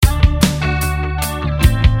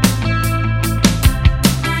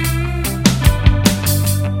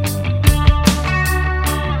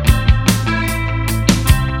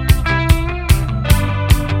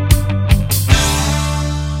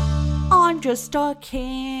just a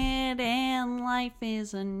kid and life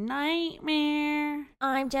is a nightmare.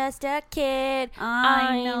 I'm just a kid.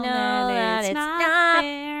 I know that it's not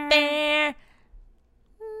fair.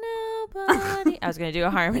 Nobody. I was going to do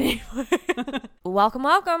a harmony. Welcome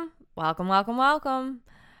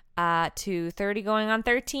to 30 Going on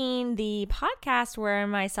 13, the podcast where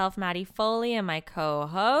myself, Maddie Foley, and my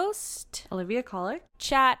co-host, Olivia Colick,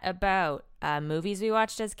 chat about movies we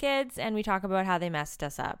watched as kids, and we talk about how they messed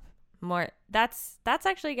us up. That's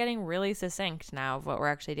actually getting really succinct now of what we're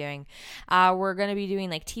actually doing. We're going to be doing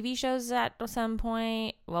like TV shows at some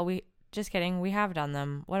point. Well, just kidding. We have done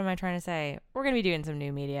them. What am I trying to say? We're going to be doing some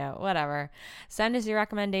new media, whatever. Send us your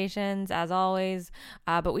recommendations as always.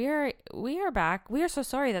 But we are back. We are so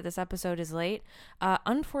sorry that this episode is late.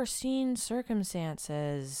 Unforeseen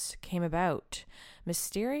circumstances came about.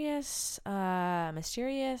 Mysterious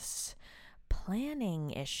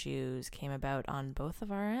planning issues came about on both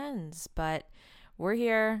of our ends. But we're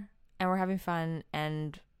here and we're having fun.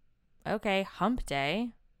 And okay, hump day.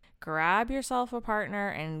 Grab yourself a partner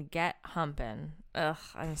and get humping. Ugh,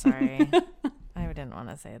 I'm sorry. I didn't want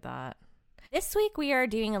to say that. This week we are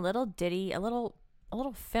doing a little ditty, a little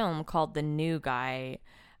film called The New Guy.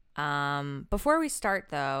 Before we start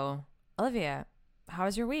though, Olivia, how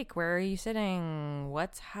was your week? Where are you sitting?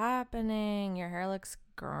 What's happening? Your hair looks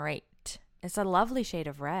great. It's a lovely shade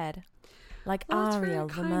of red. Like Ariel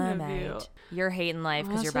the mermaid. You're hating life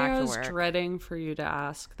because you're back to work. I was dreading for you to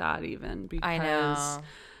ask that even because I know.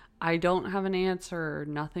 I don't have an answer.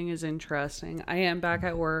 Nothing is interesting. I am back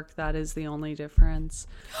at work. That is the only difference.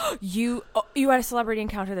 You had a celebrity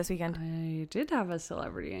encounter this weekend. I did have a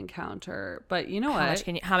celebrity encounter, but you know How what?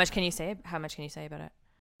 much can you say about it?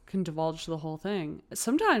 Can divulge the whole thing.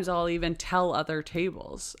 Sometimes I'll even tell other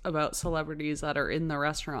tables about celebrities that are in the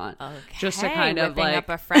restaurant, just to kind of like up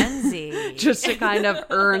a frenzy, just to kind of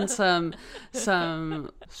earn some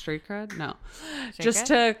street cred. No, just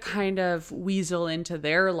to kind of weasel into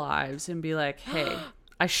their lives and be like, hey,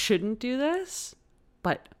 I shouldn't do this,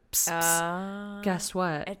 but guess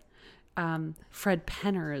what? Fred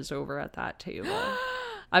Penner is over at that table.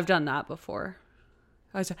 I've done that before.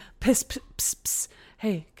 I was like, pss.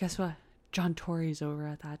 Hey, guess what? John Tory's over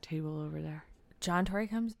at that table over there. John Tory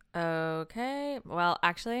comes? Okay. Well,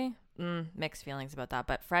 actually, mixed feelings about that.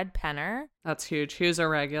 But Fred Penner. That's huge. He was a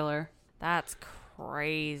regular. That's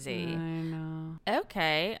crazy. I know.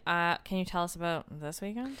 Okay. Can you tell us about this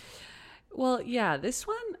weekend? Well, yeah, this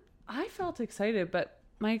one, I felt excited, but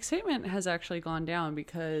my excitement has actually gone down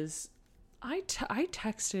because I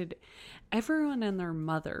texted everyone and their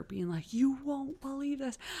mother being like, you won't believe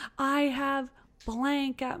this. I have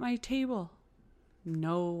blank at my table.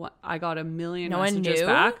 No, I got a million messages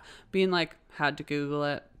back being like, had to Google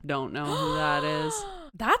it. Don't know who that is.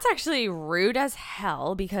 That's actually rude as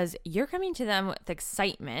hell because you're coming to them with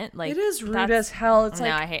excitement. Like, it is rude as hell. It's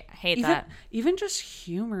like, I hate that. Even just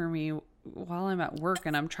humor me while I'm at work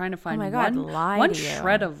and I'm trying to find one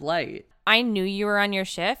shred of light. I knew you were on your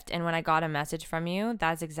shift, and when I got a message from you,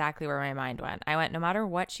 that's exactly where my mind went. I went, no matter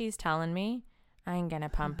what she's telling me, I'm going to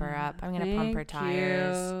pump her up. I'm going to pump her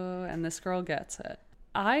tires. And this girl gets it.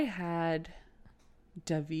 I had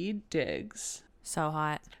Daveed Diggs. So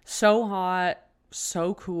hot.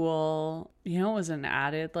 So cool. You know, it was an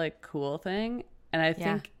added, like, cool thing. And I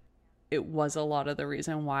think it was a lot of the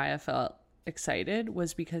reason why I felt excited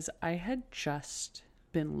was because I had just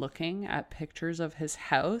been looking at pictures of his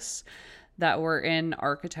house that were in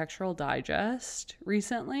Architectural Digest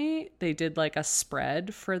recently. They did like a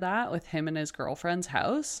spread for that with him and his girlfriend's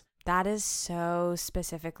house. That is so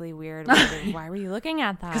specifically weird. Why were you looking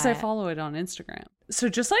at that? Because I follow it on Instagram. So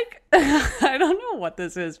just like, I don't know what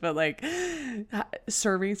this is, but like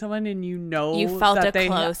serving someone and you felt a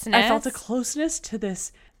closeness. I felt a closeness to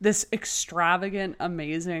this extravagant,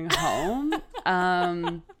 amazing home.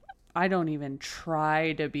 I don't even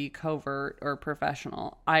try to be covert or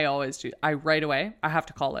professional. I always do. Right away, I have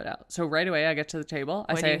to call it out. So right away, I get to the table.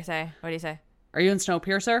 What do you say? Are you in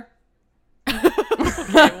Snowpiercer?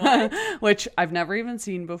 Which I've never even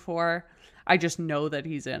seen before. I just know that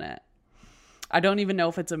he's in it. I don't even know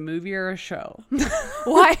if it's a movie or a show.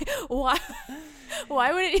 Why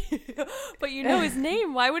wouldn't you? But you know his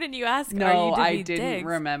name. Why wouldn't you ask? No, I didn't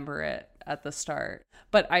remember it at the start.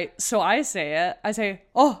 But I say it. I say,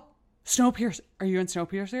 oh, Snowpiercer. Are you in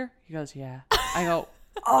Snowpiercer? He goes, yeah. I go,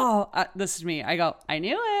 oh, this is me. I go, I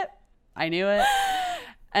knew it.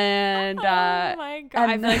 And oh my God.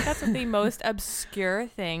 I and feel like that's the most obscure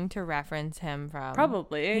thing to reference him from.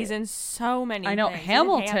 probably. He's in so many I know, things.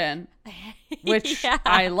 Hamilton, which Yeah.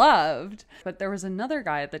 I loved. But there was another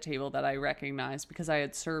guy at the table that I recognized because I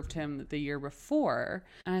had served him the year before.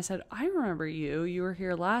 And I said, I remember you. You were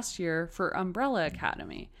here last year for Umbrella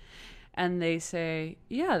Academy. And they say,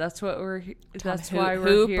 yeah, that's what that's why we're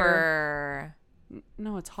Hooper. here.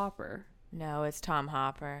 No, it's Hopper. No, it's Tom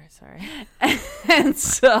Hopper. Sorry. And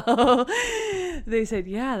so they said,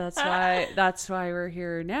 yeah, that's why we're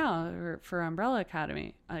here now for Umbrella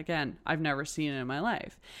Academy. Again, I've never seen it in my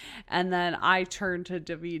life. And then I turn to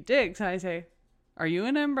David Diggs and I say, are you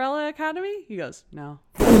in Umbrella Academy? He goes, no.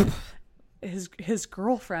 His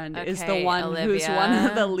girlfriend is the Okay, one who's one Olivia.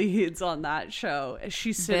 of the leads on that show.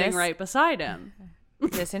 She's sitting right beside him.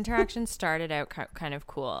 This interaction started out kind of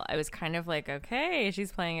cool. I was kind of like, okay,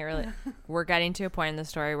 she's playing it really. We're getting to a point in the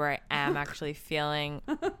story where I am actually feeling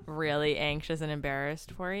really anxious and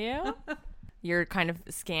embarrassed for you. You're kind of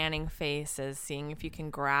scanning faces, seeing if you can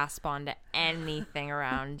grasp onto anything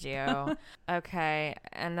around you. Okay,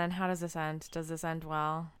 and then how does this end? Does this end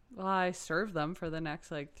well? Well, I served them for the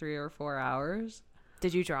next 3 or 4 hours.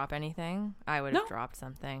 Did you drop anything? I would have No. dropped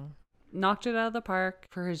something. Knocked it out of the park.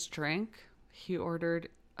 For his drink, he ordered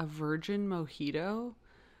a virgin mojito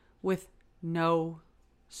with no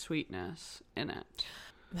sweetness in it.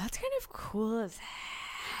 That's kind of cool as hell.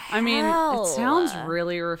 I mean, it sounds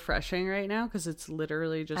really refreshing right now because it's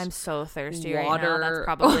literally just I'm so thirsty water, right now. That's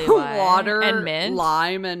probably why. water, and mint.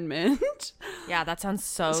 lime, and mint. Yeah, that sounds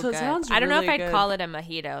so So it good. sounds I don't know if really I'd good. call it a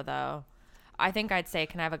mojito though. I think I'd say,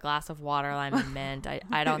 can I have a glass of water, lime, and mint?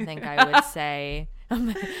 I don't think I would say. I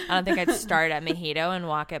don't think I'd start at mojito and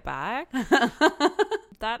walk it back.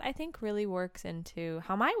 That I think really works into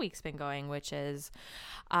how my week's been going, which is,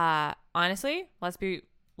 honestly, let's be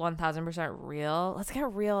 1000% real. Let's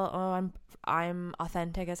get real. Oh, I'm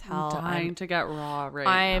authentic as hell. I'm dying to get raw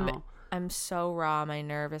right now. I'm so raw. My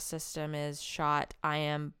nervous system is shot. I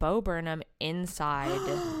am Bo Burnham inside.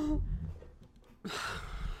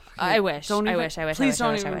 I wish. Please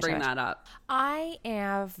don't even bring that up. I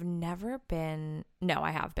have never been. No,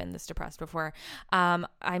 I have been this depressed before.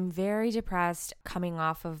 I'm very depressed coming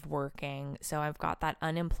off of working. So I've got that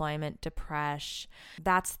unemployment depression.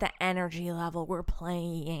 That's the energy level we're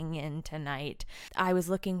playing in tonight. I was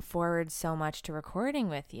looking forward so much to recording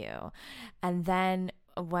with you. And then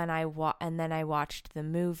when I watched the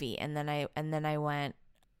movie and then I went,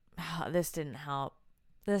 oh, this didn't help.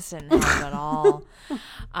 This didn't help at all.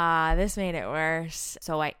 This made it worse.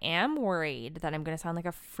 So I am worried that I'm going to sound like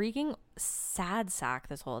a freaking sad sack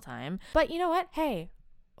this whole time. But you know what? Hey,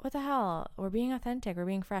 what the hell? We're being authentic. We're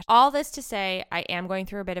being fresh. All this to say, I am going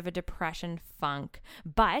through a bit of a depression funk.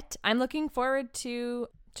 But I'm looking forward to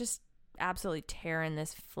just absolutely tearing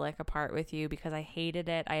this flick apart with you because I hated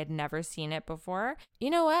it. I had never seen it before.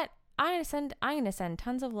 You know what? I'm gonna send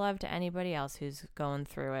tons of love to anybody else who's going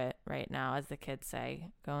through it right now, as the kids say,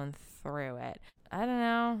 going through it. I don't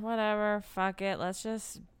know, whatever. Fuck it. Let's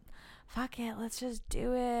just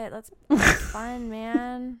do it. Let's have fun,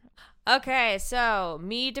 man. Okay, so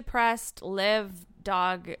me depressed, live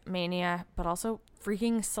dog mania, but also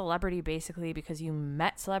freaking celebrity basically because you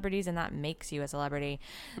met celebrities and that makes you a celebrity.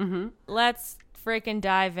 Mm-hmm. Let's freaking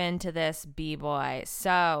dive into this, B-boy.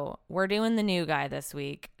 So we're doing the new guy this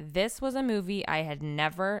week. This was a movie I had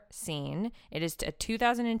never seen. It is a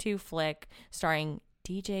 2002 flick starring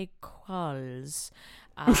DJ Qualls.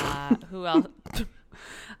 Who else?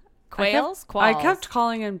 Qualls? I kept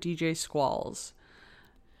calling him DJ Squalls.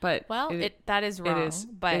 But that is wrong. It is.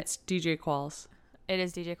 But it's DJ Qualls. It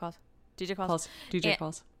is DJ Qualls. DJ Qualls. DJ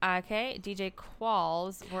Qualls. Okay, DJ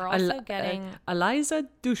Qualls. We're also getting Eliza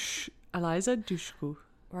Dushku.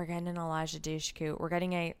 We're getting an Elijah Dushku. We're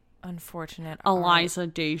getting a unfortunate Eliza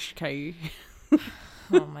Dushku.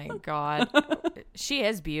 Oh my god. She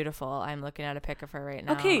is beautiful. I'm looking at a pic of her right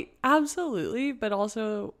now. Okay, absolutely, but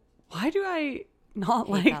also why do I not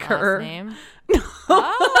like her? Last name? No.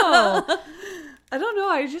 Oh. I don't know.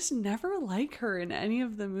 I just never like her in any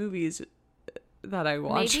of the movies that I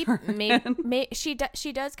watch. Maybe she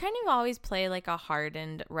does kind of always play like a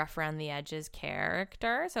hardened, rough around the edges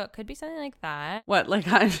character, so it could be something like that. What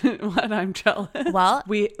I'm jealous. Well,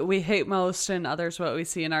 we hate most in others what we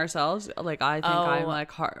see in ourselves. Like I think I'm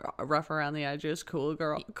like rough around the edges, cool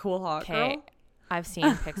girl, cool hot girl. I've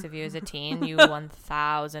seen pics of you as a teen. You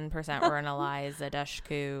 1000% were an Eliza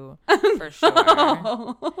Dushku for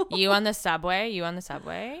sure. You on the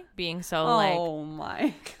subway, being so like. Oh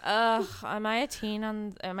my. Am I a teen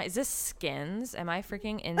is this Skins? Am I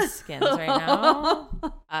freaking in Skins right now?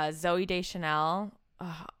 Zoe Deschanel.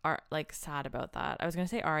 like sad about that. I was gonna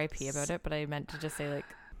say R.I.P. about it, but I meant to just say like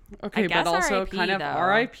Okay, but also R.I.P. kind of though.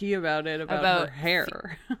 R.I.P. about it about her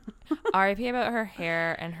hair. R.I.P. about her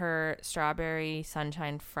hair and her strawberry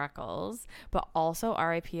sunshine freckles, but also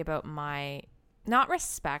R.I.P. about my not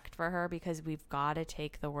respect for her, because we've got to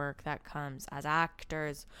take the work that comes as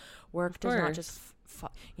actors. Work does not just,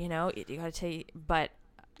 you got to take, but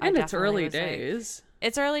and it's early days.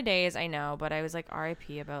 It's early days, I know, but I was like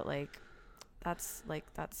R.I.P. about that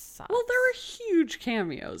sucks. Well, there were huge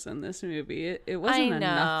cameos in this movie. It wasn't a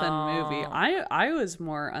nothing movie. I was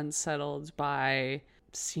more unsettled by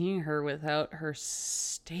seeing her without her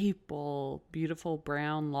staple beautiful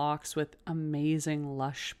brown locks with amazing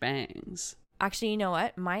lush bangs. Actually, you know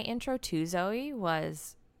what? My intro to Zoe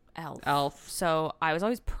was Elf. So I was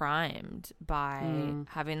always primed by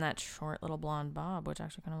having that short little blonde bob, which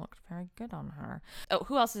actually kind of looked very good on her. Oh,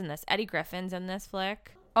 who else is in this? Eddie Griffin's in this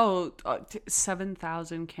flick. Oh,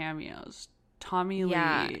 7,000 cameos. Tommy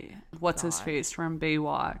Lee. What's his face from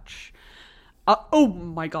Baywatch? Oh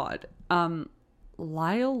my God.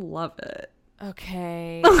 Lyle Lovett.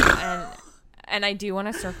 Okay. and I do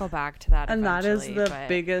want to circle back to that. And that is the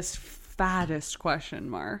biggest, fattest question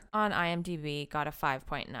mark. On IMDb, got a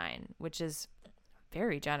 5.9, which is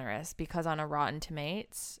very generous, because on a Rotten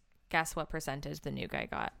Tomatoes, guess what percentage the new guy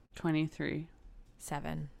got? 23.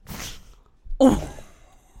 7. Oh.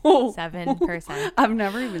 7%. I've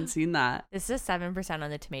never even seen that. This is 7% on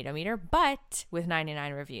the tomato meter, but with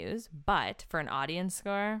 99 reviews. But for an audience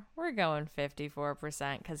score, we're going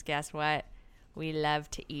 54%, because guess what? We love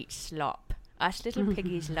to eat slop. Us little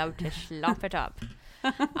piggies love to slop it up.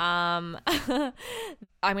 I'm going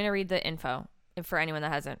to read the info for anyone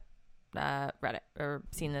that hasn't read it or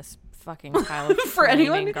seen this fucking pile of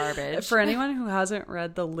garbage. For anyone who hasn't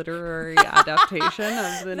read the literary adaptation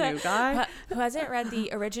of The New Guy, who hasn't read the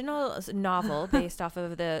original novel based off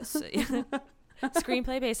of the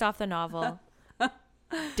screenplay based off the novel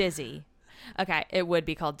Dizzy. Okay, it would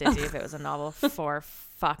be called Dizzy if it was a novel, for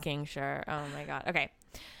fucking sure. Oh my God. Okay.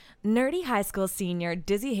 Nerdy high school senior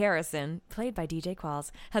Dizzy Harrison, played by DJ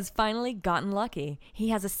Qualls, has finally gotten lucky. He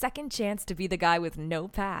has a second chance to be the guy with no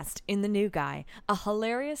past in The New Guy, a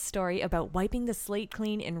hilarious story about wiping the slate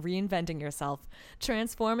clean and reinventing yourself,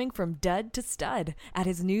 transforming from dud to stud at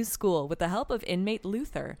his new school with the help of inmate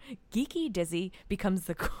Luther. Geeky Dizzy becomes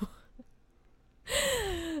the cool...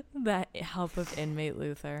 That help of inmate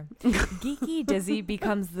Luther. Geeky Dizzy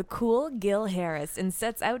becomes the cool Gil Harris and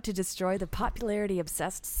sets out to destroy the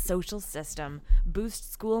popularity-obsessed social system,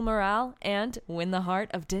 boost school morale, and win the heart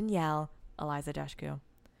of Danielle, Eliza Dushku.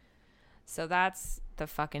 So that's the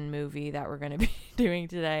fucking movie that we're going to be doing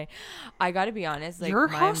today. I got to be honest. Your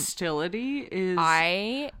hostility is...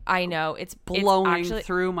 I know. It's blowing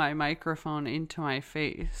through my microphone into my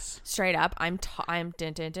face. Straight up, I'm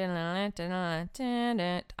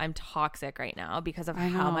toxic right now because of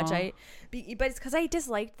how much but it's because I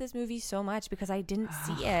disliked this movie so much because I didn't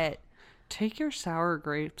see it. Take your sour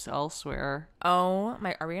grapes elsewhere. Oh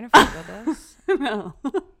my, are we going to fight with this? No.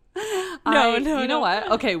 No. You know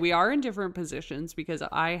what? Okay, we are in different positions because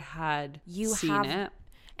I had seen it.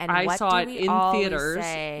 And I saw it in theaters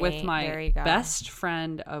with my best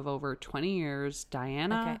friend of over 20 years,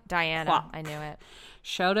 Diana. Okay. Diana, Kwok. I knew it.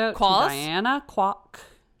 Shout out Qualls? To Diana Kwok.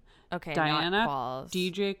 Okay, Diana, not Qualls.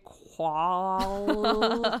 DJ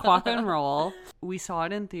Quack and Roll. We saw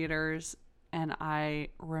it in theaters. And I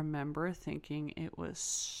remember thinking it was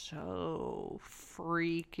so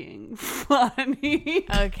freaking funny.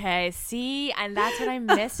 Okay, see? And that's what I'm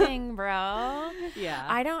missing, bro. Yeah.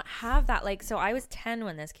 I don't have that. So I was 10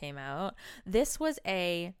 when this came out. This was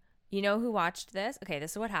you know who watched this? Okay,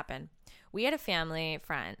 this is what happened. We had family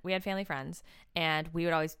friends, and we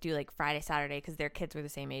would always do Friday, Saturday, because their kids were the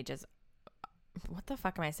same age as... What the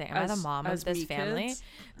fuck am I saying? Am I the mom of this family?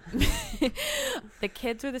 The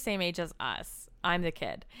kids were the same age as us. I'm the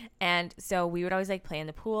kid. And so we would always play in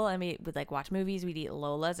the pool, and we would watch movies. We'd eat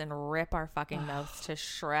Lolas and rip our fucking mouths to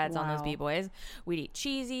shreds on those B-boys. We'd eat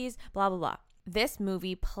cheesies, blah, blah, blah. This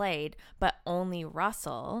movie played, but only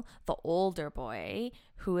Russell, the older boy,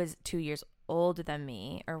 who is 2 years older than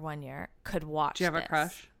me, or 1 year, could watch this. Did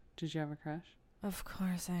you have a crush? Of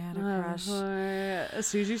course I had a crush. As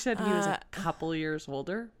soon as you said he was a couple years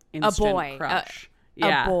older, a boy. Crush.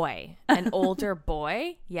 A boy. An older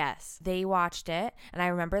boy. Yes. They watched it. And I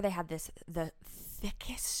remember they had the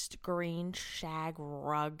thickest green shag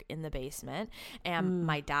rug in the basement. And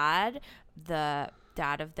my dad, the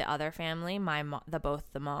dad of the other family, both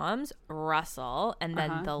the moms, Russell, and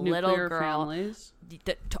then the nuclear little girl. Families.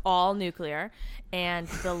 All nuclear. And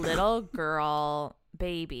the little girl...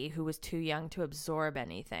 baby who was too young to absorb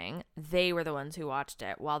anything. They were the ones who watched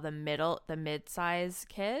it, while the mid-size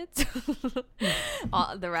kids,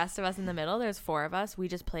 the rest of us in the middle, there's 4 of us, we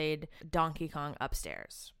just played Donkey Kong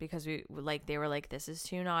upstairs because they were like, this is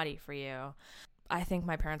too naughty for you. I think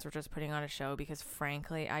my parents were just putting on a show because,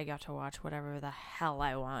 frankly, I got to watch whatever the hell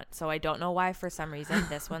I want. So I don't know why, for some reason,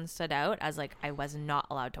 this one stood out as like I was not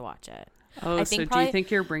allowed to watch it. Oh, so do you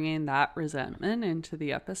think you're bringing that resentment into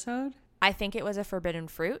the episode? I think it was a forbidden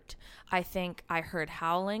fruit. I think I heard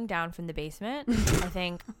howling down from the basement.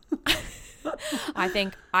 I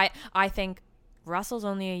think Russell's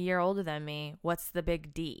only a year older than me. What's the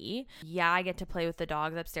big D? Yeah, I get to play with the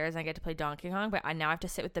dogs upstairs and I get to play Donkey Kong, but I now have to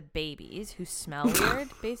sit with the babies who smell weird,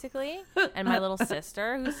 basically. And my little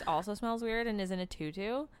sister who also smells weird and is in a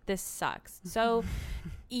tutu. This sucks. So,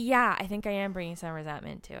 yeah, I think I am bringing some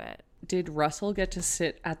resentment to it. Did Russell get to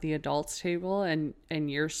sit at the adults table and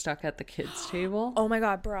you're stuck at the kids table? Oh my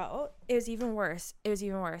God, bro. It was even worse.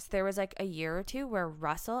 There was like a year or two where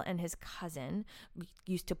Russell and his cousin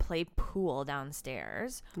used to play pool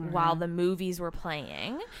downstairs while the movies were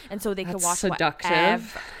playing. And so they could watch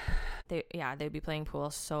seductive. They'd be playing pool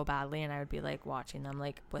so badly, and I would be like watching them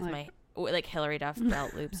like with my like Hillary Duff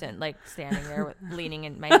belt loops and like standing there leaning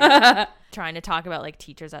in my head, trying to talk about like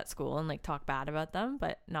teachers at school and like talk bad about them,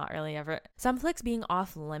 but not really ever. Some flicks being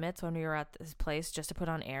off limits when we were at this place just to put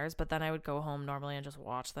on airs, but then I would go home normally and just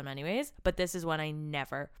watch them anyways. But this is one I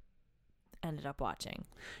never ended up watching.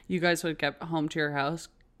 You guys would get home to your house,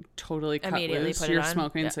 totally cut loose. You're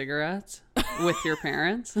smoking cigarettes with your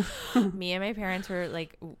parents. Me and my parents were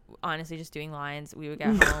like honestly just doing lines. We would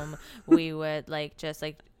get home, we would like just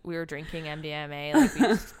like we were drinking MDMA, like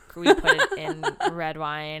we put it in red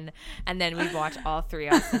wine, and then we'd watch all 3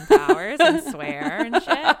 Austin Powers and swear and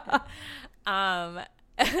shit. And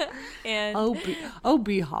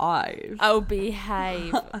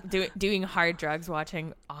behave. Doing hard drugs,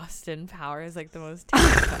 watching Austin Powers, like the most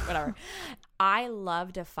terrible, whatever. I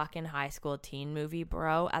loved a fucking high school teen movie,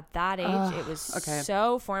 bro. At that age, it was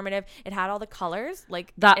so formative. It had all the colors,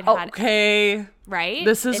 like that. It had, right?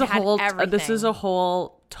 This is a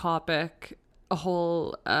whole topic, a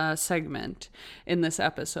whole segment in this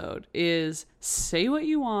episode. Is say what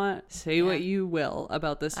you want, say what you will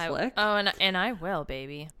about this flick. Oh, and I will,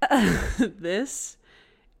 baby. This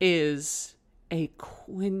is a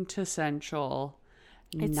quintessential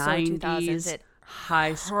 90s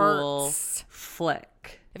high school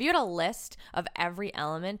flick. If you had a list of every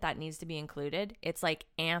element that needs to be included, it's like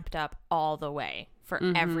amped up all the way for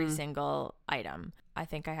every single item. I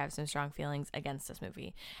think I have some strong feelings against this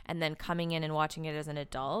movie. And then coming in and watching it as an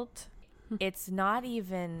adult, it's not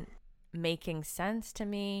even making sense to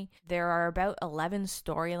me. There are about 11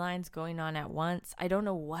 storylines going on at once. I don't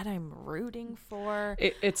know what I'm rooting for.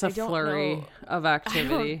 It's a flurry of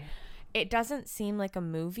activity. It doesn't seem like a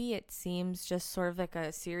movie. It seems just sort of like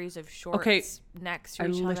a series of shorts next to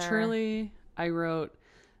each other. I wrote,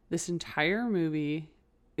 this entire movie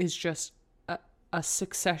is just a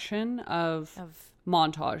succession of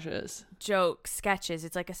montages, jokes, sketches.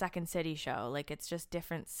 It's like a Second City show. Like it's just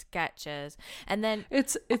different sketches, and then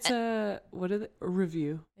it's a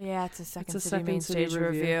review. Yeah, it's a Second City main stage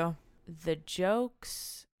review. The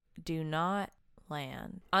jokes do not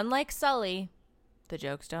land. Unlike Sully, the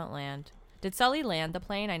jokes don't land. Did Sully land the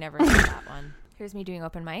plane? I never heard that one. Here's me doing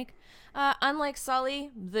open mic. Unlike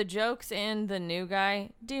Sully, the jokes in The New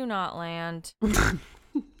Guy do not land.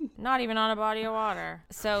 Not even on a body of water.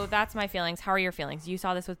 So that's my feelings. How are your feelings? You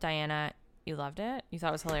saw this with Diana. You loved it? You thought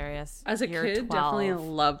it was hilarious? As a kid, 12. Definitely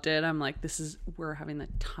loved it. I'm like, we're having the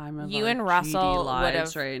time of you our and Russell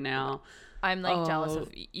lives right now. I'm like jealous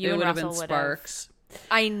of you and Russell. Sparks.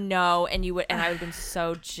 I know, and I would have been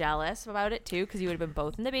so jealous about it too, because you would have been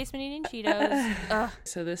both in the basement eating Cheetos. Ugh.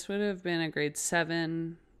 So this would have been a grade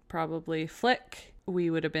 7 probably flick.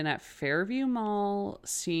 We would have been at Fairview Mall,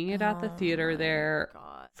 seeing it at the theater there.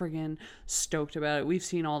 Friggin' stoked about it. We've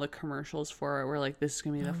seen all the commercials for it. We're like, this is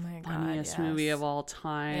gonna be the funniest movie of all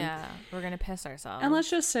time. Yeah, we're gonna piss ourselves. And let's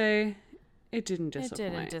just say, it didn't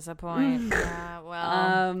disappoint. Yeah,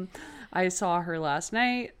 well. I saw her last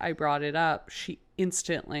night. I brought it up. She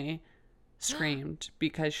instantly screamed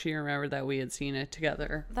because she remembered that we had seen it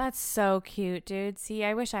together. That's so cute, dude. See,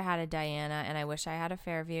 I wish I had a Diana, and I wish I had a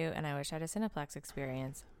Fairview, and I wish I had a Cineplex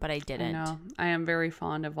experience, but I didn't. I know. I am very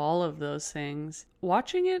fond of all of those things.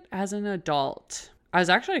 Watching it as an adult, I was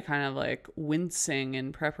actually kind of like wincing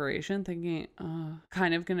in preparation, thinking,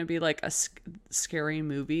 kind of going to be like a scary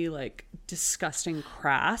movie, like disgusting,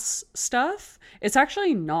 crass stuff. It's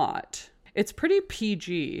actually not. It's pretty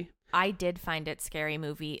PG. I did find it scary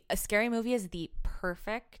movie. A scary movie is the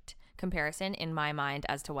perfect comparison in my mind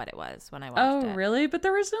as to what it was when I watched it. Oh, really? But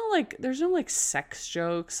there's no like sex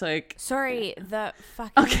jokes. Like, sorry, the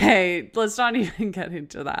fucking. Okay, let's not even get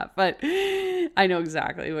into that. But I know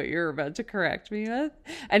exactly what you're about to correct me with.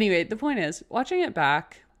 Anyway, the point is, watching it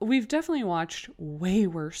back, we've definitely watched way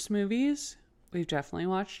worse movies. We've definitely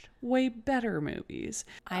watched way better movies.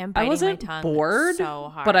 I wasn't my tongue bored, so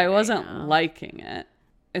hard but I right wasn't now. liking it.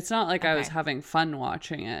 It's not like I was having fun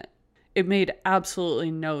watching it. It made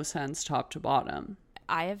absolutely no sense top to bottom.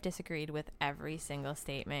 I have disagreed with every single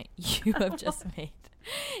statement you have just made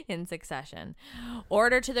in succession.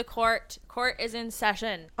 Order to the court. Court is in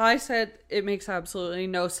session. I said it makes absolutely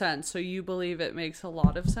no sense, so you believe it makes a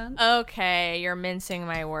lot of sense? Okay, you're mincing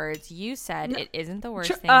my words. You said it isn't the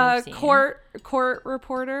worst thing you've seen. Court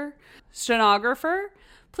reporter, stenographer,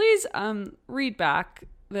 please read back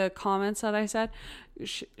the comments that I said.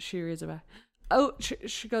 She reads it back. Oh,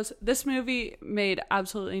 she goes, this movie made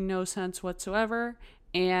absolutely no sense whatsoever,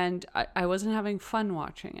 and I wasn't having fun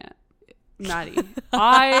watching it. Maddie,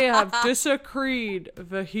 I have disagreed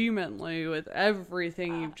vehemently with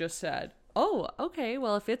everything you've just said. Oh, okay.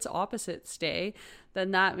 Well, if it's opposites day,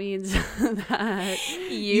 then that means that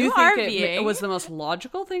you think it was the most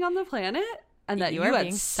logical thing on the planet, and that you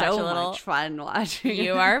had so much fun watching it.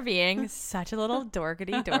 You are being such a little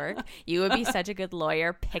dorkity dork. You would be such a good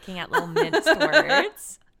lawyer picking at little minced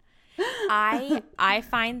words. I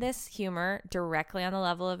find this humor directly on the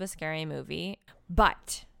level of a scary movie,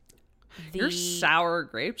 but your sour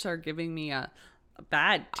grapes are giving me a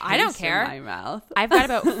bad taste I don't care. in my mouth. I've got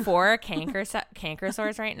about 4 canker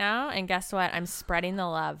sores right now, and guess what? I'm spreading the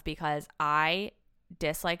love because I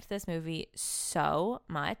disliked this movie so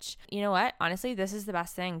much. You know what? Honestly, this is the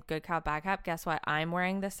best thing. Good cop, bad cop. Guess what? I'm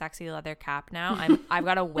wearing the sexy leather cap now. I've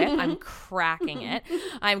got a whip. I'm cracking it.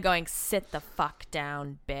 I'm going, sit the fuck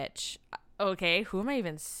down, bitch. Okay, who am I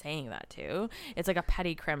even saying that to? It's like a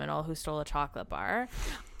petty criminal who stole a chocolate bar.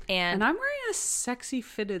 And I'm wearing a sexy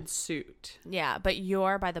fitted suit. Yeah, but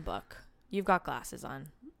you're by the book. You've got glasses on.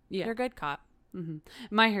 Yeah. You're a good cop. Mm-hmm.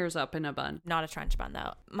 My hair's up in a bun. Not a trench bun,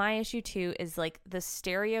 though. My issue, too, is like the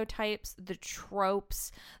stereotypes, the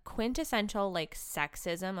tropes, quintessential like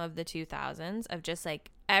sexism of the 2000s of just like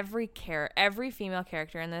every female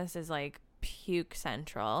character in this is like puke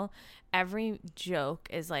central. Every joke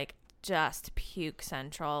is like just puke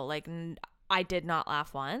central. Like I did not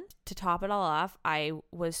laugh once. To top it all off, I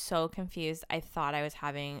was so confused. I thought I was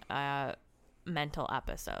having a mental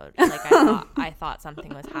episode. Like I thought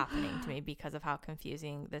something was happening to me because of how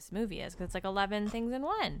confusing this movie is, because it's like 11 things in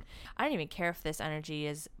one. I don't even care if this energy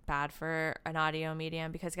is bad for an audio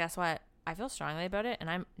medium, because guess what? I feel strongly about it,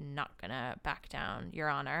 and I'm not gonna back down. Your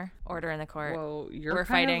Honor, order in the court. Whoa, we're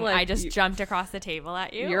fighting. Like, I just jumped across the table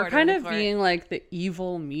at you. You're kind of being like the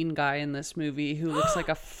evil mean guy in this movie who looks like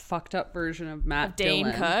a fucked up version of Matt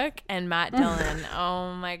Dane Dillon. Cook and Matt Dillon.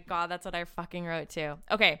 Oh my god, that's what I fucking wrote too.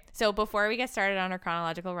 Okay, so before we get started on our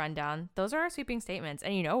chronological rundown, those are our sweeping statements.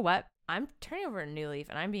 And you know what? I'm turning over a new leaf,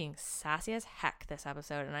 and I'm being sassy as heck this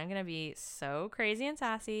episode, and I'm gonna be so crazy and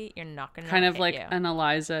sassy. You're not gonna kind of like an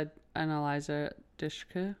Eliza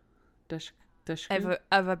Dushku.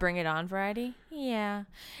 Of a Bring It On variety. Yeah.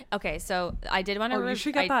 Okay, so I did want to. You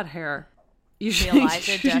should get that hair. You should.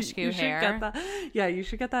 Eliza Dushku hair. Get that. Yeah, you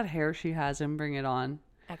should get that hair she has and Bring It On.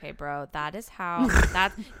 Okay, bro. That is how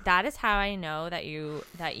that is how I know that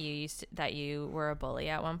you were a bully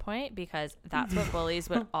at one point, because that's what bullies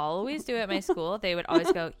would always do at my school. They would always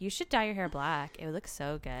go, "You should dye your hair black. It would look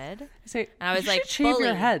so good." And I was like, "Shave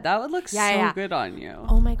your head. That would look so good on you."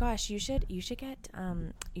 Oh my gosh, you should get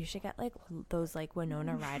like those like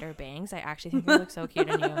Winona Ryder bangs. I actually think they look so cute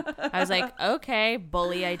on you. I was like, okay,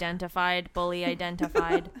 bully identified.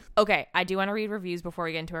 Okay, I do want to read reviews before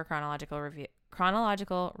we get into our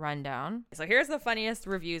chronological rundown. So here's the funniest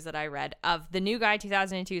reviews that I read of The New Guy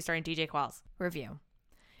 2002 starring DJ Qualls. Review.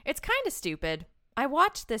 It's kind of stupid. I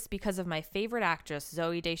watched this because of my favorite actress,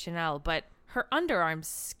 Zooey Deschanel, but her underarm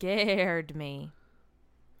scared me.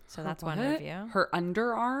 So that's one review. Her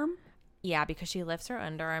underarm? Yeah, because she lifts her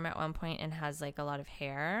underarm at one point and has like a lot of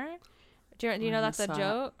hair. Do you know that's a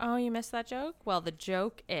joke? Oh, you missed that joke? Well, the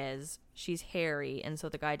joke is she's hairy, and so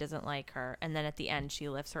the guy doesn't like her. And then at the end, she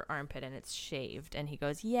lifts her armpit and it's shaved, and he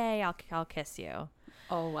goes, "Yay, I'll kiss you."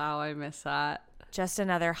 Oh wow, I missed that. Just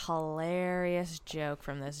another hilarious joke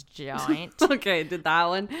from this joint. Okay, did that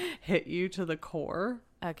one hit you to the core?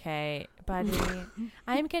 Okay, buddy,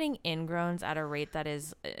 I'm getting ingrowns at a rate that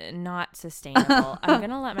is not sustainable. I'm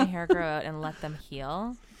gonna let my hair grow out and let them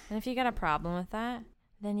heal. And if you got a problem with that,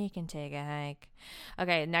 then you can take a hike.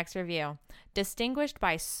 Okay, next review. Distinguished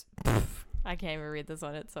by... I can't even read this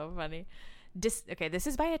one. It's so funny. Okay, this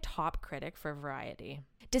is by a top critic for Variety.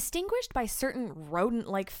 Distinguished by certain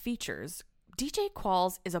rodent-like features, DJ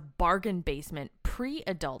Qualls is a bargain basement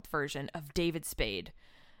pre-adult version of David Spade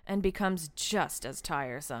and becomes just as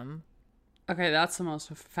tiresome. Okay, that's the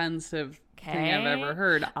most offensive thing I've ever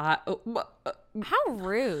heard. How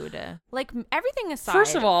rude. Like, everything aside.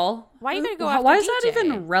 First of all, why are you going to go after why is DJ? that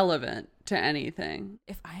even relevant to anything?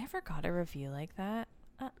 If I ever got a review like that,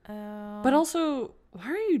 But also, why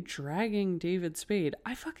are you dragging David Spade?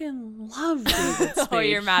 I fucking love David Spade. Oh,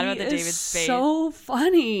 you're mad about the He David is Spade. So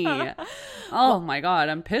funny. Oh my God,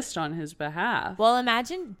 I'm pissed on his behalf. Well,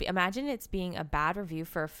 imagine it's being a bad review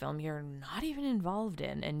for a film you're not even involved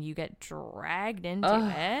in, and you get dragged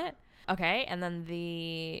into it. Okay, and then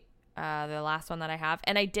the last one that I have,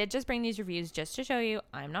 and I did just bring these reviews just to show you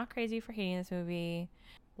I'm not crazy for hating this movie.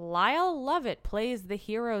 Lyle Lovett plays the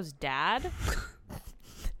hero's dad.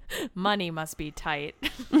 Money must be tight.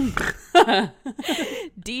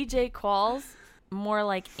 DJ Qualls, more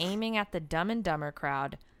like aiming at the Dumb and Dumber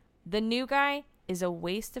crowd. The new guy is a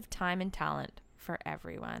waste of time and talent for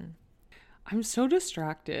everyone. I'm so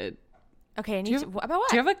distracted. Okay, about what?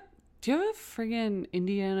 Do you have a friggin'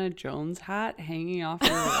 Indiana Jones hat hanging off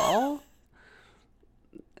your wall?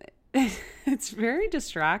 It's very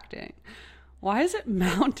distracting. Why is it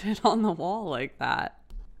mounted on the wall like that?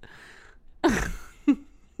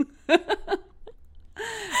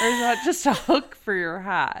 Or is that just a hook for your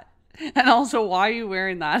hat? And also, why are you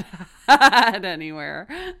wearing that hat anywhere?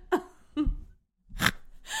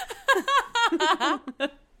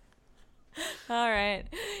 All right.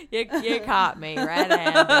 You caught me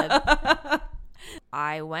red-handed.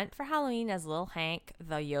 I went for Halloween as Lil Hank,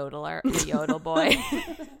 the yodeler, the yodel boy.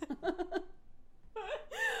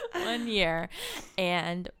 1 year.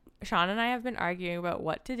 And Sean and I have been arguing about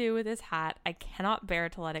what to do with this hat. I cannot bear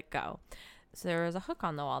to let it go. So there was a hook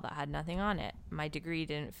on the wall that had nothing on it. My degree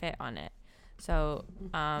didn't fit on it. So,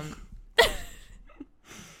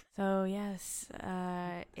 so yes,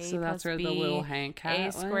 A so that's plus where B, the Lil Hank hat A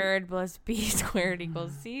went? squared plus B squared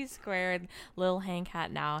equals C squared. Lil Hank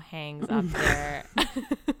hat now hangs up there.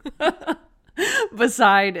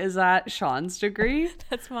 Is that Sean's degree?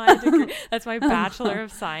 That's my degree. That's my Bachelor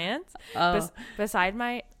of Science. Oh. Beside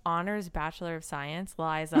my honors Bachelor of Science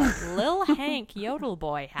lies a Lil Hank Yodel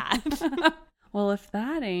Boy hat. Well, if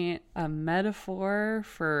that ain't a metaphor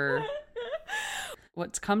for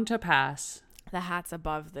what's come to pass. The hat's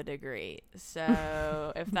above the degree.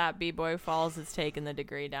 So if that B-boy falls, it's taking the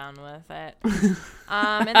degree down with it.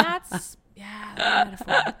 And that's, a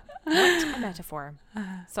metaphor. What a metaphor.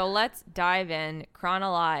 So let's dive in.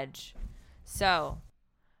 Chronology. So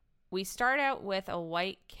we start out with a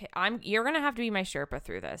white kid. You're going to have to be my Sherpa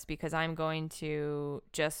through this because I'm going to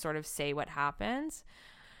just sort of say what happens.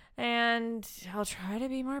 And I'll try to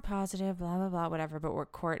be more positive, blah, blah, blah, whatever. But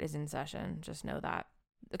court is in session. Just know that.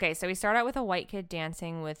 Okay, so we start out with a white kid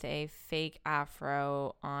dancing with a fake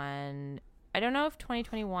afro on... I don't know if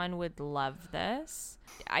 2021 would love this.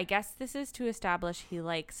 I guess this is to establish he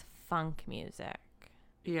likes funk music.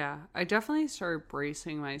 Yeah, I definitely started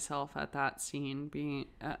bracing myself at that scene, being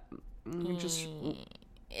just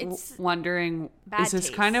wondering, is this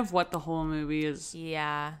taste. kind of what the whole movie is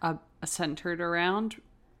centered around?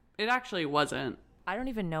 It actually wasn't. I don't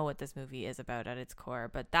even know what this movie is about at its core,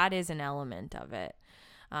 but that is an element of it.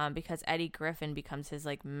 Because Eddie Griffin becomes his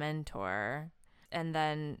like mentor, and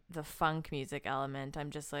then the funk music element,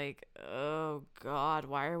 I'm just like, oh God,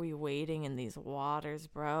 why are we wading in these waters,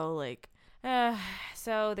 bro? Like,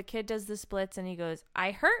 so the kid does the splits and he goes,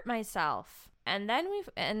 I hurt myself. And then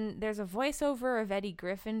there's a voiceover of Eddie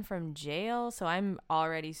Griffin from jail. So I'm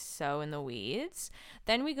already so in the weeds.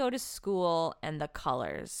 Then we go to school and the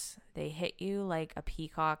colors, they hit you like a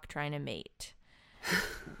peacock trying to mate.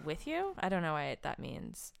 With you? I don't know what that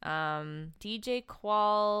means. DJ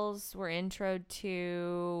Qualls were introed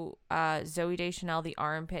to. Zooey Deschanel, the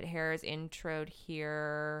armpit hair is introed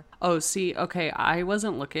here. Oh, see, okay, I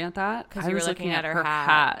wasn't looking at that. Because I you were was looking at her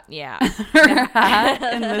hat. Yeah. Her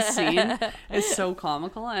hat in the scene is so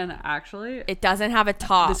comical, and actually... It doesn't have a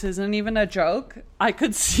top. This isn't even a joke. I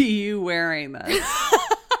could see you wearing this.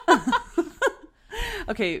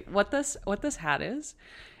 Okay, what this hat is...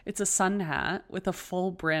 It's a sun hat with a full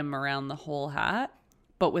brim around the whole hat,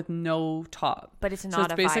 but with no top. But it's not so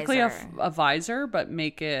it's basically visor. a visor, but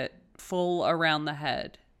make it full around the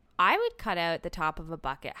head. I would cut out the top of a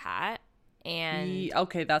bucket hat. And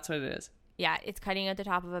okay, that's what it is. Yeah, it's cutting out the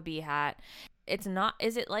top of a bee hat. It's not...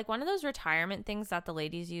 Is it like one of those retirement things that the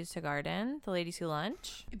ladies use to garden? The ladies who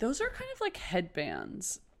lunch? Those are kind of like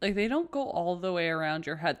headbands. Like, they don't go all the way around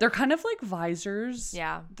your head. They're kind of like visors.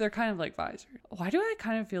 Yeah. They're kind of like visors. Why do I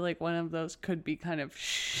kind of feel like one of those could be kind of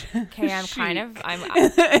Okay, I'm in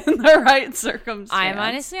the right circumstance. I'm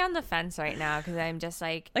honestly on the fence right now because I'm just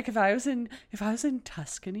like if I was in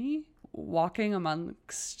Tuscany walking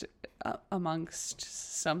amongst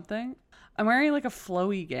something, I'm wearing like a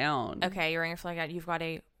flowy gown. okay, you're wearing a flag out. You've got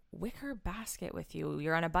a wicker basket with you.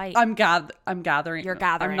 You're on a bike. I'm gathering. You're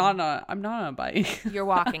gathering. I'm not on a bike. You're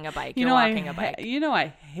walking a bike.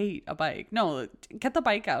 I hate a bike. No, get the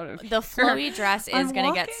bike out of here. The flowy dress is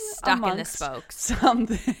going to get stuck in the spokes.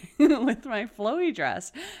 Something with my flowy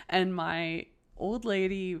dress and my old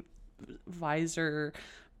lady visor,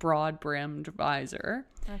 broad brimmed visor.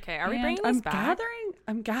 Okay, are we bringing this back?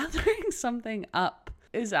 I'm gathering something up.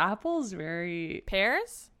 Is apples very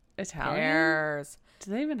pears? Italian? Pears.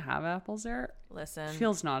 Do they even have apples there? Listen.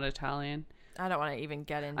 Feels not Italian. I don't want to even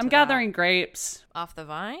get into I'm gathering grapes. Off the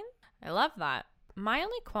vine? I love that. My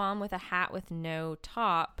only qualm with a hat with no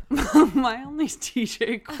top. My only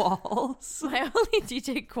DJ qualms. My only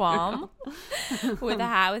DJ qualm with a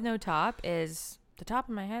hat with no top is the top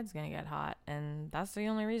of my head's going to get hot. And that's the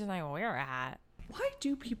only reason I wear a hat. Why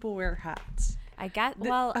do people wear hats? I get,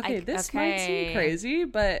 this might seem crazy,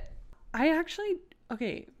 but I actually,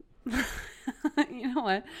 you know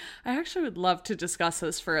what? I actually would love to discuss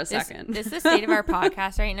this for a second. This is the state of our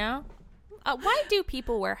podcast right now. Why do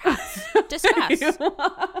people wear hats? Discuss.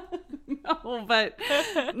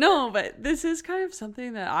 No, but this is kind of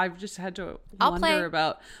something that I've just had to wonder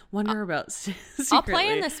about secretly. I'll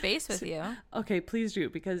play in the space with you. Okay, please do,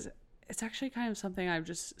 because it's actually kind of something I've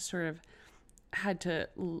just sort of had to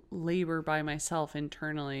labor by myself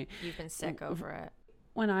internally. You've been sick over it.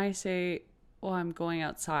 When I say, well, I'm going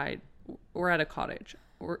outside, we're at a cottage,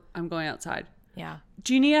 or I'm going outside. Yeah.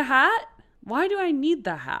 Do you need a hat? Why do I need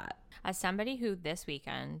the hat? As somebody who this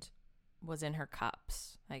weekend was in her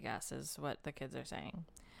cups, I guess is what the kids are saying.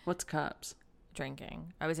 What's cups?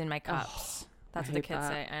 Drinking. I was in my cups. That's what the kids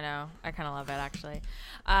say. I know. I kind of love it, actually.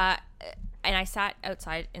 And I sat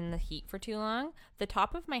outside in the heat for too long. The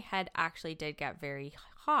top of my head actually did get very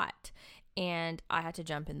hot, and I had to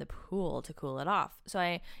jump in the pool to cool it off. So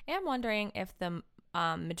I am wondering if the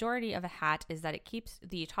majority of a hat is that it keeps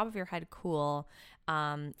the top of your head cool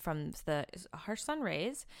from the harsh sun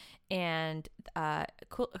rays, and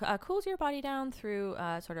cools your body down through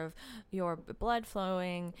sort of your blood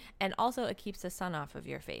flowing, and also it keeps the sun off of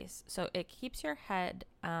your face, so it keeps your head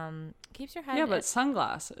Yeah, but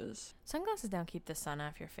sunglasses don't keep the sun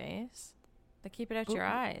off your face. They keep it out your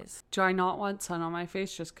eyes. Do I not want sun on my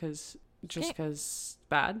face just because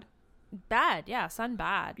bad? Bad, yeah, sun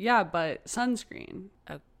bad. Yeah, but sunscreen.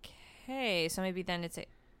 Okay, so maybe then it's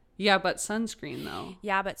yeah, but sunscreen though.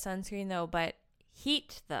 Yeah, but sunscreen though, but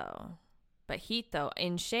heat though.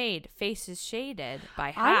 In shade, face is shaded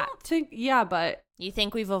by hat. I don't think, yeah, but you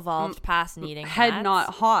think we've evolved past needing head hats?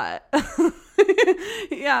 Not hot.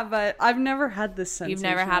 Yeah, but I've never had this sensation. You've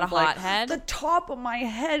never had a hot head? The top of my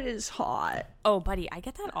head is hot. Oh, buddy, I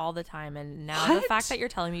get that all the time. And now the fact that you're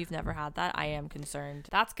telling me you've never had that, I am concerned.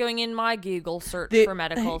 That's going in my Google search for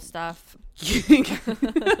medical stuff.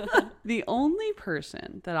 The only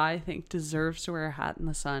person that I think deserves to wear a hat in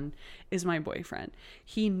the sun is my boyfriend.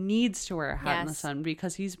 He needs to wear a hat in the sun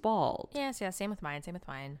because he's bald. Yes, same with mine.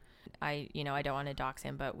 I don't want to dox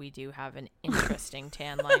him, but we do have an interesting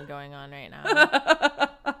tan line going on right now.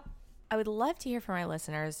 I would love to hear from my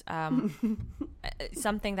listeners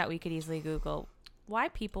something that we could easily Google. Why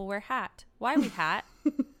people wear hat? Why we hat?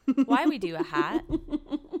 Why we do a hat?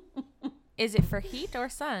 Is it for heat or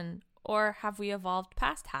sun? Or have we evolved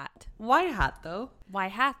past hat? Why hat though? Why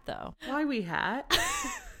hat though? Why we hat?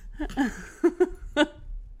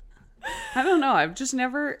 I don't know. I've just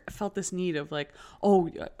never felt this need of like, oh,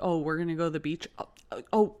 we're going to go to the beach.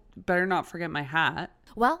 Oh, better not forget my hat.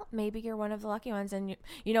 Well, maybe you're one of the lucky ones. And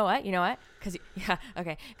you know what? Because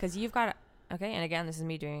you've got, and again, this is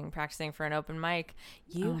me practicing for an open mic.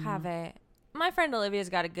 My friend Olivia's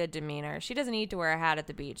got a good demeanor. She doesn't need to wear a hat at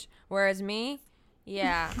the beach. Whereas me,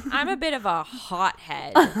 yeah, I'm a bit of a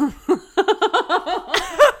hothead.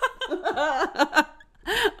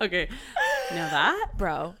 Okay, now that,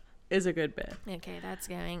 bro, is a good bit. Okay, that's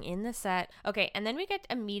going in the set. Okay, and then we get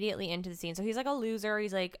immediately into the scene. So he's like a loser.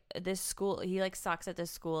 He's like this school. He like sucks at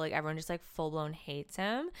this school. Like everyone just like full blown hates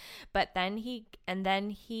him. But then he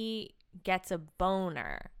gets a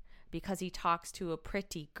boner because he talks to a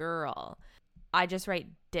pretty girl. I just write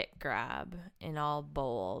dick grab in all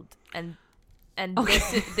bold. And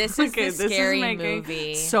this is the scary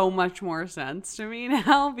movie. So much more sense to me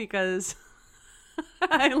now because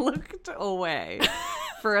I looked away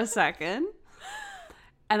for a second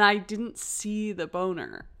and I didn't see the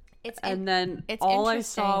boner. And then all I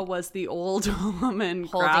saw was the old woman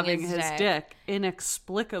grabbing his dick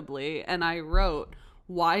inexplicably. And I wrote,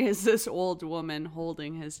 why is this old woman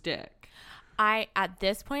holding his dick? At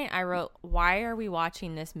this point, I wrote, why are we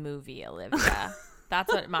watching this movie, Olivia?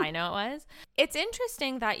 That's what my note was. It's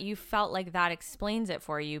interesting that you felt like that explains it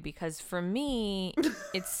for you, because for me,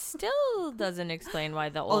 it still doesn't explain why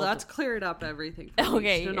the old... Oh, that's cleared up everything for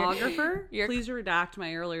me. Stenographer, please redact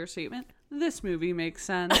my earlier statement. This movie makes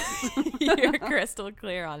sense. You're crystal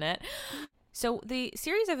clear on it. So the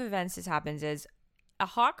series of events that happens is a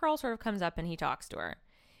hot girl sort of comes up and he talks to her.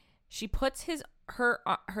 She puts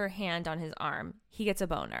her hand on his arm. He gets a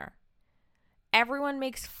boner. Everyone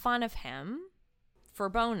makes fun of him for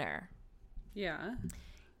boner. Yeah.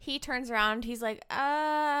 He turns around. He's like,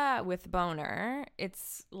 with boner.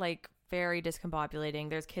 It's like very discombobulating.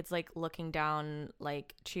 There's kids like looking down,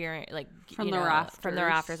 like cheering, like from the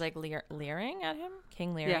rafters, like leering at him,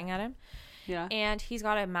 leering at him. Yeah. And he's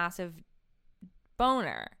got a massive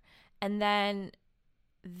boner. And then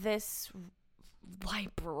this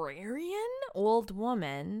librarian, old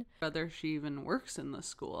woman, whether she even works in the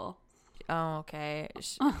school. Oh, okay.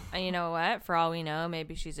 You know what? For all we know,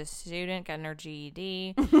 maybe she's a student getting her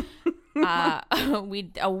GED. An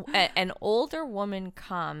older woman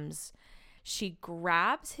comes. She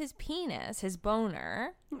grabs his penis, his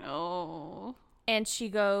boner. Oh. And she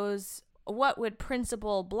goes, what would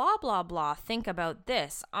Principal blah, blah, blah think about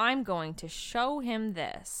this? I'm going to show him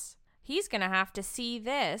this. He's going to have to see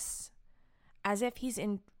this, as if he's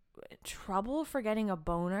in trouble for getting a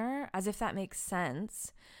boner, as if that makes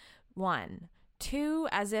sense. 1. 2,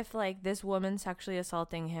 as if like this woman sexually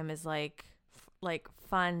assaulting him is like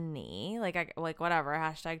funny, like whatever,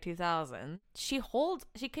 #2000. She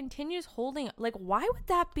continues holding, like, why would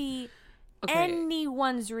that be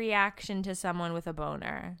anyone's reaction to someone with a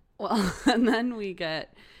boner? Well, and then we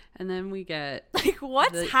get like,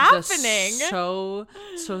 what's happening?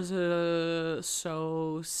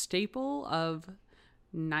 So staple of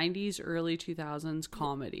 90s, early 2000s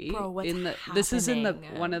comedy. Bro, what's happening? This is in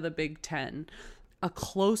one of the Big 10. A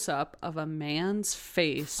close-up of a man's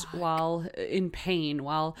face while in pain,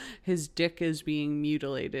 while his dick is being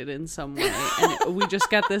mutilated in some way. And we just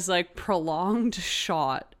get this like prolonged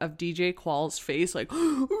shot of DJ Qualls' face, like,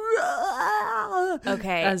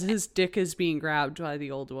 okay, as his dick is being grabbed by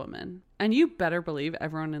the old woman. And you better believe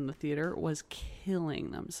everyone in the theater was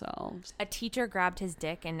killing themselves. A teacher grabbed his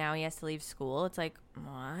dick and now he has to leave school. It's like,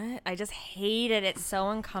 what? I just hate it. It's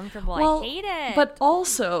so uncomfortable. I hate it. But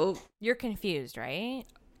also... You're confused, right?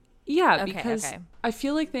 Yeah, because I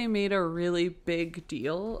feel like they made a really big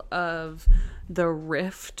deal of the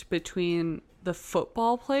rift between the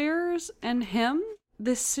football players and him.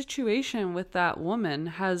 This situation with that woman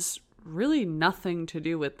has really nothing to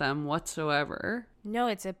do with them whatsoever. No,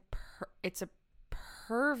 it's a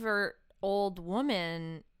pervert old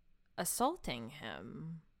woman assaulting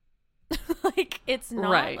him. Like, it's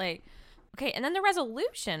not right. Like, okay. And then the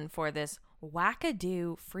resolution for this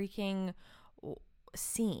wackadoo freaking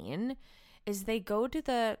scene is they go to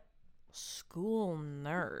the school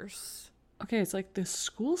nurse. Okay, it's like the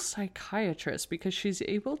school psychiatrist, because she's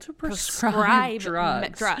able to prescribe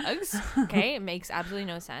drugs. Okay, it makes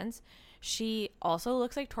absolutely no sense. She also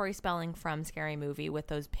looks like Tori Spelling from Scary Movie with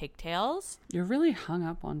those pigtails. You're really hung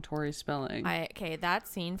up on Tori Spelling. That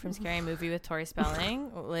scene from Scary Movie with Tori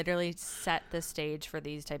Spelling literally set the stage for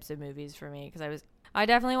these types of movies for me, because I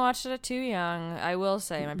definitely watched it too young. I will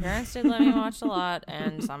say my parents did let me watch a lot,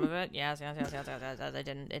 and some of it, yes,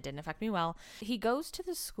 it didn't affect me well. He goes to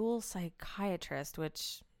the school psychiatrist,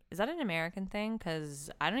 which is that an American thing?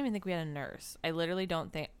 Because I don't even think we had a nurse. I literally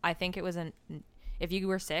don't think. I think it was if you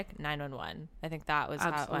were sick, 911. I think that was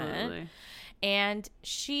absolutely how it went. And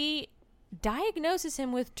she diagnoses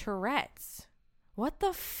him with Tourette's. What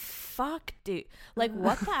the fuck, dude? Like,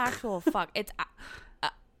 what the actual fuck? It's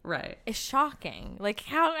right. It's shocking. Like,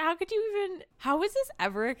 how could you even? How is this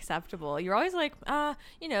ever acceptable? You're always like,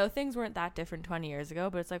 things weren't that different 20 years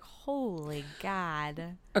ago, but it's like, holy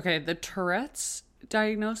God. Okay, the Tourette's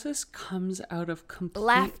diagnosis comes out of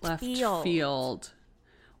complete left field.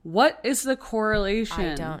 What is the correlation?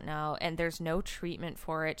 I don't know. And there's no treatment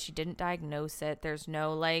for it. She didn't diagnose it. There's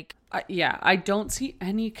no like... I don't see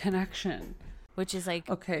any connection. Which is like...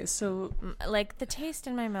 Okay, so... Like, the taste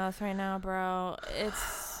in my mouth right now, bro,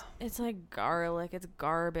 it's like garlic. It's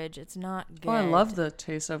garbage. It's not good. Oh, I love the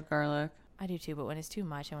taste of garlic. I do too, but when it's too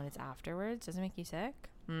much and when it's afterwards, does it make you sick?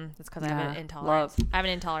 That's because I have an intolerance. I have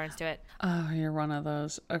an intolerance to it. Oh, you're one of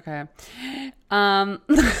those. Okay.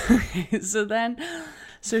 Okay,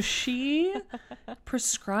 so she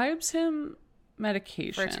prescribes him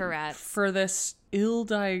medication For Tourette's. for this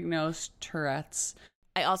ill-diagnosed Tourette's.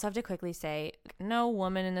 I also have to quickly say, no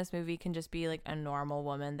woman in this movie can just be like a normal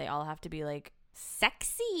woman. They all have to be like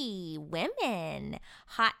sexy women,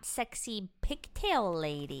 hot, sexy pigtail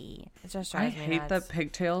lady. It just I drives me hate nuts. that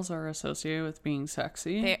pigtails are associated with being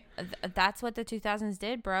sexy. That's what the 2000s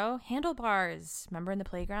did, bro. Handlebars. Remember in the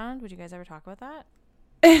playground? Would you guys ever talk about that?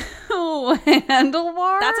 Ew,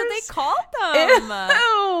 handlebars? That's what they called them.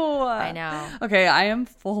 Ew. I know. Okay, I am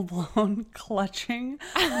full blown clutching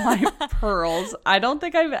my pearls. I don't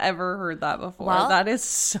think I've ever heard that before. Well, that is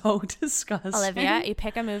so disgusting. Olivia, you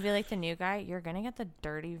pick a movie like The New Guy, you're going to get the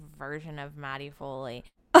dirty version of Maddie Foley.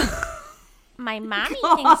 My mommy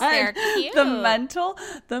thinks they're cute.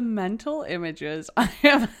 The mental images I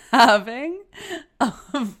am having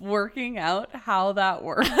of working out how that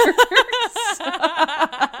works.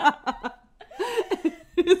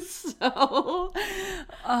 So,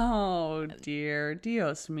 oh dear,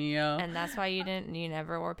 Dios mío. And that's why you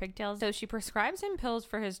never wore pigtails. So she prescribes him pills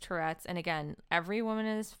for his Tourette's. And again, every woman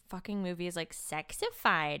in this fucking movie is like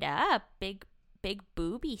sexified up, big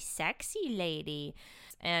booby, sexy lady.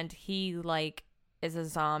 And he like is a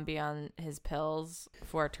zombie on his pills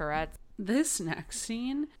for Tourette's. This next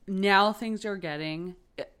scene, now things are getting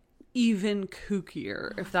even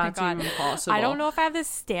kookier, if that's even possible. I don't know if I have the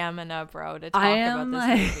stamina, bro, to talk about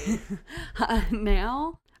this movie.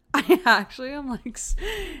 Now, I actually am like,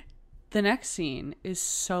 the next scene is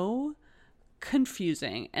so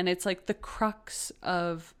confusing, and it's like the crux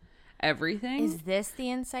of everything. Is this the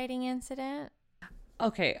inciting incident?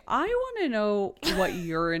 Okay, I want to know what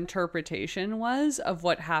your interpretation was of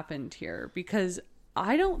what happened here, because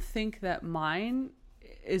I don't think that mine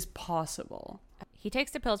is possible. He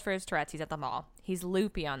takes the pills for his Tourette's. He's at the mall. He's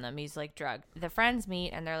loopy on them. He's like drugged. The friends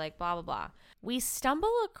meet and they're like, blah, blah, blah. We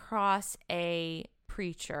stumble across a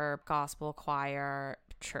preacher, gospel choir,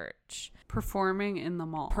 church. Performing in the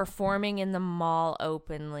mall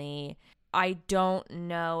Openly. I don't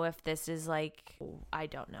know if this is like, I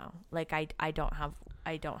don't know. Like, I don't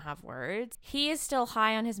have words. He is still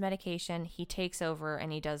high on his medication. He takes over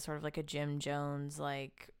and he does sort of like a Jim Jones,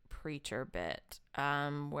 like, preacher bit,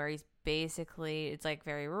 where he's basically, it's like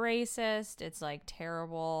very racist, it's like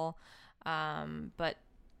terrible, but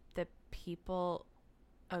the people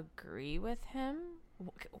agree with him.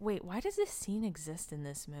 Wait, why does this scene exist in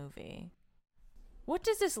this movie? What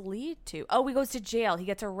does this lead to? Oh, he goes to jail. He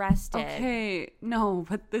gets arrested. Okay, no,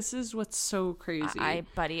 but this is what's so crazy.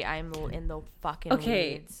 Buddy, I'm in the fucking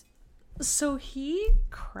weeds. So he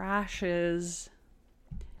crashes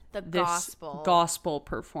the this gospel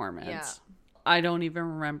performance. Yeah. I don't even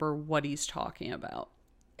remember what he's talking about.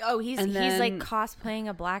 Oh, he's like cosplaying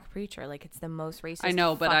a black preacher. Like, it's the most racist. I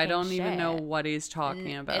know, but I don't shit. even know what he's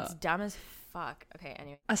talking about. It's dumb as fuck. Okay,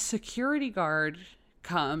 anyway. A security guard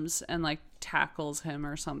comes and like tackles him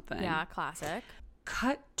or something. Yeah, classic.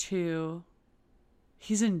 Cut to,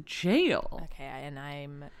 he's in jail. Okay, and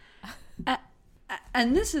I'm...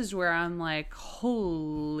 And this is where I'm like,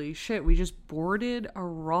 holy shit, we just boarded a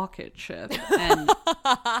rocket ship and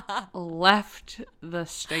left the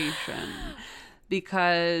station.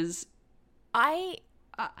 Because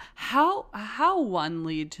how one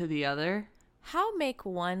lead to the other? How make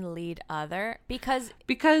one lead other? Because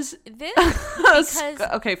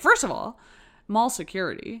okay, first of all, mall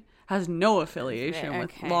security has no affiliation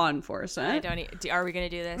with law enforcement. Are we going to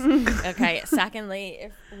do this? Okay. Secondly,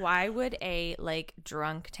 why would a like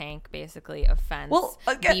drunk tank basically offense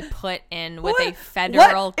be put in with a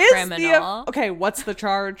federal criminal? Okay, what's the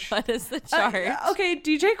charge? What is the charge? Okay,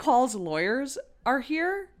 DJ Qualls' lawyers are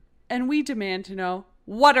here, and we demand to know,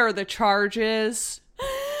 what are the charges?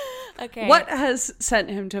 Okay. What has sent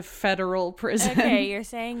him to federal prison? Okay, you're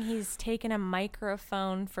saying he's taken a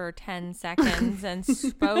microphone for 10 seconds and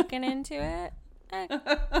spoken into it?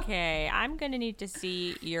 Okay, I'm going to need to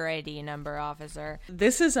see your ID number, officer.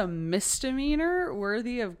 This is a misdemeanor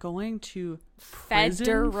worthy of going to prison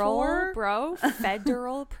federal, bro.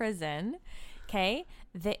 Federal prison. Okay.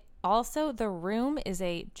 The room is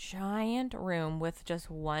a giant room with just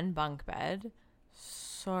one bunk bed.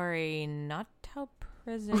 Sorry, not how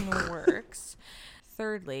prison works.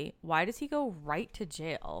 Thirdly, why does he go right to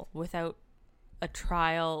jail without a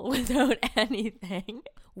trial, without anything?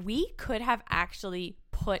 We could have actually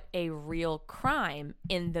put a real crime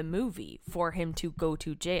in the movie for him to go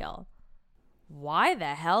to jail. Why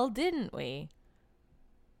the hell didn't we?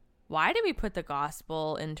 Why did we put the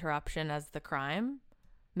gospel interruption as the crime?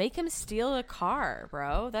 Make him steal a car,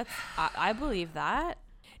 bro. I believe that.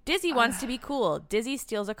 Dizzy wants to be cool. Dizzy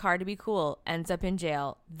steals a car to be cool, ends up in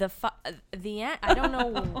jail. the end. I don't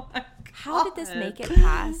know. Oh my How did this God. make it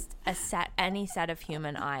past any set of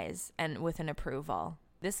human eyes and with an approval?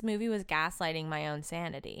 This movie was gaslighting my own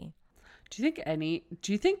sanity. Do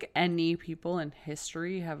you think any people in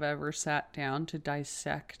history have ever sat down to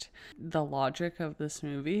dissect the logic of this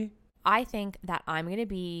movie? I think that I'm going to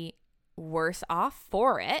be worse off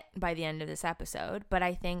for it by the end of this episode, but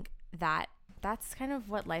I think that that's kind of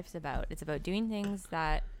what life's about. It's about doing things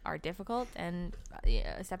that are difficult and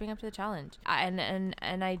stepping up to the challenge.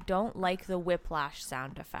 And I don't like the whiplash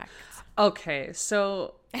sound effects. Okay,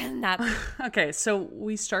 so And that okay, so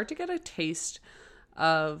we start to get a taste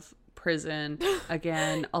of prison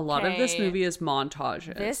again. A lot of this Okay. movie is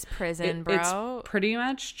montages. this prison, It's bro, pretty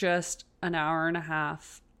much just an hour and a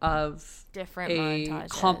half of different a montages.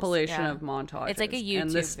 compilation Yeah. of montages. It's like a And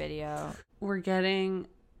YouTube video. we're getting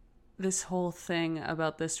this whole thing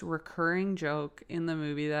about this recurring joke in the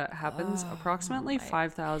movie that happens approximately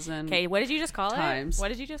 5,000 Okay, what did you just call times. it? What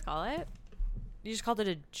did you just call it? You just called it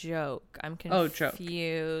a joke. I'm Oh, joke.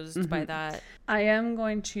 confused by that. I am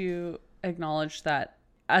going to acknowledge that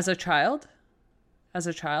as a child,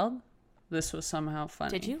 this was somehow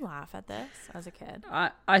funny. Did you laugh at this as a kid?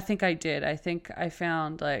 I think I did. I think I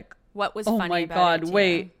found like, What was oh funny my about God, it to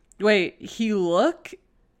wait, he look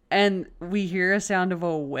and we hear a sound of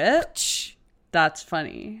a whip. That's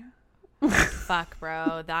funny. you? Fuck,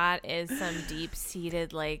 bro. That is some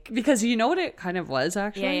deep-seated, like... Because you know what it kind of was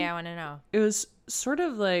actually? Yeah, I want to know. It was sort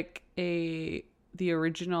of like the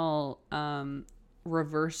original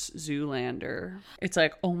reverse Zoolander. It's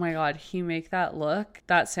like, oh my God, he make that look,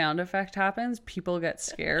 that sound effect happens, people get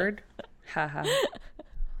scared. Haha.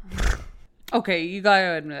 Okay, you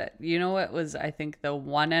gotta admit, you know what was, I think, the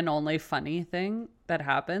one and only funny thing that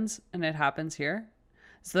happens, and it happens here?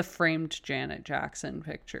 It's the framed Janet Jackson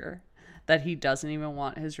picture that he doesn't even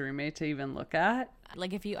want his roommate to even look at.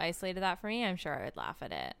 Like, if you isolated that for me, I'm sure I would laugh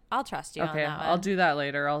at it. I'll trust you on Okay, that one. I'll do that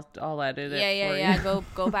later. I'll edit it for you.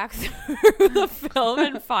 Go back through the film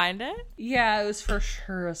and find it. Yeah, it was for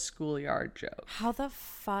sure a schoolyard joke. How the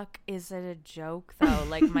fuck is it a joke, though?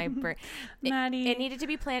 Like, my brain... Maddie. It needed to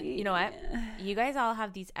be planned. You know what? You guys all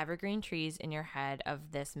have these evergreen trees in your head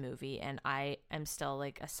of this movie, and I am still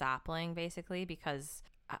like a sapling, basically, because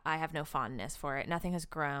I have no fondness for it. Nothing has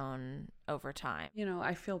grown over time. You know,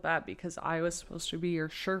 I feel bad because I was supposed to be your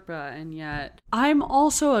Sherpa, and yet I'm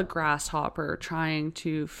also a grasshopper trying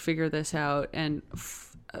to figure this out. And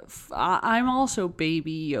I'm also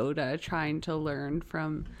Baby Yoda trying to learn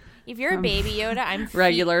from If you're a baby Yoda, I'm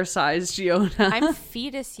regular sized Yoda. I'm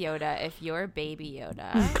fetus Yoda. If you're baby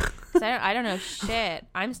Yoda, 'cause I don't know shit.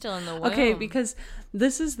 I'm still in the womb. Okay, because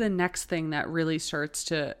this is the next thing that really starts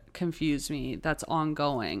to confuse me that's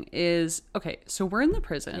ongoing is, okay, so we're in the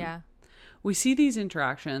prison. Yeah. We see these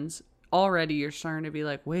interactions. Already you're starting to be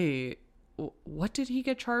like, wait, what did he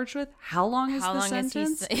get charged with? How long is How the long is he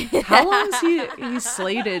sentence? How long is he's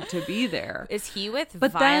slated to be there? Is he with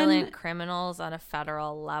But violent then- criminals on a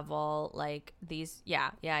federal level? Like these?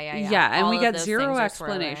 Yeah. Yeah, and All we of get those zero things are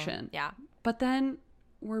swirling. explanation. Yeah. But then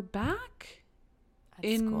we're back At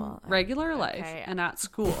in school. regular life Okay. and at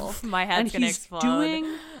school. My head's gonna explode.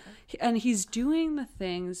 He's doing the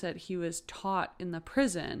things that he was taught in the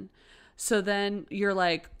prison. So then you're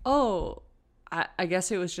like, oh, I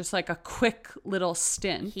guess it was just like a quick little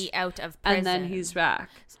stint. He out of prison. And then he's back.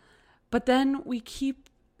 But then we keep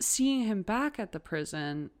seeing him back at the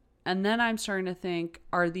prison. And then I'm starting to think,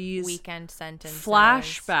 are these weekend sentences.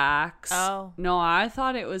 flashbacks? Oh. No, I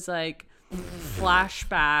thought it was like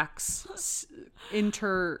flashbacks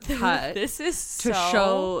intercut This is to so...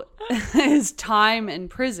 show his time in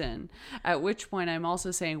prison. At which point I'm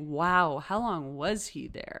also saying, wow, how long was he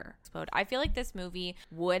there? I feel like this movie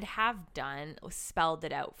would have spelled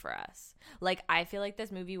it out for us. Like, I feel like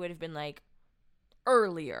this movie would have been like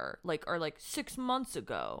earlier, like, or like 6 months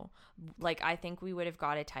ago. Like, I think we would have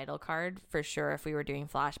got a title card for sure if we were doing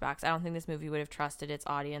flashbacks. I don't think this movie would have trusted its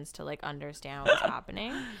audience to like understand what's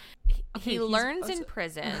happening. Okay, He learns in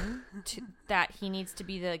prison that he needs to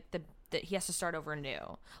be that he has to start over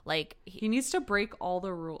new. Like, He needs to break all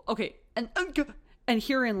the rules. Okay, and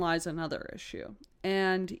herein lies another issue.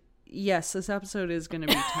 And yes, this episode is going to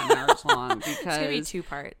be 10 hours long because it's gonna be 2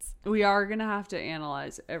 parts. we are going to have to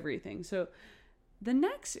analyze everything. So the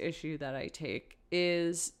next issue that I take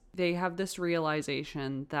is they have this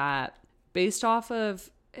realization that based off of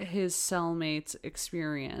his cellmate's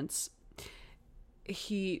experience,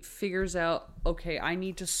 he figures out, okay, I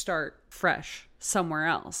need to start fresh somewhere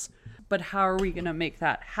else. But how are we going to make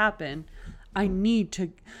that happen? I need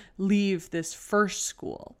to leave this first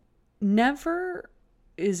school. Never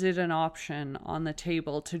is it an option on the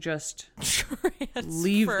table to just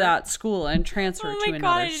leave that school and transfer to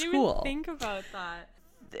another school? I didn't even think about that.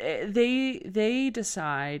 They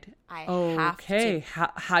decide, okay,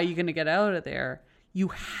 how are you going to get out of there? You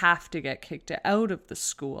have to get kicked out of the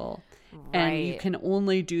school. Right. And you can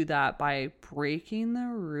only do that by breaking the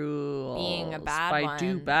rules. Being a bad one.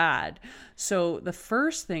 Do bad. So the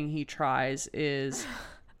first thing he tries is,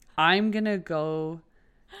 I'm going to go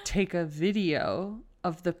take a video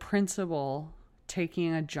of the principal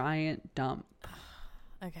taking a giant dump.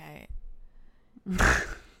 Okay.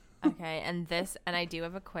 Okay, and I do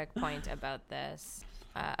have a quick point about this,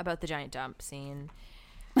 about the giant dump scene.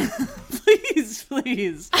 Please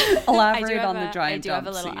elaborate on the giant dump scene. I do have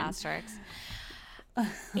a little asterisk.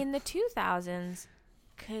 In the 2000s,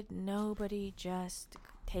 could nobody just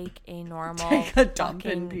take a dump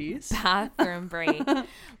in peace bathroom break?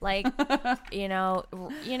 Like,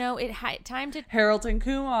 it had time to Harold and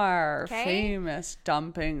Kumar, famous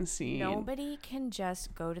dumping scene. Nobody can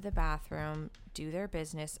just go to the bathroom, do their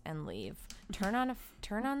business, and leave. Turn on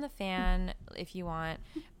the fan if you want.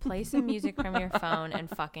 Play some music from your phone and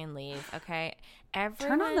fucking leave. Okay,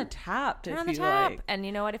 everyone, turn on the tap. Like. And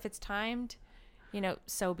you know what? If it's timed,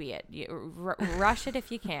 so be it. You rush it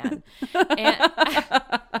if you can, and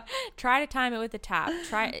try to time it with the tap.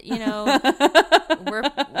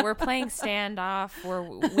 We're playing standoff.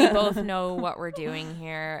 We both know what we're doing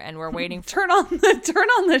here, and we're waiting. Turn on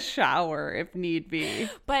the shower if need be.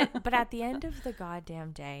 But at the end of the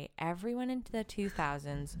goddamn day, everyone in the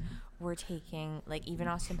 2000s were taking, like, even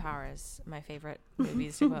Austin Powers, my favorite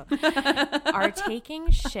movies to quote, are taking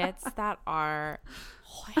shits that are.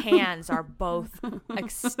 Hands are both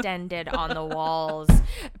extended on the walls.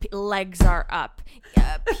 Legs are up.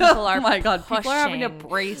 People are God! Pushing. People are having to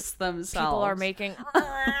brace themselves. People are making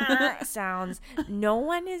sounds. No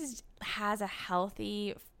one has a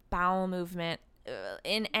healthy bowel movement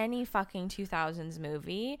in any fucking 2000s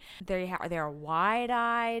movie. They're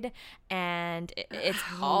wide-eyed, and it's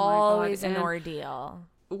always an ordeal.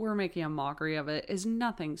 We're making a mockery of it. Is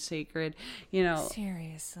nothing sacred,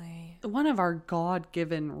 Seriously, one of our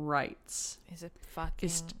God-given rights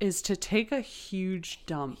is to take a huge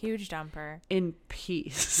dumper in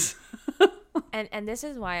peace. and this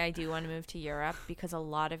is why I do want to move to Europe, because a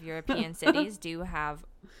lot of European cities do have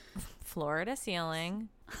floor to ceiling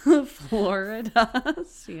floor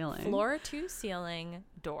to ceiling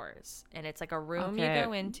doors, and it's like a room you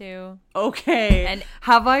go into. Okay. And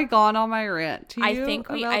have I gone on my rant to you? I think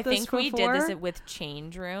we did this with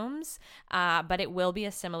change rooms, but it will be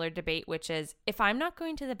a similar debate, which is, if I'm not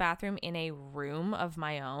going to the bathroom in a room of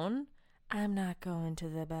my own, I'm not going to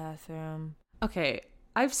the bathroom. Okay,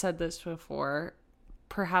 I've said this before,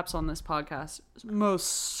 perhaps on this podcast. Most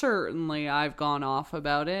certainly I've gone off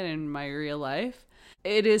about it in my real life.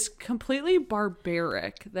 It is completely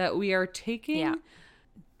barbaric that we are taking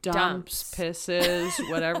dumps, pisses,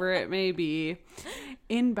 whatever it may be,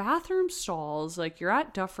 in bathroom stalls. Like, you're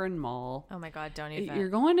at Dufferin Mall. Oh my God, don't even. You're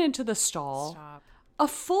going into the stall. Stop. A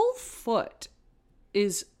full foot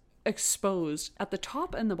is exposed at the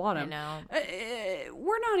top and the bottom. I know.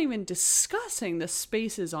 We're not even discussing the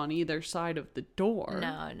spaces on either side of the door.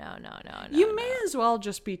 No. You may as well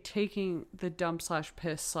just be taking the dump /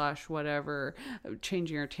 piss / whatever,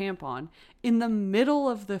 changing your tampon in the middle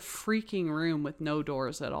of the freaking room with no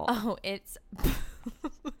doors at all. Oh, it's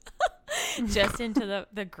just into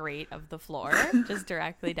the grate of the floor, just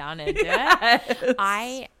directly down into it.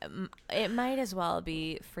 It might as well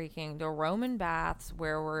be freaking the Roman baths,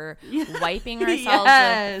 where we're wiping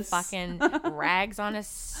ourselves with fucking rags on a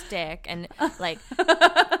stick, and like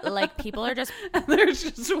people are just there's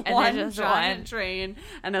just one giant drain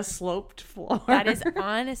and a sloped floor. That is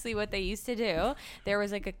honestly what they used to do. There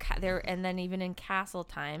was like and then even in castle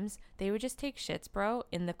times, they would just take shits, bro,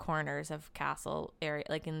 in the corners of castle area,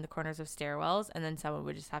 like in the corners of stairwells, and then someone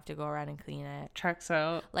would just have to go around and clean it. Checks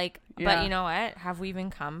out. But you know what? Have we even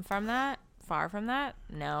come from that? Far from that?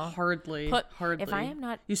 No. Hardly. If I am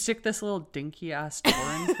not... You stick this little dinky ass door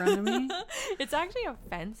in front of me? It's actually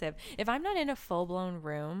offensive. If I'm not in a full-blown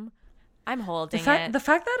room, I'm holding it. The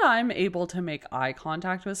fact that I'm able to make eye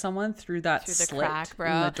contact with someone through the slit crack,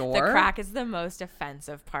 bro. in the door. The crack is the most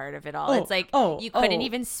offensive part of it all. It's like you couldn't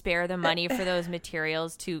even spare the money for those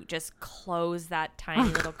materials to just close that tiny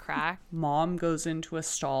little crack. Mom goes into a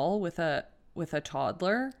stall with a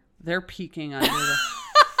toddler. They're peeking under the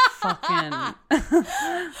fucking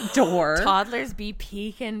door. Toddlers be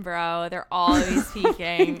peeking, bro. They're always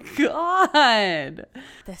peeking. God.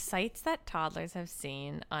 The sights that toddlers have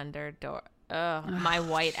seen under Ugh, my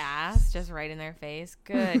white ass just right in their face.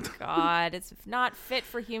 Good God. It's not fit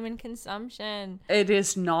for human consumption. It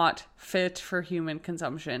is not fit for human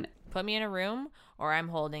consumption. Put me in a room or I'm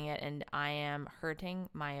holding it and I am hurting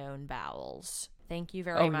my own bowels. Thank you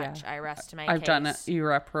very much. Yeah. I rest my case. I've done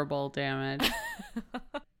irreparable damage.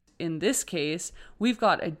 In this case, we've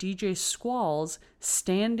got a DJ Squalls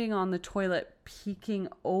standing on the toilet, peeking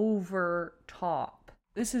over top.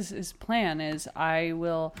 This is his plan, is I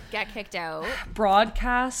will get kicked out,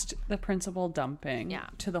 broadcast the principal dumping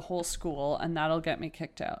to the whole school, and that'll get me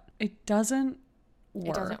kicked out. It doesn't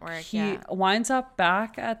work. It doesn't work. He winds up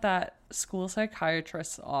back at that school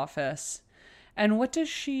psychiatrist's office. And what does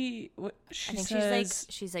she says,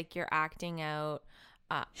 she's like, you're acting out.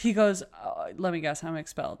 He goes, let me guess, I'm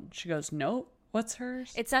expelled. She goes, nope. What's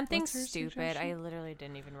hers? It's something stupid. I literally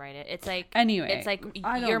didn't even write it. It's like, anyway, it's like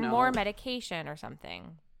you're more medication or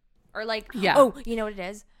something. Or like, you know what it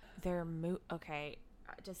is? Okay.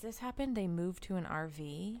 Does this happen? They moved to an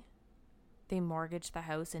RV. They mortgaged the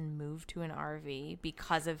house and moved to an RV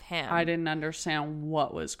because of him. I didn't understand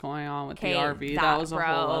what was going on with the RV. That was a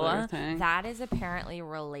whole other thing. That is apparently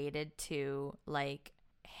related to like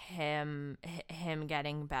him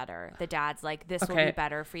getting better. The dad's like, this will be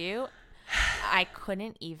better for you. I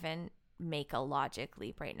couldn't even make a logic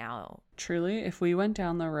leap right now. Truly, if we went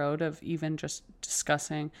down the road of even just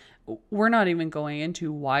discussing, we're not even going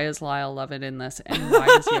into why is Lyle Lovett in this and why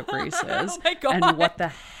does he have braces oh my God. And what the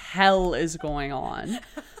hell is going on.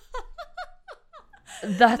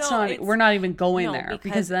 We're not even going there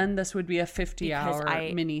because then this would be a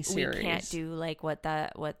 50-hour mini series. We can't do like what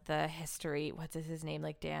the history, what's his name,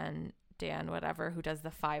 like Dan whatever, who does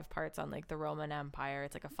the 5 parts on like the Roman Empire.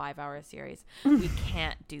 It's like a 5-hour series. We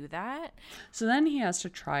can't do that. So then he has to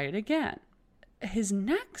try it again. His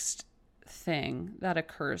next thing that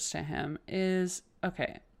occurs to him is,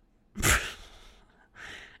 okay.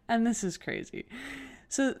 And this is crazy.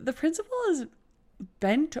 So the principal is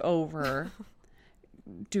bent over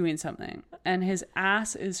doing something and his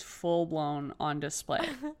ass is full blown on display.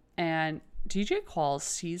 And DJ Qualls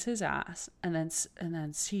sees his ass and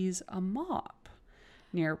then sees a mop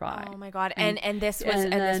nearby. Oh my God. And this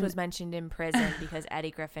was mentioned in prison because Eddie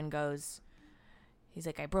Griffin goes, he's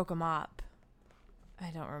like, I broke a mop. I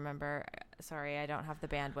don't remember. Sorry, I don't have the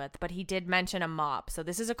bandwidth, but he did mention a mop. So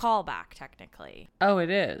this is a callback technically. Oh, it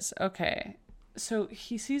is. Okay. So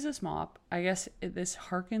he sees this mop. I guess this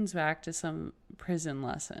harkens back to some prison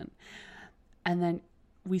lesson. And then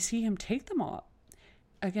we see him take the mop.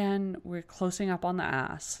 Again, we're closing up on the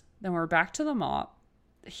ass. Then we're back to the mop.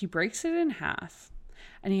 He breaks it in half.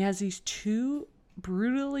 And he has these 2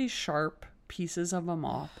 brutally sharp pieces of a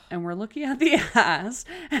mop. And we're looking at the ass.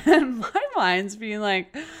 And my mind's being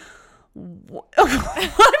like, what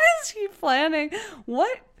is he planning?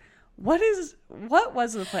 What was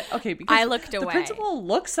the plan? Okay, because I looked away. The principal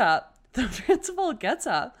looks up. The principal gets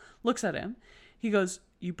up, looks at him. He goes,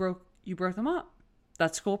 you broke the mop.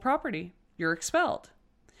 That's school property. You're expelled.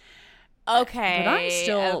 Okay.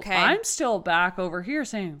 But I'm still back over here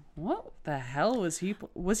saying, what the hell was he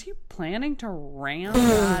planning to ram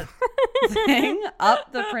that thing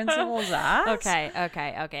up the principal's ass?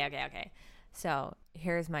 Okay. So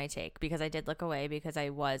here's my take, because I did look away because I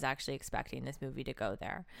was actually expecting this movie to go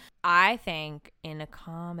there. I think in a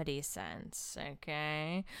comedy sense,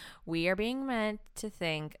 okay, we are being meant to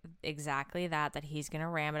think exactly that he's going to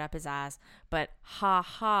ram it up his ass. But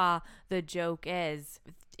the joke is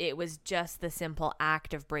it was just the simple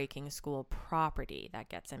act of breaking school property that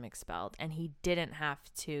gets him expelled. And he didn't have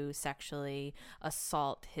to sexually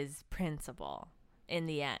assault his principal in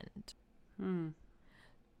the end.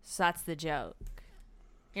 So that's the joke.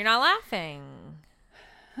 You're not laughing.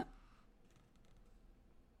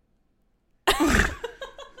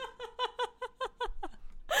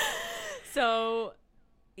 So,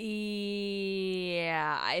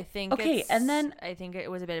 yeah, I think I think it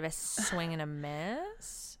was a bit of a swing and a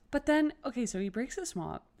miss. But then, okay, so he breaks this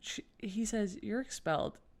mop. He says, you're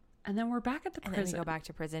expelled. And then we're back at the prison. And then we go back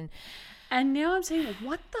to prison. And now I'm saying,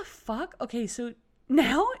 what the fuck? Okay, so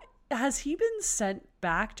now has he been sent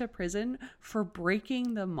back to prison for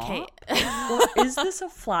breaking the mop? Or is this a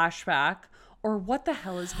flashback? Or what the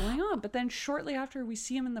hell is going on? But then shortly after, we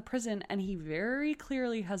see him in the prison and he very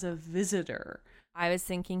clearly has a visitor. I was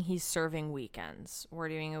thinking he's serving weekends. We're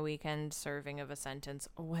doing a weekend serving of a sentence.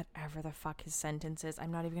 Whatever the fuck his sentence is.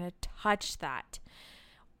 I'm not even going to touch that.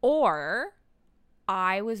 Or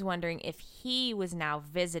I was wondering if he was now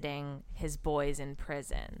visiting his boys in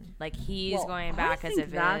prison. Like he's going back as a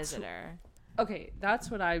visitor. Okay,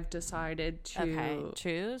 that's what I've decided to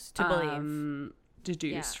choose to believe.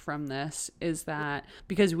 Deduce from this is that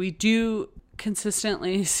because we do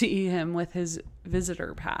consistently see him with his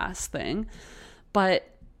visitor pass thing. But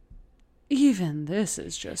even this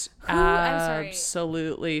is just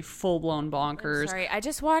absolutely full-blown bonkers. I'm sorry, I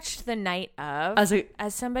just watched The Night Of.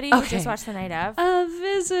 As somebody who just watched The Night Of. A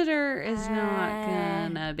visitor is not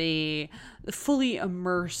gonna be fully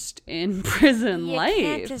immersed in prison life. You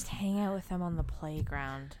can't just hang out with them on the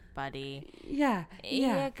playground, buddy. Yeah.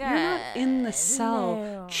 You're not in the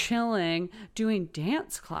cell chilling, doing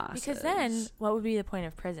dance classes. Because then, what would be the point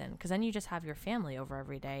of prison? Because then you just have your family over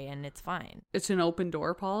every day and it's fine. It's an open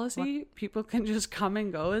door policy. What? People can just come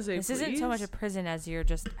and go as they please. This isn't so much a prison as you're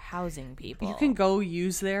just housing people. You can go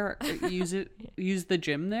use the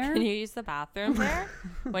gym there. Can you use the bathroom there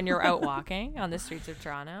when you're out walking on the streets of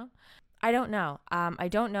Toronto? I don't know. I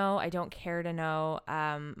don't know. I don't care to know.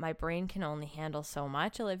 My brain can only handle so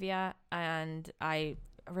much, Olivia, and I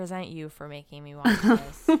resent you for making me watch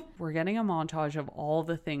this. We're getting a montage of all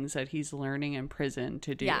the things that he's learning in prison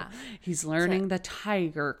to do. Yeah. He's learning the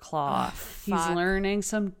tiger claw. He's learning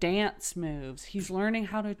some dance moves. He's learning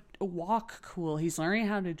how to walk cool. He's learning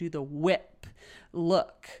how to do the whip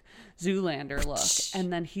look, Zoolander look.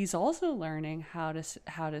 And then he's also learning how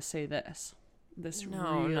to say this.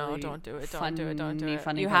 No, don't do it. Don't do it.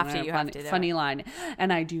 Funny, you have to funny line.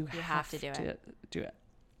 And I do you have to do it.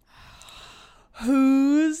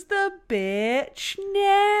 Who's the bitch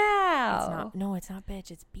now? It's not bitch.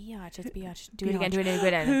 It's biatch. Do biatch. It again. Do it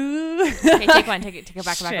again. Who? Okay, take one. Take it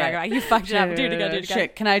back. You fucked it up. Do it again.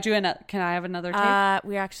 Shit. Can I have another take?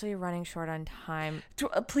 We're actually running short on time.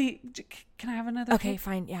 Please, can I have another Okay, take?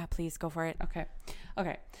 fine. Yeah, please go for it. Okay.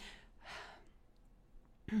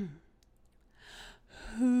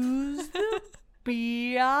 Who's the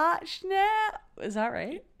biatch now? Is that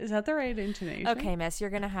right? Is that the right intonation? Okay, miss, you're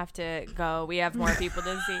gonna have to go. We have more people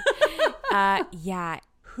to see. Yeah.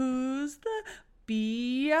 Who's the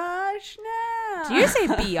biatch now? Do you say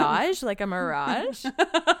biatch like a mirage? No.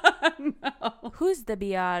 Who's the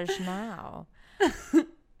biatch now?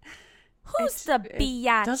 Who's the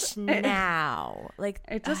biatch now? Like,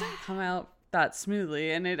 it doesn't come out that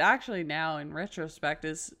smoothly, and it actually now in retrospect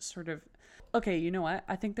is sort of okay. You know what?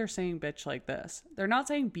 I think they're saying bitch like this. They're not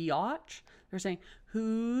saying biatch. They're saying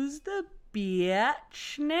who's the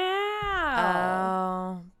biatch now?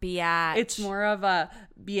 Oh, biatch. It's more of a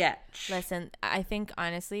biatch. Listen, I think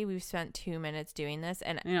honestly we've spent 2 minutes doing this,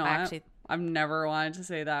 and you know actually I've never wanted to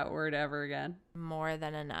say that word ever again. More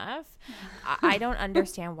than enough. I don't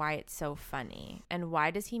understand why it's so funny. And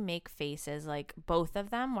why does he make faces like both of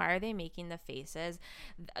them? Why are they making the faces?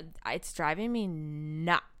 It's driving me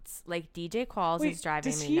nuts. Like DJ Qualls is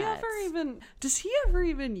driving me nuts. Does he ever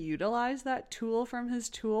even utilize that tool from his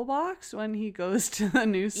toolbox when he goes to the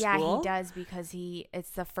new school? Yeah, he does, because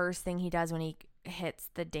it's the first thing he does when he hits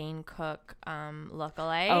the Dane Cook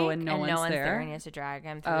lookalike. Oh, and no one's there, and he has to drag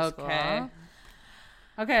him through school.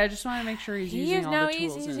 Okay, I just want to make sure he's using all the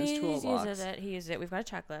tools in his toolbox. He uses it. We've got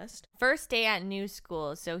a checklist. First day at new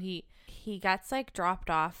school, so he gets like dropped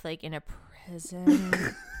off like in a prison.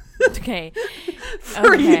 Okay.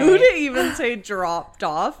 For you to even say dropped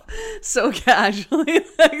off so casually,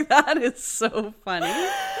 like that is so funny.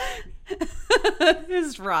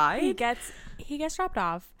 His ride. He gets dropped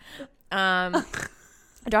off.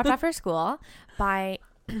 Dropped off for school by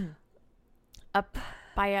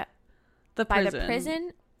the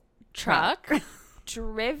prison truck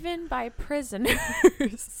driven by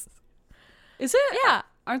prisoners. Is it? Yeah.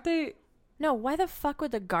 Aren't they? No, why the fuck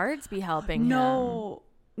would the guards be helping him?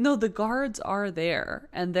 No, the guards are there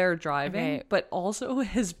and they're driving, but also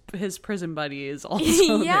his prison buddy is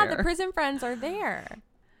also yeah, there. The prison friends are there.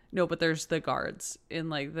 No, but there's the guards in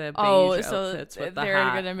like the beige outfits with the they're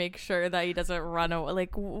hat. gonna make sure that he doesn't run away.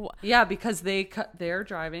 Like, yeah, because they're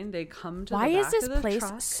driving. They come to. Why the back is this of the place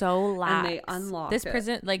truck so lax? And they unlock this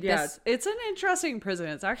prison. Like, yeah, this, it's an interesting prison.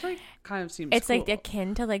 It's actually kind of seems. It's cool. like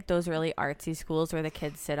akin to like those really artsy schools where the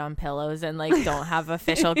kids sit on pillows and like don't have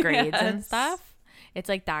official grades and stuff. It's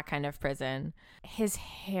like that kind of prison. His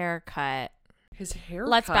haircut.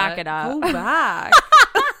 Let's back it up. Go back.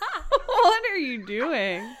 What are you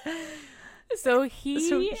doing? So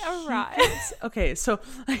he arrives. Okay,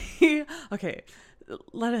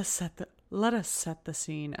 let us set the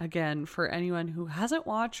scene again for anyone who hasn't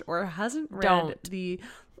watched or hasn't read the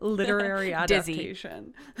literary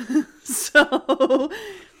adaptation. So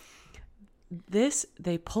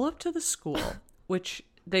they pull up to the school, which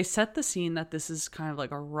they set the scene that this is kind of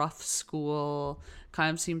like a rough school,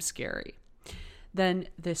 kind of seems scary. Then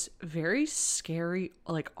this very scary,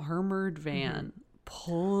 like armored van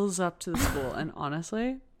pulls up to the school. And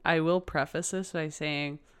honestly, I will preface this by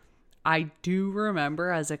saying I do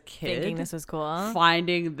remember as a kid Thinking this was cool.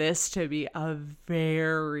 finding this to be a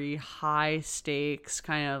very high stakes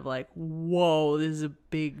kind of like, whoa, this is a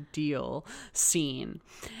big deal scene.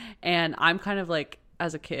 And I'm kind of like,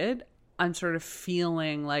 as a kid, I'm sort of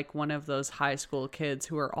feeling like one of those high school kids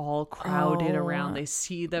who are all crowded around. They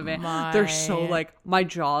see the van. They're so like, my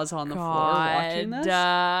jaw's on the floor watching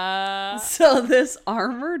this. So this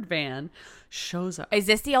armored van shows up. Is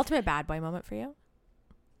this the ultimate bad boy moment for you?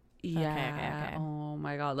 Yeah. Okay. Oh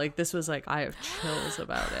my God. Like, this was like, I have chills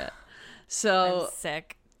about it. So I'm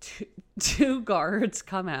sick. Two guards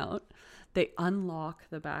come out. They unlock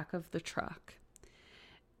the back of the truck.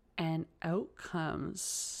 And out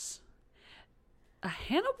comes a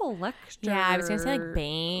Hannibal Lecter. Yeah, I was going to say like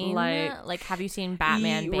Bane. Like have you seen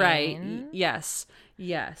Batman Bane? Right. Yes.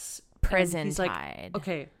 Prison like, Tide.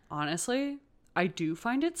 okay, honestly, I do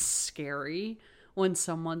find it scary when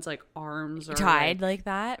someone's like arms are tied like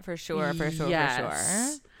that, for sure.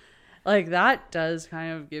 Like that does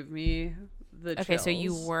kind of give me the Okay, chills. so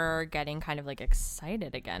you were getting kind of like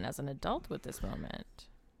excited again as an adult with this moment.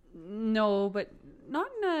 No, but not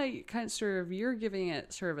in a kind of sort of, you're giving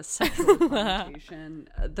it sort of a sexual connotation.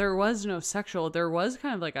 There was no sexual. There was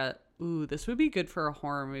kind of like a, ooh, this would be good for a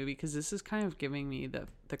horror movie because this is kind of giving me the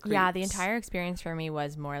creeps. Yeah, the entire experience for me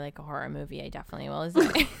was more like a horror movie. I definitely will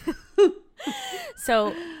say.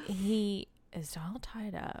 So he is all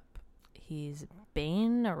tied up. He's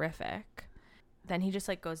Bane-erific. Then he just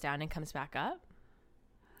like goes down and comes back up.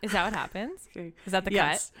 Is that what happens? Okay. Is that the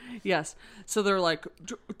cut? Yes. So they're like,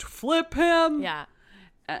 flip him. Yeah.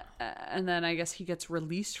 And then I guess he gets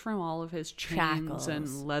released from all of his chains Shackles. and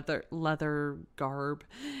leather garb,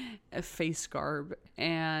 face garb,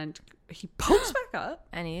 and he pokes back up.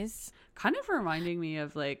 And he's kind of reminding me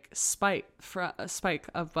of like Spike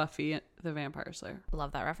of Buffy the Vampire Slayer.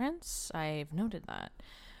 Love that reference. I've noted that.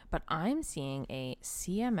 But I'm seeing a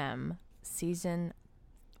CMM season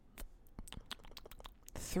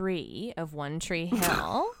 3 of One Tree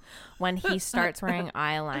Hill when he starts wearing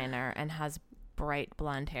eyeliner and has bright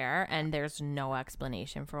blonde hair, and there's no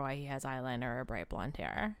explanation for why he has eyeliner or bright blonde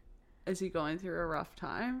hair. Is he going through a rough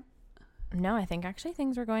time? No, I think actually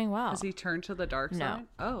things are going well. Has he turned to the dark side?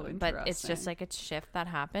 Oh, interesting. But it's just like a shift that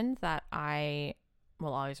happened that I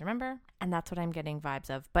will always remember, and that's what I'm getting vibes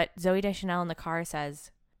of. But Zooey Deschanel in the car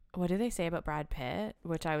says, what do they say about Brad Pitt?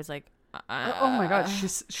 Which I was like, oh my God.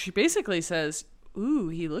 She basically says, ooh,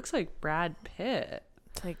 he looks like Brad Pitt.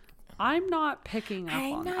 It's like, I'm not picking up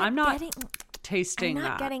on that. I'm not tasting that. I'm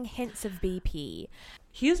not getting hints of BP.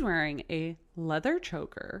 He is wearing a leather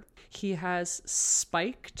choker. He has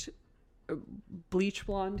spiked bleach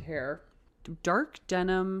blonde hair, dark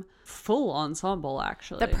denim, full ensemble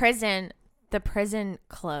actually. The prison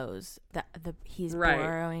clothes. He's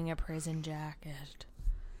borrowing a prison jacket.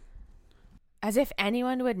 As if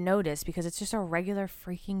anyone would notice, because it's just a regular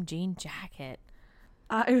freaking jean jacket.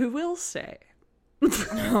 I will say.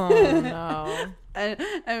 Oh no. and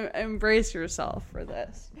embrace yourself for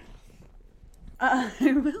this. I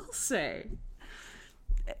will say,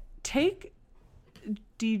 take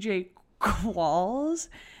DJ Qualls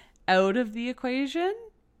out of the equation.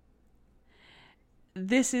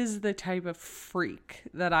 This is the type of freak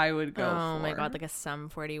that I would go for. Oh my God, like a Sum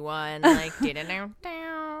 41, like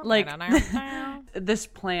like this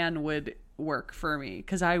plan would work for me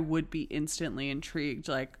because I would be instantly intrigued.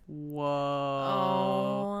 Like,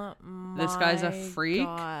 whoa, this guy's a freak.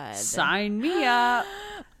 God. Sign me up.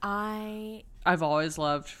 I've always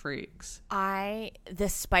loved freaks.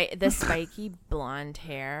 The spiky blonde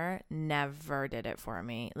hair never did it for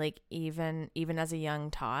me. Like even as a young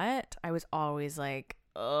tot, I was always like,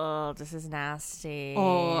 oh, this is nasty.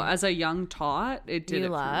 Oh, as a young tot, it did. You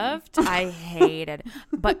it loved? I hated.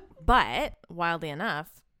 But wildly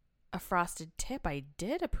enough, a frosted tip I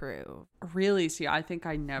did approve. Really? See, I think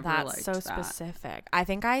I never liked that. That's so specific. I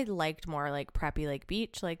think I liked more like Preppy Lake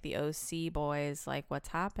Beach, like the OC boys, like What's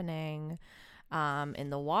Happening in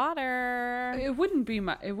the water. It wouldn't be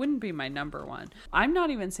my number one. I'm not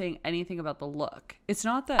even saying anything about the look. It's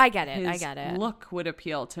not that I get it. his look would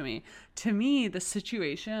appeal to me. To me, the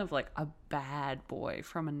situation of like a bad boy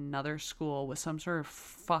from another school with some sort of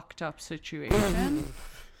fucked up situation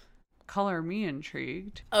color me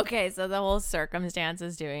intrigued. Okay, so the whole circumstance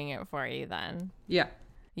is doing it for you then. Yeah.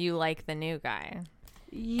 You like the new guy.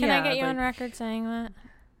 Yeah. Can I get you on record saying that?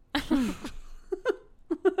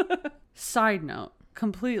 Side note,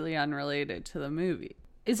 completely unrelated to the movie.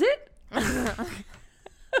 Is it?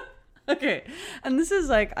 Okay. And this is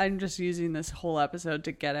like, I'm just using this whole episode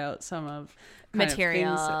to get out some of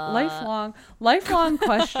material. Lifelong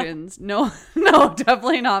questions. No,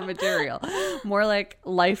 definitely not material. More like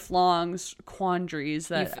lifelong quandaries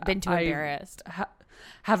that You've been too embarrassed.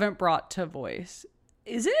 Haven't brought to voice.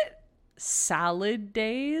 Is it salad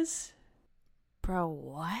days? Bro,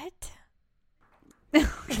 what? Okay,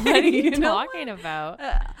 What are you talking about?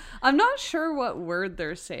 I'm not sure what word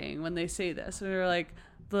they're saying when they say this. They're like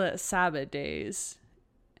the Sabbath days,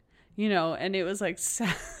 and it was like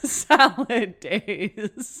salad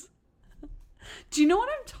days. Do you know what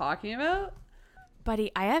I'm talking about?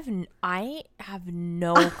 Buddy, I have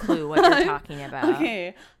no clue what you're talking about.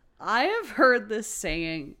 Okay, I have heard this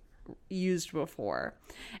saying used before,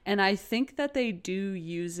 and I think that they do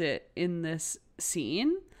use it in this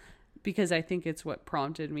scene because I think it's what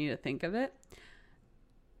prompted me to think of it.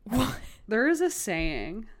 What? There is a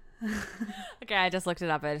saying. Okay, I just looked it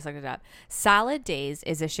up. Salad days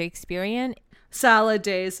is a Shakespearean. Salad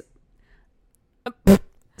days.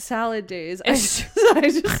 Salad days.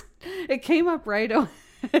 It came up right away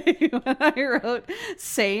when I wrote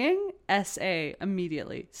saying SA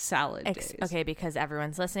immediately. Salad days. Okay, because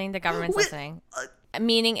everyone's listening. The government's listening.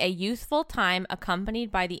 Meaning a youthful time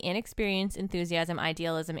accompanied by the inexperience, enthusiasm,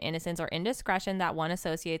 idealism, innocence, or indiscretion that one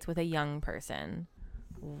associates with a young person.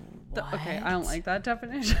 Okay, I don't like that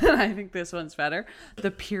definition. I think this one's better.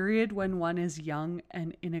 The period when one is young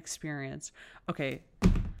and inexperienced. Okay,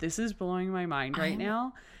 this is blowing my mind right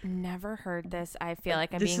now. Never heard this. I feel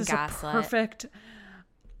like I'm this being gaslit. Perfect.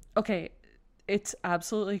 Okay, it's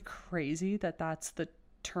absolutely crazy that that's the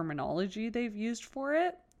terminology they've used for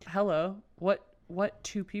it. Hello, what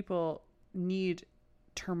two people need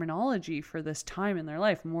terminology for this time in their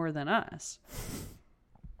life more than us?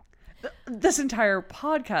 This entire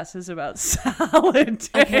podcast is about salad days.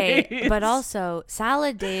 Okay, but also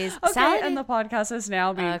salad days. Okay, and the podcast is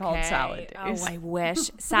now being called Salad Days. Oh, I wish.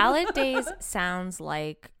 Salad Days sounds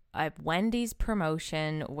like a Wendy's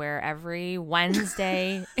promotion where every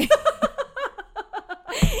Wednesday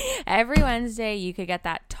you could get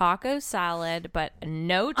that taco salad, but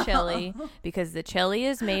no chili because the chili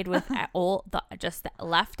is made with just the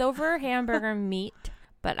leftover hamburger meat.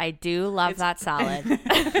 But I do love that salad.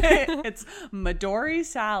 It's Midori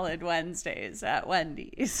Salad Wednesdays at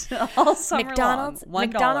Wendy's. All summer long.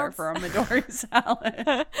 $1 for a Midori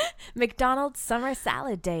salad. McDonald's Summer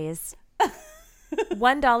Salad Days.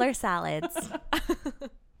 $1 salads.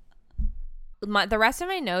 The rest of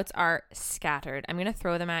my notes are scattered. I'm going to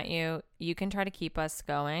throw them at you. You can try to keep us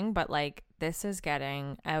going, but this is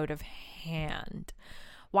getting out of hand.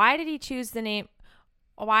 Why did he choose the name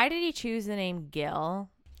Gil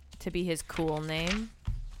to be his cool name?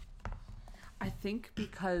 I think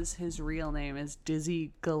because his real name is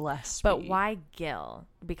Dizzy Gillespie. But why Gil?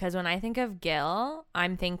 Because when I think of Gil,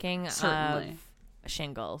 I'm thinking of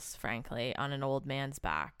shingles, frankly, on an old man's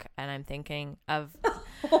back. And I'm thinking of...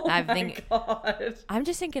 God. I'm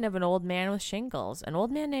just thinking of an old man with shingles. An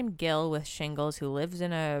old man named Gil with shingles who lives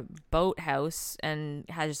in a boathouse and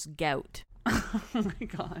has gout. Oh my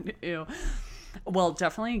God. Ew. Well,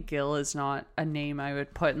 definitely Gil is not a name I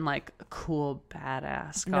would put in like a cool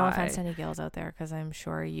badass guy. No offense to any Gils out there, because I'm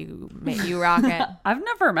sure you rock it. I've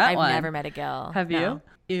never met one. I've never met a Gil. Have you?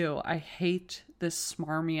 Ew, I hate this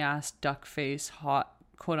smarmy ass duck face hot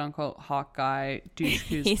quote unquote hot guy douche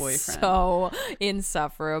who's boyfriend. He's so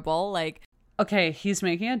insufferable. Okay, he's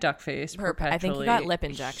making a duck face perpetually. I think he got lip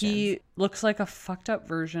injections. He looks like a fucked up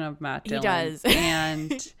version of Matt Dillon. He does.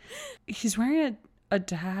 And he's wearing a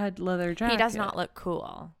dad leather jacket. He does not look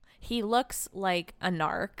cool. He looks like a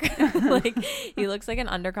narc. He looks like an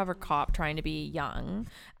undercover cop trying to be young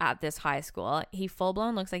at this high school. He full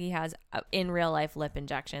blown looks like he has in real life lip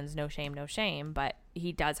injections. No shame, but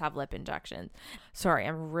he does have lip injections. Sorry,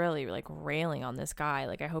 I'm really railing on this guy.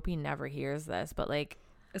 I hope he never hears this, but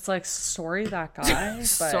it's sorry that guy.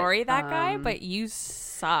 Sorry that guy, but you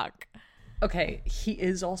suck. Okay, he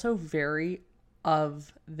is also very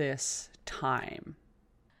of this time.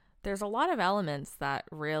 There's a lot of elements that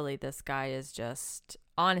really this guy is just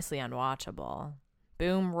honestly unwatchable.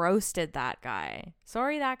 Boom, roasted that guy.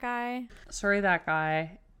 Sorry that guy.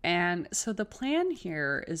 And so the plan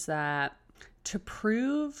here is that to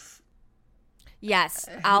prove yes,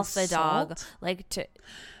 alpha dog, to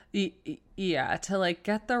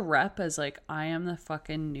get the rep as I am the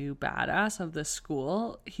fucking new badass of the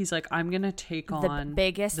school. He's I'm gonna take on the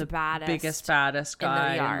biggest baddest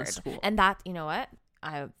guy in the yard. In the school. And that, you know what?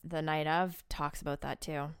 The night of talks about that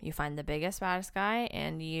too. You find the biggest baddest guy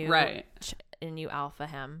and you and you alpha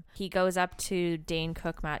him. He goes up to Dane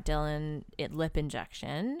Cook, Matt Dillon, lip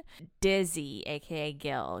injection. Dizzy, aka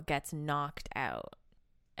Gil, gets knocked out.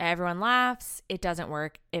 Everyone laughs. It doesn't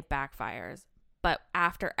work. It backfires. But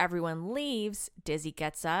after everyone leaves, Dizzy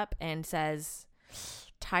gets up and says,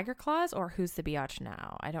 Tiger Claws or Who's the Biatch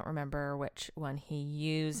Now? I don't remember which one he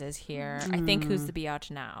uses here. I think Who's the Biatch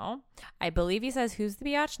Now. I believe he says Who's the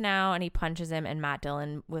Biatch Now, and he punches him, and Matt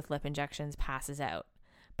Dillon with lip injections passes out.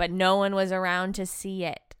 But no one was around to see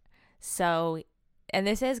it. So, and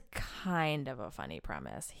this is kind of a funny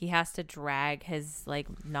premise. He has to drag his like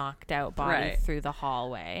knocked out body through the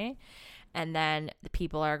hallway. And then the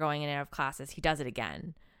people are going in and out of classes. He does it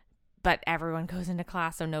again. But everyone goes into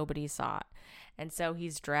class, so nobody saw it. And so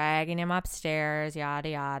he's dragging him upstairs, yada,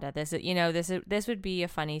 yada. This would be a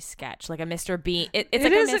funny sketch, like a Mr. Bean. It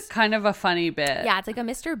is kind of a funny bit. Yeah, it's like a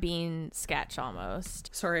Mr. Bean sketch almost.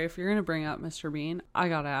 Sorry, if you're going to bring up Mr. Bean, I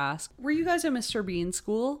got to ask, were you guys at Mr. Bean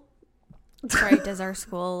school? Sorry,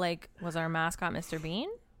 was our mascot Mr. Bean?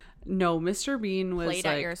 No, Mr. Bean was played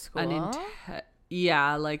at your school?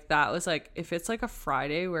 Yeah, like that was like, if it's like a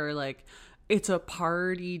Friday where like it's a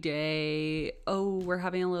party day, oh, we're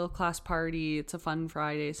having a little class party, it's a fun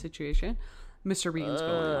Friday situation, Mr. Bean's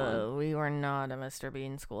going on. We were not a Mr.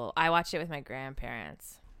 Bean school. I watched it with my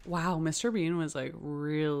grandparents. Wow, Mr. Bean was like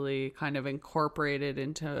really kind of incorporated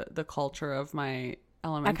into the culture of my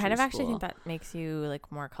elementary school. I kind of actually think that makes you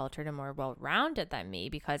like more cultured and more well-rounded than me,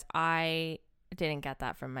 because I didn't get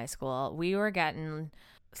that from my school. We were getting,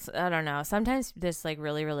 I don't know, sometimes this like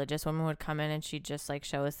really religious woman would come in and she'd just like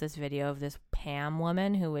show us this video of this Pam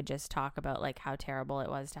woman who would just talk about like how terrible it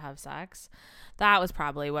was to have sex. That was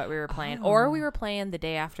probably what we were playing. Or we were playing The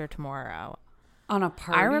Day After Tomorrow. On a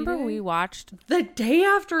party I remember day? we watched The Day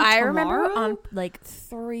After Tomorrow? I remember on like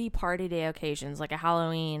 3 party day occasions, like a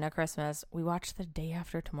Halloween, a Christmas, we watched The Day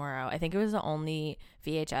After Tomorrow. I think it was the only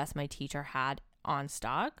VHS my teacher had on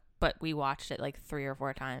stock, but we watched it like 3 or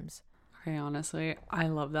 4 times. Okay, honestly, I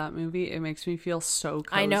love that movie. It makes me feel so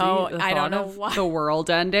cozy. I know. I don't know why. The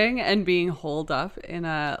world ending and being holed up in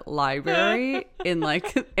a library in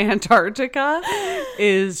like Antarctica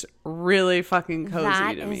is really fucking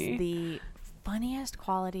cozy to me. That is the funniest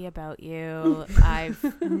quality about you.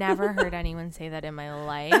 I've never heard anyone say that in my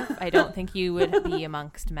life. I don't think you would be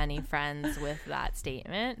amongst many friends with that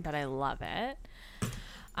statement, but I love it.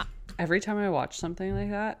 Every time I watch something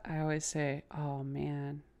like that, I always say, oh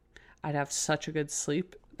man, I'd have such a good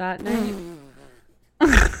sleep that night.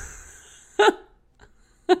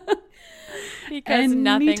 Because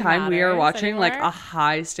anytime we are watching anymore, like a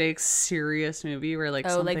high stakes serious movie where like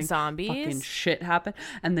something like zombies, fucking shit happened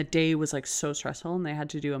and the day was like so stressful and they had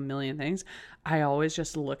to do a million things, I always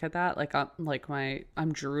just look at that like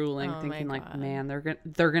I'm drooling, thinking like, man,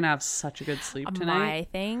 they're gonna have such a good sleep tonight. My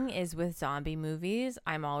thing is with zombie movies,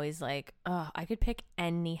 I'm always like, oh, I could pick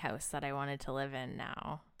any house that I wanted to live in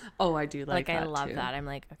now. Oh, I do like that I love too. that. I'm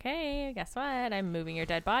like, okay, guess what? I'm moving your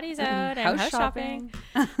dead bodies out and house shopping.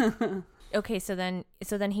 Okay, so then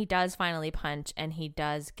he does finally punch, and he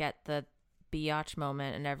does get the biatch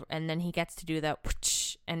moment, and then he gets to do the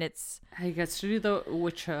whoosh, and he gets to do the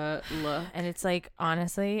witcha look, and it's like,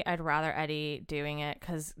 honestly, I'd rather Eddie doing it,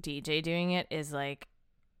 because DJ doing it is like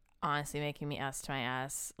honestly making me S to my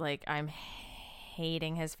ass. Like, I'm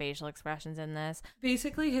hating his facial expressions in this.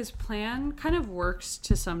 Basically, his plan kind of works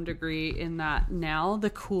to some degree in that now the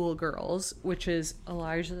cool girls, which is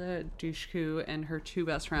Elijah Dushku and her 2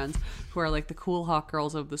 best friends, who are like the cool hot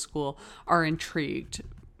girls of the school, are intrigued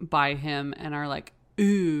by him and are like,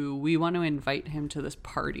 ooh, we want to invite him to this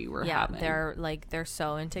party we're having. Yeah, they're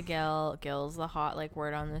so into Gil. Gil's the hot like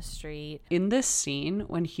word on the street. In this scene,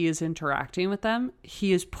 when he is interacting with them,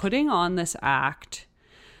 he is putting on this act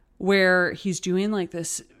where he's doing like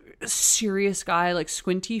this serious guy, like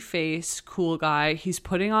squinty face, cool guy. He's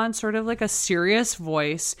putting on sort of like a serious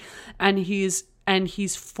voice, and he's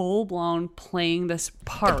full blown playing this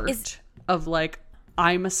part of like,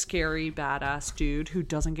 I'm a scary badass dude who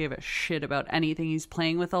doesn't give a shit about anything. He's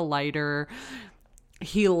playing with a lighter.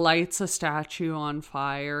 He lights a statue on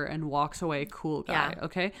fire and walks away. Cool guy. Yeah.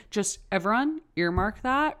 Okay. Just everyone earmark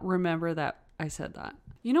that. Remember that I said that.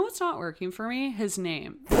 You know what's not working for me? His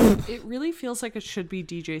name. It really feels like it should be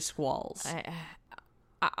DJ Squalls.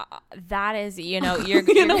 That is, you know, you're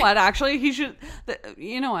you know what? Actually, he should.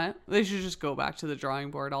 You know what? They should just go back to the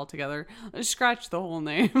drawing board altogether. Scratch the whole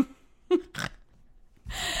name.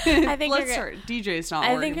 I think let's start. DJ's not.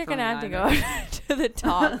 I think you're gonna have to go to the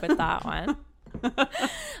top with that one.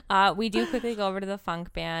 We do quickly go over to the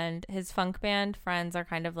funk band. His funk band friends are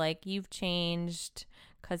kind of like, you've changed,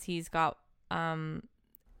 because he's got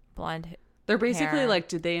blonde they're basically hair. Like,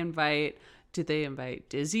 did they invite did they invite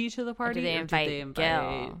Dizzy to the party? Or did they invite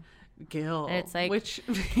Gil? Gil. And it's like, which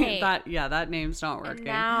hey, that name's not working.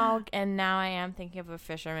 And now I am thinking of a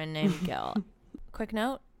fisherman named Gil. Quick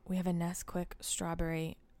note, we have a Nesquik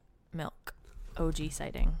strawberry milk OG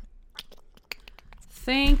sighting.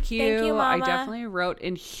 Thank you. Thank you, Mama. I definitely wrote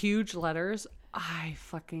in huge letters. I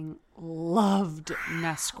fucking loved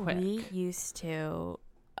Nesquik. We used to,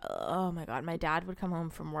 oh my God, my dad would come home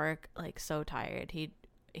from work like so tired.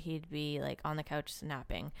 He'd be like on the couch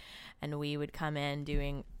napping, and we would come in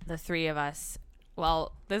doing, the three of us.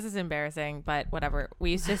 Well, this is embarrassing, but whatever.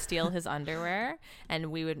 We used to steal his underwear, and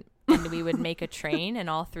we would make a train, and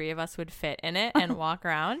all three of us would fit in it and walk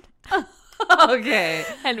around. Okay.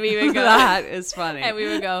 And we would go, that is funny. And we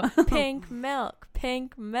would go, pink milk,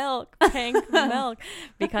 pink milk, pink milk,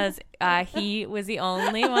 because he was the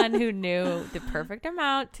only one who knew the perfect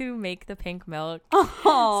amount to make the pink milk.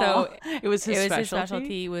 So it was his specialty. His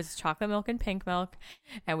specialty was chocolate milk and pink milk,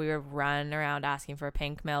 and we would run around asking for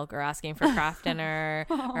pink milk, or asking for Kraft Dinner,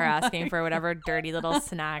 or asking for whatever dirty little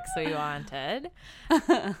snacks we wanted.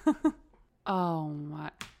 Oh my,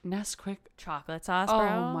 Nesquik chocolate sauce, bro.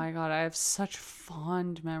 Oh my God, I have such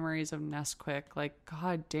fond memories of Nesquik. Like,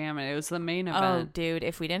 God damn it, it was the main event. Oh, dude,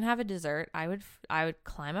 if we didn't have a dessert, I would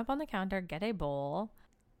climb up on the counter, get a bowl,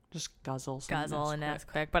 just guzzle a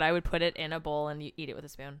Nesquik, but I would put it in a bowl and you eat it with a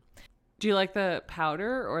spoon. Do you like the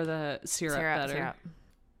powder or the syrup better? Syrup.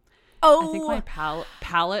 Oh, I think my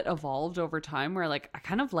palate evolved over time, where like I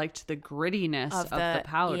kind of liked the grittiness of the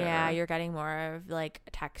powder. Yeah, you're getting more of like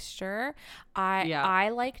texture. I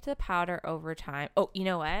liked the powder over time. Oh, you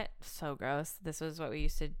know what? So gross. This was what we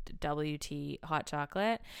used to WT hot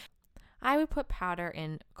chocolate. I would put powder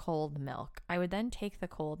in cold milk. I would then take the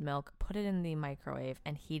cold milk, put it in the microwave,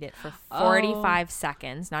 and heat it for 45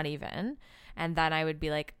 seconds, not even. And then I would be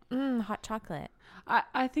like, hot chocolate.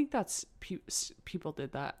 I think that's people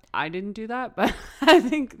did that. I didn't do that, but I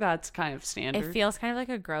think that's kind of standard. It feels kind of like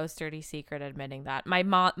a gross, dirty secret admitting that. My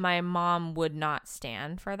mom would not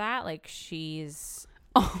stand for that. Like, she's...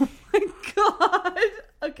 Oh my God.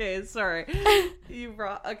 Okay, sorry.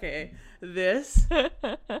 Okay. This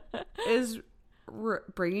is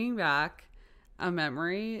bringing back a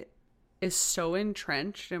memory is so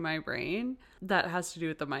entrenched in my brain that has to do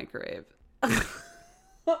with the microwave.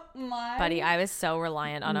 Buddy, I was so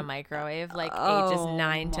reliant on a microwave, like ages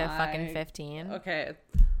 9 to fucking 15. Okay.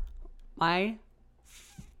 My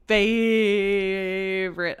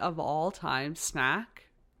favorite of all time snack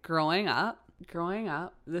growing up,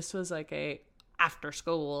 this was like a after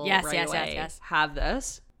school. Yes. Have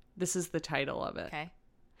this. This is the title of it. Okay.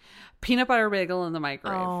 Peanut butter bagel in the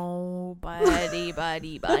microwave. Oh, buddy.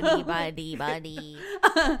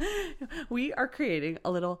 We are creating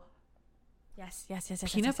a little Yes.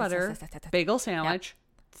 peanut butter bagel sandwich.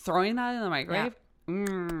 Yep. Throwing that in the microwave.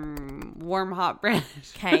 Yep. Warm hot bread.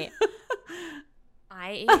 Okay.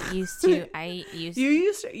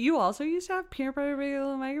 You also used to have peanut butter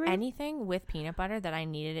bagel in the microwave? Anything with peanut butter that I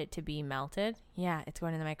needed it to be melted, yeah, it's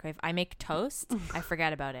going in the microwave. I make toast. I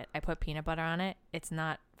forget about it. I put peanut butter on it. It's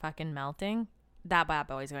not fucking melting. That bad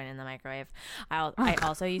boy's going in the microwave. I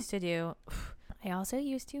also used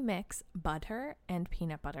to mix butter and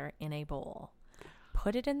peanut butter in a bowl.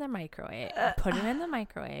 Put it in the microwave.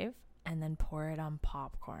 And then pour it on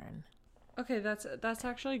popcorn. Okay, that's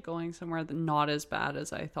actually going somewhere not as bad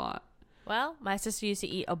as I thought. Well, my sister used to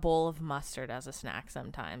eat a bowl of mustard as a snack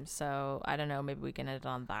sometimes, so I don't know, maybe we can end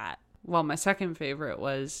on that. Well, my second favorite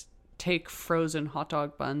was take frozen hot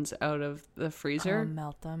dog buns out of the freezer.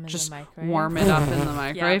 Melt them in the microwave. Just warm it up in the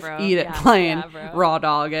microwave. Yeah, eat it plain. Yeah, raw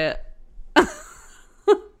dog it.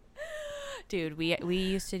 Dude, we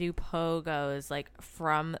used to do pogos like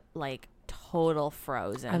from like total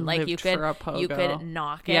frozen. Like you could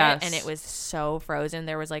knock it and it was so frozen.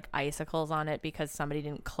 There was like icicles on it because somebody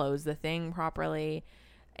didn't close the thing properly,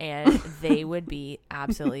 and they would be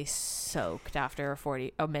absolutely soaked after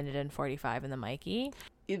a minute and 45 in the Mikey.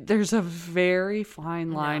 There's a very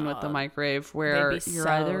fine line with the microwave where you're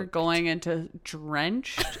either going into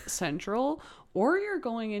drenched central or you're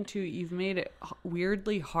going into you've made it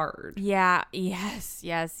weirdly hard. Yeah. Yes.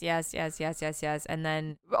 And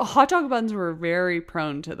then hot dog buns were very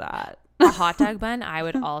prone to that. A hot dog bun, I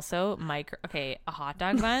would also a hot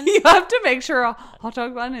dog bun. You have to make sure a hot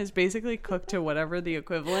dog bun is basically cooked to whatever the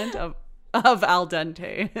equivalent of al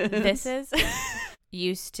dente is. This is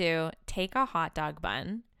used to take a hot dog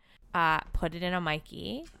bun, put it in a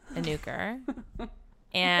Mikey, a nuker,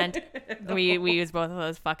 And we use both of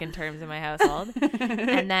those fucking terms in my household.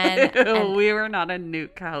 And then we were not a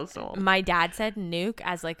nuke household. My dad said nuke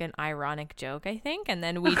as like an ironic joke, I think. And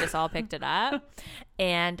then we just all picked it up.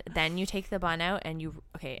 And then you take the bun out and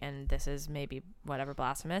and this is maybe whatever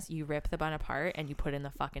blasphemous. You rip the bun apart and you put it in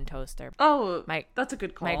the fucking toaster. Oh, that's a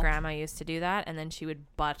good call. My grandma used to do that. And then she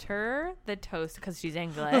would butter the toast because she's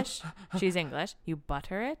English. She's English. You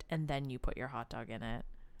butter it and then you put your hot dog in it.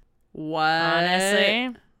 What?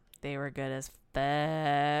 Honestly, they were good as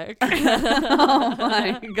fuck. Oh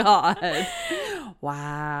my god!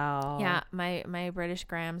 Wow. Yeah, my British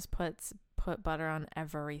Grams put butter on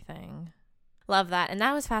everything. Love that. And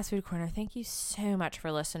that was Fast Food Corner. Thank you so much for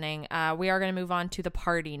listening. We are going to move on to the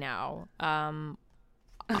party now.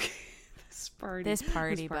 Okay. This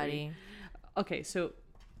party, buddy. Okay, so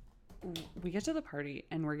we get to the party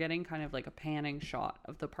and we're getting kind of like a panning shot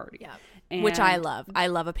of the party. Yeah. And which I love. I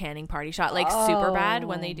love a panning party shot. Like super bad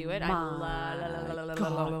when they do it.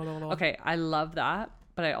 Okay, I love that,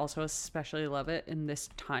 but I also especially love it in this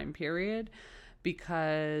time period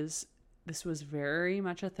because this was very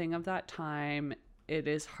much a thing of that time. It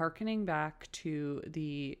is hearkening back to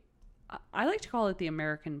I like to call it the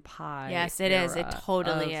American Pie. Yes, it is. It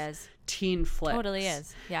totally is. Teen flicks. Totally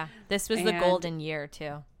is. Yeah. This was the golden year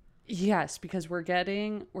too. Yes, because we're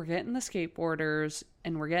getting the skateboarders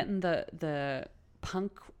and we're getting the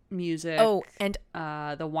punk music. Oh, and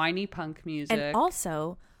the whiny punk music. And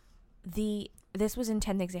also this was in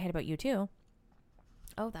 10 Things I Hate About You Too.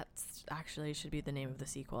 Oh, that's actually should be the name of the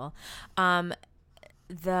sequel.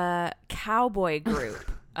 The cowboy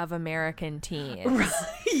group of American teens.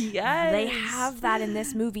 Yes. They have that in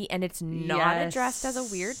this movie and it's not addressed as a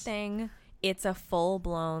weird thing. It's a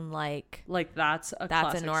full-blown like that's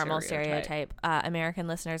a normal stereotype. American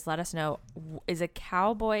listeners, let us know, was a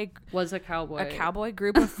cowboy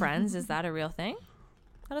group of friends, is that a real thing?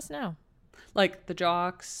 Let us know. Like the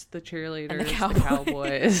jocks, the cheerleaders, the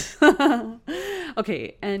cowboys.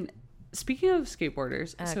 Okay, and speaking of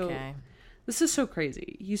skateboarders, so this is so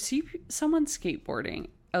crazy. You see someone skateboarding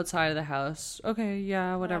outside of the house. Okay,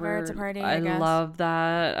 yeah, whatever. It's a party, I guess. love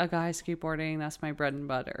that. A guy skateboarding, that's my bread and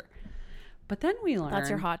butter. But then we learn that's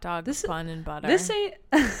your hot dog, bun and butter. This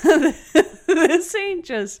ain't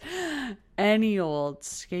just any old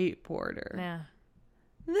skateboarder. Yeah.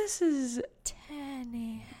 This is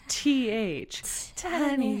Tenny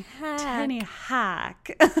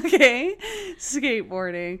Hack. Okay,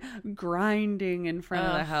 skateboarding, grinding in front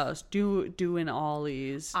of the house, doing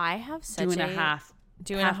ollies. I have such doing a half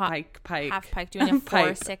pike, doing a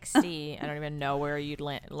 460. I don't even know where you'd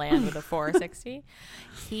land with a 460.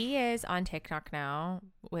 He is on TikTok now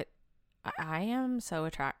with. I am so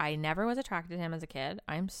attracted. I never was attracted to him as a kid.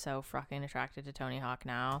 I'm so fucking attracted to Tony Hawk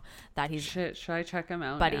now that he's. Shit, should I check him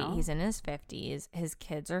out? Buddy, now? He's in his 50s. His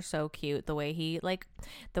kids are so cute. The way he's like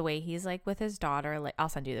with his daughter. Like, I'll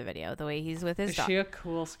send you the video. The way he's with his daughter. Is she a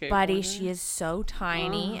cool skateboarder? Buddy, she is so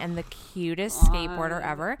tiny and the cutest skateboarder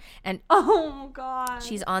ever. And oh god,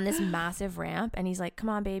 she's on this massive ramp, and he's like, "Come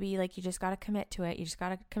on, baby! Like, you just gotta commit to it. You just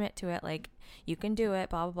gotta commit to it. Like, you can do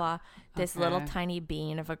it." Blah blah blah. This little tiny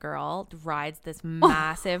bean of a girl rides this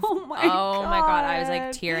massive. Oh my god! I was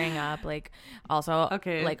like tearing up. Like, also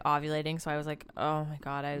like ovulating, so I was like, "Oh my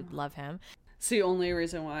god, I love him." It's the only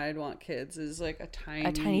reason why I'd want kids is like a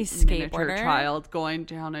tiny skateboarder child going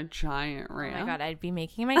down a giant ramp. Oh my god, I'd be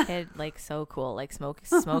making my kid like so cool, like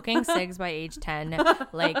smoking cigs by age 10,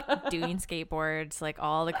 like doing skateboards, like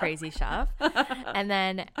all the crazy stuff. And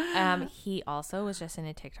then he also was just in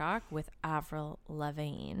a TikTok with Avril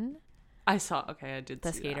Lavigne. I saw. Okay, I did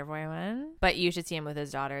the see skater that. boy one, but you should see him with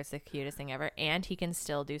his daughter. It's the cutest thing ever, and he can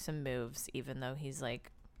still do some moves even though he's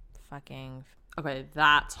like fucking. Okay,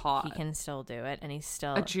 that's hot. He can still do it, and he's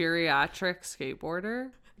still a geriatric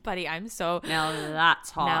skateboarder. Buddy, I'm so now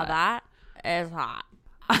that's hot. Now that is hot.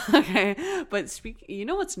 Okay, but you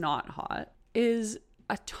know what's not hot is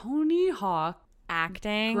a Tony Hawk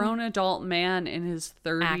acting grown adult man in his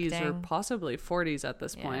 30s or possibly 40s at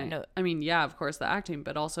this point. No. I mean, yeah, of course the acting,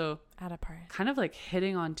 but also at a party, kind of like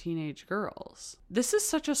hitting on teenage girls. This is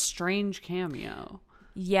such a strange cameo.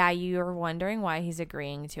 Yeah, you're wondering why he's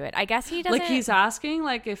agreeing to it. I guess he doesn't. Like, he's asking,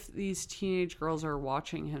 like, if these teenage girls are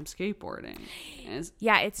watching him skateboarding.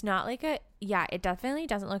 Yeah, it's not like a. Yeah, it definitely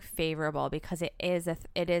doesn't look favorable because it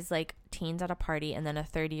is like teens at a party and then a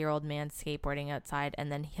 30-year-old man skateboarding outside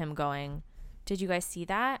and then him going, "Did you guys see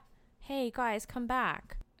that? Hey guys, come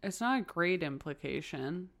back." It's not a great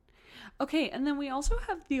implication. Okay, and then we also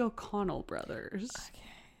have the O'Connell brothers. Okay.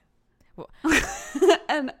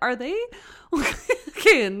 And are they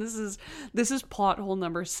okay? And this is plot hole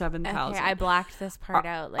number 7,000. Okay, I blacked this part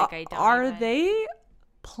out. Like I don't. Are they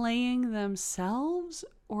playing themselves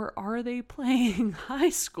or are they playing high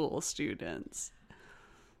school students?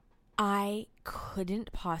 I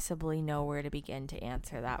couldn't possibly know where to begin to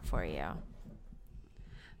answer that for you.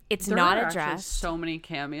 It's There not are actually addressed. so many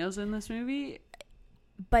cameos in this movie.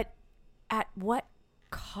 But at what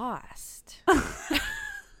cost?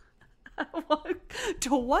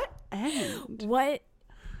 To what end? What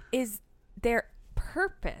is their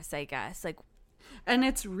purpose, I guess? Like, And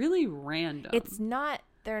it's really random. it's not,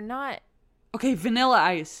 they're not. Okay, Vanilla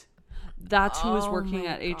Ice. That's who was Oh working my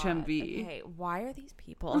at God. HMV. Okay, why are these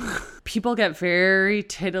people? People get very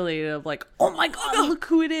titillated of like, oh my God, look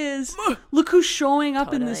who it is. Look who's showing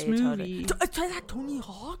up in this movie. Is that Tony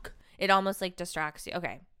Hawk? It almost like distracts you.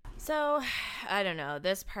 Okay. So, I don't know.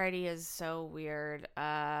 This party is so weird.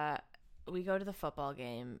 We go to the football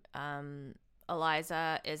game.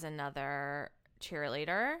 Eliza is another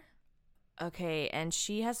cheerleader. Okay, and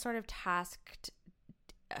she has sort of tasked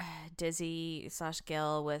Dizzy /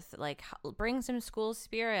 Gil with like bring some school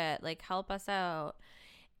spirit, like help us out.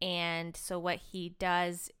 And so what he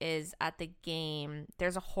does is at the game,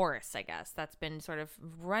 there's a horse, I guess, that's been sort of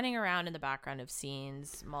running around in the background of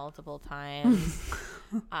scenes multiple times.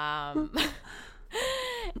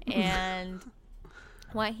 And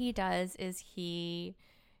what he does is he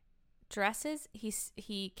kidnaps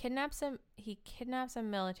a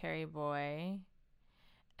military boy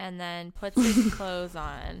and then puts his clothes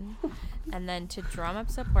on, and then to drum up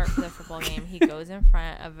support for the football game, he goes in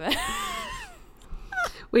front of a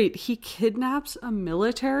Wait, he kidnaps a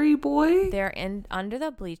military boy? they're in under the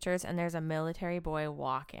bleachers, and there's a military boy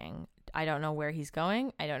walking. I don't know where he's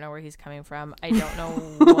going. I don't know where he's coming from. I don't know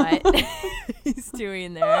what he's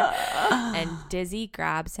doing there. And Dizzy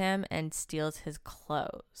grabs him and steals his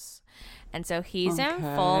clothes. And so he's in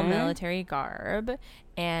full military garb,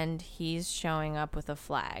 and he's showing up with a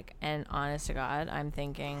flag. And honest to God, I'm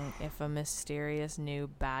thinking if a mysterious new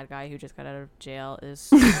bad guy who just got out of jail is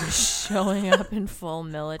showing up in full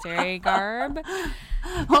military garb.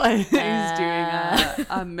 Well, he's doing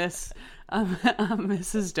a Mrs.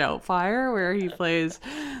 Doubtfire where he plays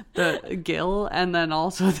the Gil and then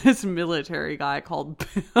also this military guy called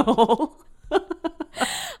Bill.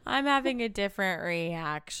 I'm having a different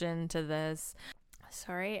reaction to this.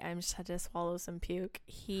 Sorry, I just had to swallow some puke.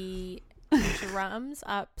 He drums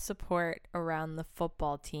up support around the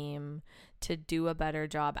football team to do a better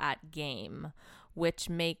job at game, which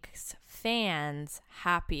makes fans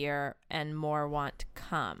happier and more want to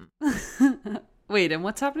come. Wait, and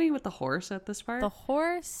what's happening with the horse at this part? The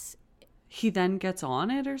horse... He then gets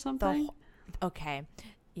on it or something? Okay,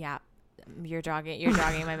 yeah. You're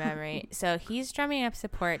jogging my memory. So he's drumming up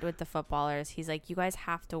support with the footballers. He's like, you guys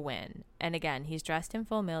have to win. And again, he's dressed in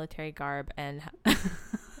full military garb. And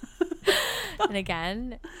and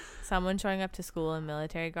again, someone showing up to school in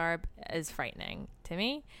military garb is frightening to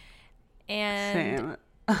me. And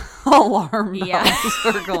same. Alarm bells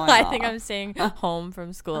are going I off. think I'm staying home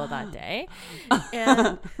from school that day.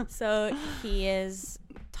 And so he is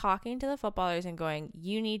talking to the footballers and going,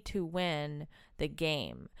 you need to win the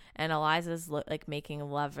game. And Eliza's like making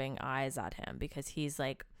loving eyes at him because he's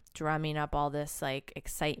like drumming up all this like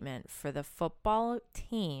excitement for the football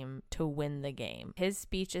team to win the game. His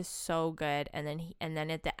speech is so good, and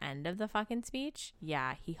then at the end of the fucking speech,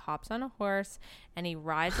 yeah, he hops on a horse and he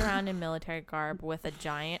rides around in military garb with a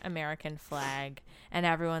giant American flag, and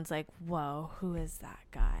everyone's like, whoa, who is that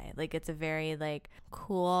guy? Like, it's a very like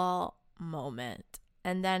cool moment.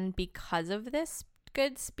 And then because of this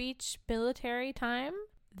good speech military time,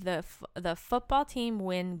 the football team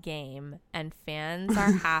win game and fans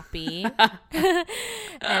are happy.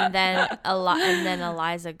 and then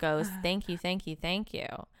Eliza goes, thank you.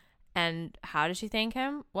 And how does she thank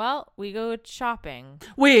him? Well, we go shopping.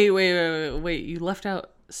 Wait. You left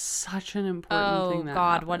out such an important thing that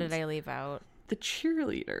God, what happens. did I leave out? The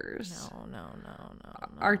cheerleaders No.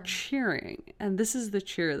 are cheering, and this is the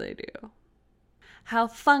cheer they do. How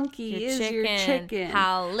funky is your chicken?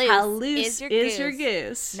 How loose is your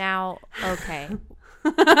goose? Now, okay.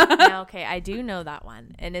 I do know that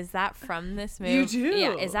one. And is that from this movie? You do?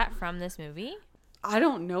 Yeah, is that from this movie? I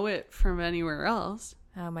don't know it from anywhere else.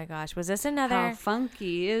 Oh my gosh. Was this another... How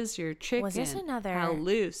funky is your chicken? Was this another... How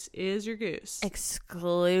loose is your goose?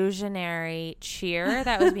 Exclusionary cheer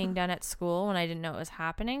that was being done at school when I didn't know it was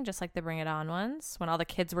happening, just like the Bring It On ones, when all the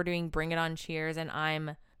kids were doing Bring It On cheers and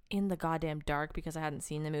I'm in the goddamn dark because I hadn't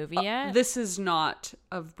seen the movie yet. This is not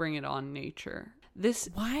of Bring It On nature. This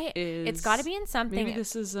Why? is... It's got to be in something... Maybe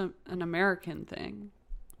this is an American thing.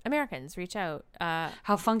 Americans, reach out.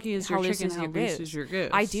 How funky is your chicken? How loose is your goose?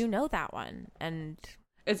 I do know that one. And...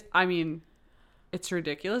 It's, I mean... it's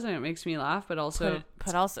ridiculous and it makes me laugh, but also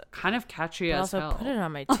kind of catchy as hell. Put it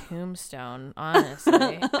on my tombstone,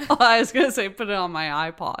 honestly. I was gonna say put it on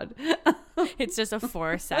my iPod. It's just a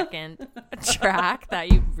 4-second track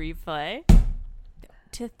that you replay.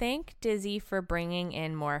 To thank Dizzy for bringing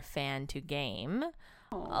in more fan to game,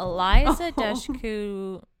 Eliza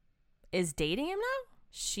Dushku is dating him now.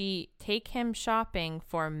 She take him shopping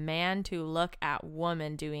for man to look at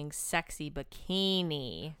woman doing sexy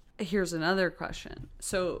bikini. Here's another question.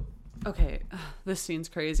 So, okay, this scene's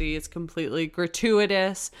crazy. It's completely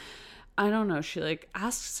gratuitous. I don't know. She like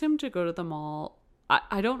asks him to go to the mall.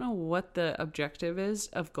 I don't know what the objective is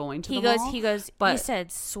of going to the mall. He goes, but, you said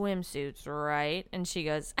swimsuits, right? And she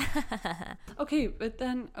goes, okay, but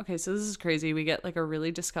then, okay, so this is crazy. We get like a really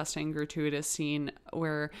disgusting, gratuitous scene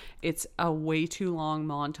where it's a way too long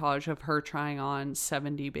montage of her trying on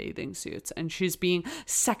 70 bathing suits. And she's being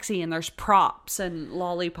sexy and there's props and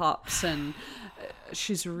lollipops and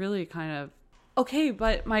she's really kind of... Okay,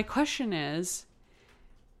 but my question is,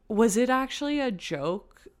 was it actually a joke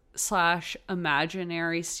 /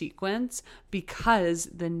 imaginary sequence because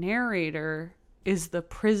the narrator is the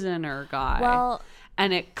prisoner guy? Well,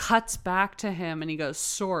 and it cuts back to him and he goes,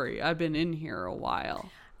 sorry, I've been in here a while.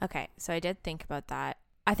 Okay, so I did think about that.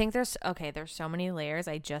 I think there's so many layers.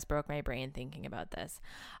 I just broke my brain thinking about this.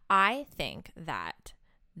 I think that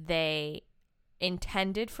they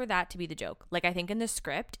intended for that to be the joke. Like, I think in the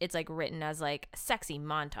script it's like written as like sexy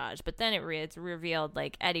montage, but then it's revealed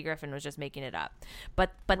like Eddie Griffin was just making it up. But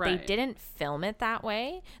right. They didn't film it that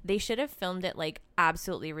way. They should have filmed it like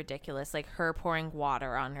absolutely ridiculous, like her pouring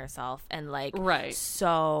water on herself and like right.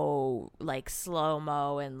 So like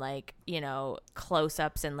slow-mo and like, you know,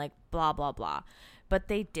 close-ups and like blah blah blah. But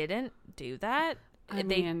they didn't do that. I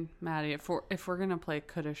mean, Maddie, if we're gonna play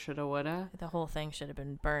coulda, shoulda, woulda, the whole thing should have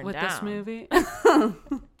been burned with down. This movie.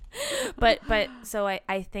 but so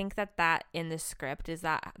I think that in the script is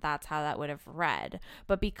that's how that would have read.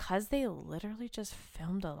 But because they literally just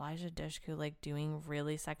filmed Eliza Dushku like doing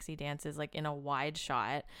really sexy dances like in a wide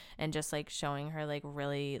shot and just like showing her like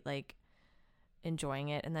really like enjoying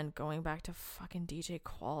it and then going back to fucking DJ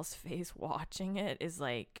Qualls' face watching it is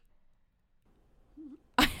like.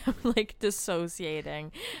 I am like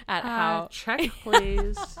dissociating at how check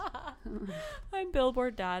please. I'm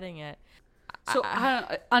billboard dadding it. So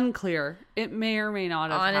unclear. It may or may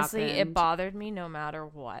not have honestly happened. It bothered me no matter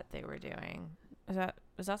what they were doing. Is that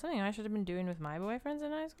something I should have been doing with my boyfriends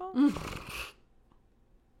in high school?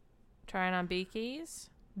 Trying on beakies?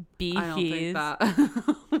 Beakies. I don't think that.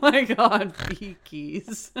 Oh my god,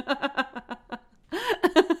 beakies.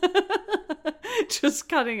 Just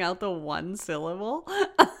cutting out the one syllable.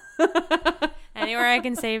 Anywhere I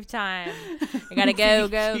can save time. I gotta go.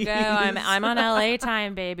 I'm on LA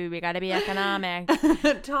time, baby. We gotta be economic.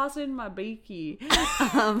 Toss in my beaky.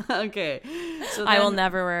 Okay. So I will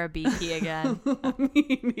never wear a beaky again.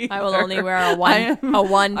 Me neither. I will only wear a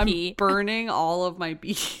 1P. I'm burning all of my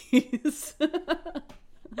beakies.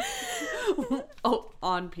 Oh,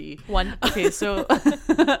 on P. One. Okay, so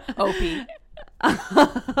OP.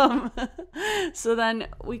 So then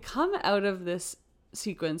we come out of this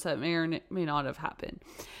sequence that may or may not have happened,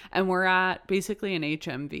 and we're at basically an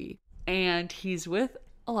HMV, and he's with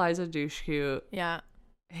Eliza Dushku. Yeah,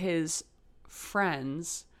 his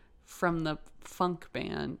friends from the funk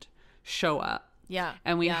band show up. Yeah,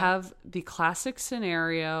 and we have the classic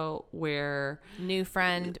scenario where new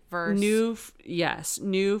friend versus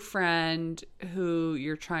new friend who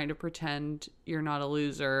you're trying to pretend you're not a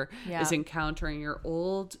loser is encountering your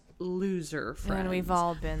old loser friend. And we've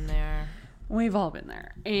all been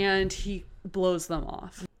there. And he blows them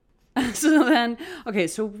off. So then, okay,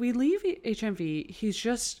 so we leave HMV. He's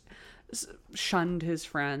just shunned his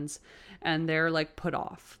friends and they're like put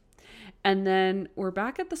off. And then we're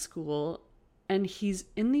back at the school. And he's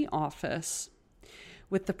in the office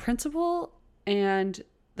with the principal and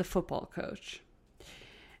the football coach.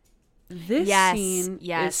 This scene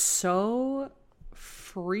is so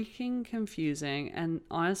freaking confusing. And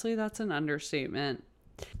honestly, that's an understatement.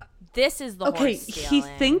 This is the horse stealing. He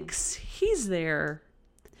thinks he's there.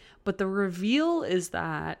 But the reveal is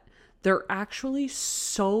that they're actually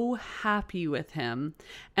so happy with him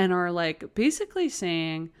and are like basically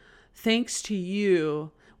saying, thanks to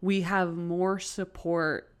you, we have more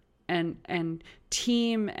support and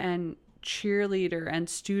team and cheerleader and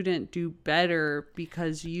student do better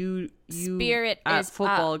because you Spirit at is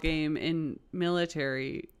football up. Game in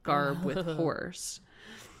military garb with horse.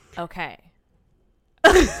 Okay.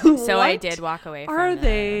 So I did walk away from Are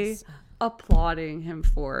this. They applauding him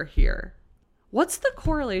for here? What's the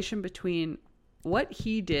correlation between what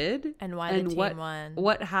he did and why the team won?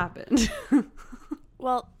 What happened?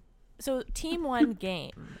 Well, so team won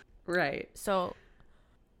game. Right. So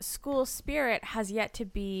school spirit has yet to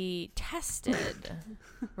be tested,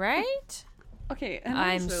 right? Okay, and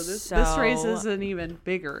I'm also this so- raises an even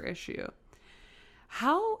bigger issue.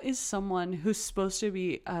 How is someone who's supposed to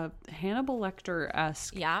be a Hannibal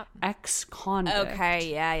Lecter-esque Yeah. ex-convict,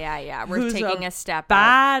 Okay, yeah. We're who's taking a step up.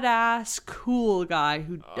 badass cool guy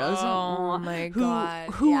who doesn't want, my who, God,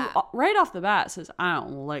 who yeah. right off the bat says, I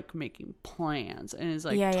don't like making plans, and is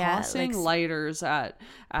like tossing lighters at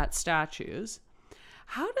statues.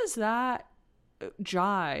 How does that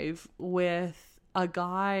jive with a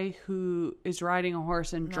guy who is riding a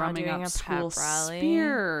horse and drumming doing up a school pep rally?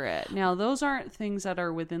 spirit? Now, those aren't things that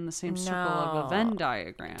are within the same circle of a Venn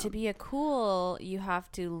diagram. To be a cool, you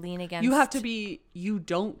have to lean against. You have to be, you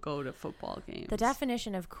don't go to football games. The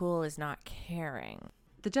definition of cool is not caring.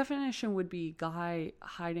 The definition would be guy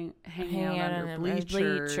hanging out under a bleachers,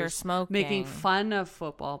 bleacher, smoking. making fun of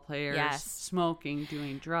football players, Yes. smoking,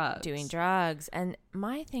 doing drugs. And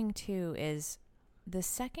my thing too is the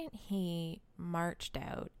second he marched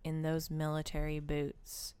out in those military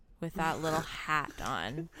boots with that little hat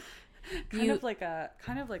on, kind of like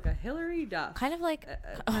a Hillary Duff, kind of like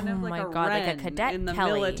kind oh of like my a God, like a Wren Cadet in the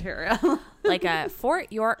Kelly. military. Like a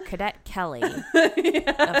Fort York Cadet Kelly,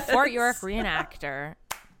 Yes. a Fort York reenactor.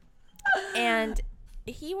 And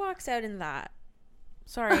he walks out in that.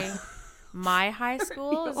 Sorry. My high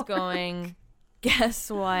school is going, guess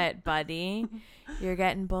what, buddy? You're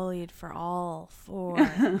getting bullied for all 4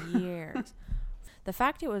 years. The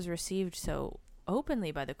fact it was received so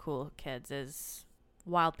openly by the cool kids is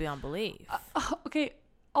wild beyond belief. Okay.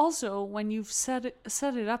 Also, when you've set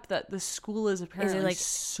it up that the school is apparently like-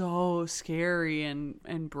 so scary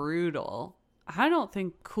and brutal, I don't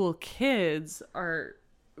think cool kids are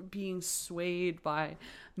being swayed by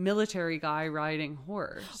military guy riding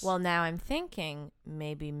horse. Well, now I'm thinking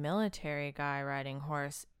maybe military guy riding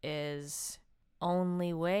horse is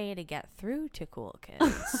only way to get through to cool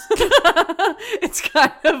kids. it's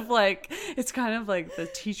kind of like the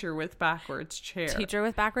teacher with backwards chair. Teacher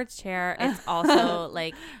with backwards chair. It's also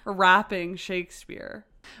like rapping Shakespeare.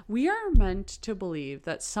 We are meant to believe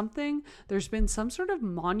that there's been some sort of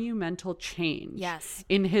monumental change Yes.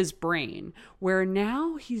 in his brain where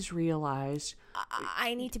now he's realized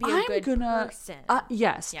I need to be a good person.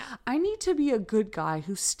 Yes. Yeah. I need to be a good guy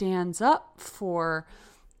who stands up for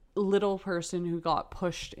little person who got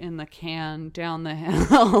pushed in the can down the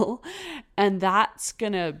hill. And that's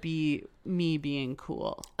going to be me being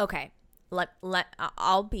cool. Okay.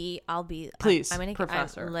 I'll be Please, I'm gonna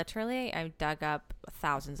Professor. I've dug up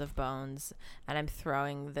thousands of bones and I'm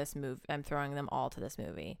throwing them all to this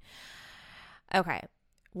movie. Okay.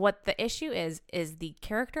 What the issue is the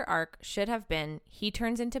character arc should have been he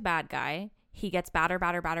turns into bad guy, he gets badder,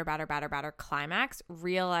 climax,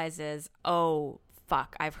 realizes, oh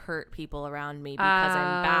fuck, I've hurt people around me because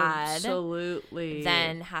I'm bad. Absolutely.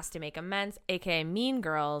 Then has to make amends, aka Mean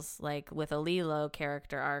Girls, like with a Lilo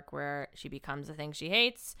character arc where she becomes the thing she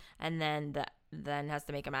hates and then has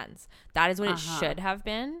to make amends. That is what it should have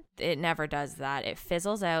been. It never does that. It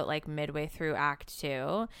fizzles out like midway through Act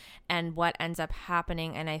 2. And what ends up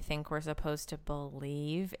happening, and I think we're supposed to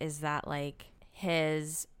believe, is that like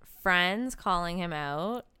his friends calling him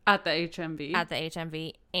out at the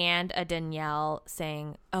HMV and a Danielle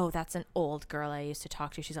saying, oh, that's an old girl I used to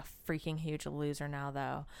talk to. She's a freaking huge loser now,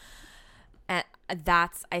 though. And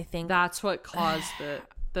I think that's what caused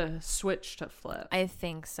the switch to flip. I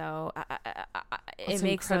think so. It's it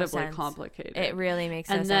makes incredibly no sense. complicated. It really makes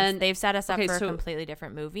no And sense. then- They've set us up okay, for so- a completely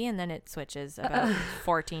different movie, and then it switches about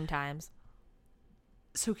 14 times.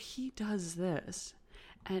 So he does this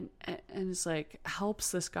and is like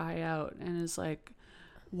helps this guy out and is like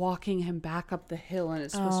walking him back up the hill, and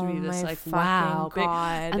it's supposed to be this like wow big,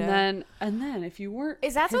 God. and then if you weren't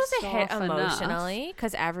Is that supposed to pissed hit off enough- emotionally?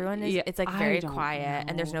 Because everyone is, Yeah, it's like I very don't quiet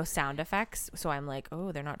and there's know. no sound effects. So I'm like,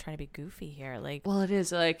 oh, they're not trying to be goofy here. Like, Well, it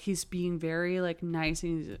is like he's being very like nice,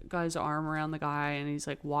 and he's got his arm around the guy and he's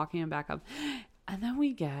like walking him back up, and then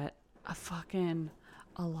we get a fucking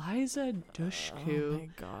Eliza Dushku oh my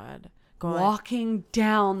God. walking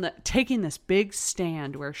down taking this big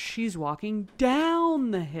stand where she's walking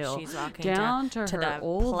down the hill. She's walking down to to her the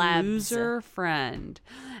old plebs. loser friend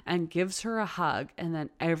and gives her a hug, and then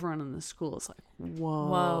everyone in the school is like,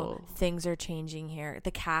 whoa. Things are changing here.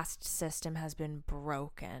 The caste system has been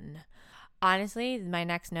broken. Honestly, my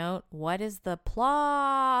next note, what is the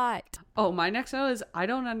plot? Oh, my next note is I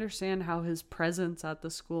don't understand how his presence at the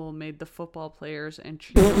school made the football players and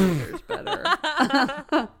cheerleaders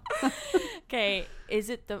better. Okay, is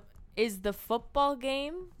Is the football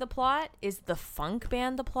game the plot? Is the funk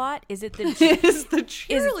band the plot? Is it the Is the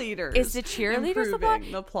cheerleaders? Is the cheerleaders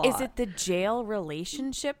the plot? Is it the jail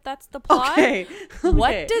relationship that's the plot? Okay.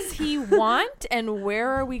 What does he want and where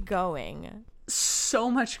are we going? So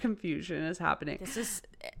much confusion is happening.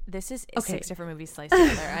 This is 6 different movies sliced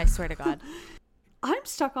together. I swear to God. I'm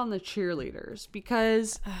stuck on the cheerleaders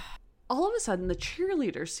because all of a sudden the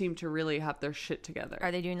cheerleaders seem to really have their shit together.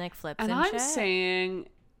 Are they doing like flips and I'm shit? saying,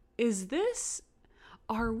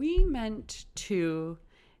 are we meant to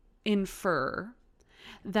infer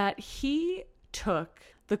that he took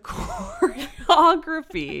the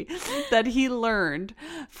choreography that he learned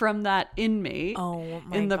from that inmate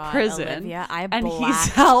in the prison, Olivia, and he's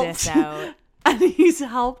helped this out. And he's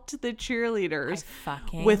helped the cheerleaders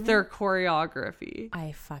with their choreography.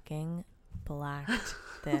 I fucking blacked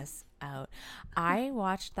this out. I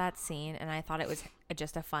watched that scene and I thought it was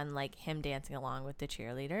just a fun, like, him dancing along with the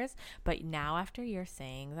cheerleaders. But now after you're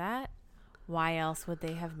saying that, why else would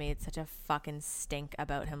they have made such a fucking stink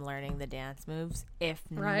about him learning the dance moves if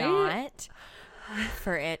not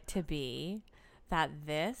for it to be that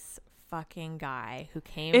this fucking guy who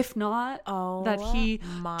came, if not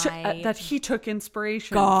that he took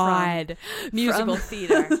inspiration from musical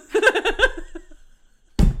theater.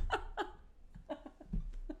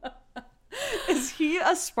 Is he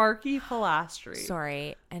a Sparky Pilastri?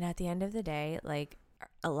 Sorry. And at the end of the day, like,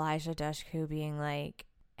 Elijah Dushku being like,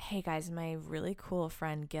 hey guys, my really cool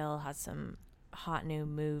friend Gil has some hot new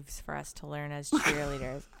moves for us to learn as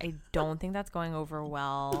cheerleaders. I don't think that's going over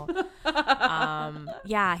well.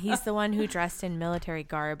 Yeah, he's the one who dressed in military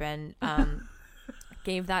garb and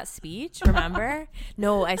gave that speech, remember?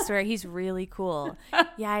 No, I swear he's really cool.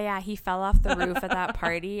 Yeah, he fell off the roof at that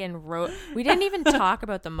party and we didn't even talk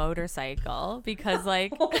about the motorcycle because,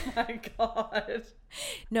 like, oh my God.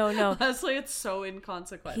 No. Honestly, it's so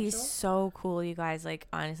inconsequential. He's so cool, you guys. Like,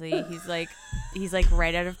 honestly, he's like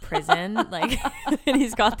right out of prison, like, and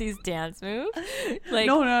he's got these dance moves. Like,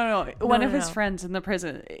 no. One of his friends in the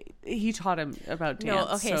prison, he taught him about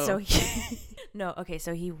dance. So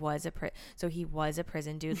he was a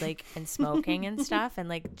prison dude, like, and smoking and stuff, and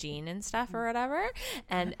like Gene and stuff or whatever,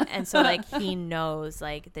 and so, like, he knows,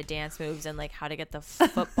 like, the dance moves and, like, how to get the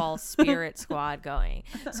football spirit squad going.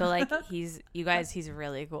 So, like, he's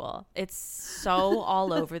really cool. It's so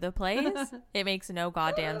all over the place. It makes no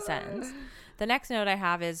goddamn sense. The next note I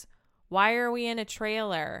have is, why are we in a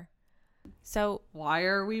trailer? So why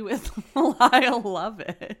are we with Lyle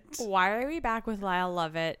Lovett? Why are we back with Lyle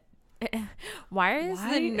Lovett? Why is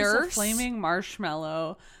the nurse a flaming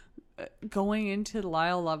marshmallow going into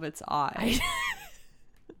Lyle Lovett's eye?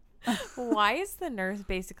 Why is the nurse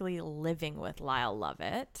basically living with Lyle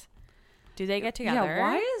Lovett? Do they get together? Yeah,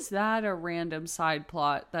 why is that a random side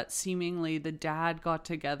plot that seemingly the dad got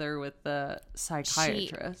together with the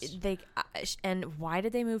psychiatrist? And why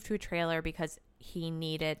did they move to a trailer? Because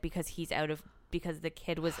the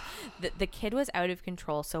kid was the kid was out of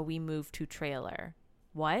control, so we moved to trailer.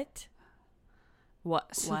 What?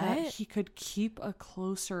 So that he could keep a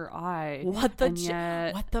closer eye. What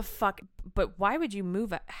the fuck? But why would you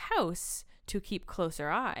move a house to keep closer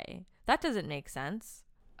eye? That doesn't make sense.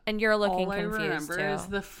 And you're looking confused too. All I remember is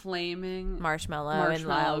the flaming marshmallow and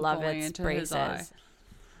Lyle Lovett's braces.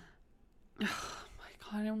 Oh my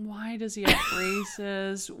God, and why does he have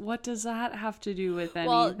braces? What does that have to do with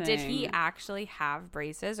anything? Well, did he actually have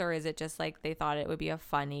braces, or is it just like they thought it would be a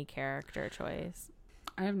funny character choice?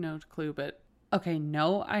 I have no clue, but okay,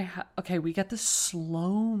 we get the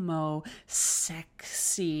slow-mo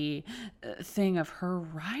sexy thing of her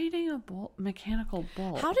riding a mechanical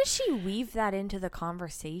bull. How does she weave that into the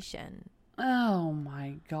conversation? Oh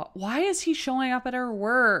my God. Why is he showing up at her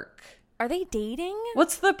work? Are they dating?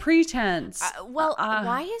 What's the pretense?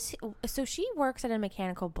 Why is so she works at a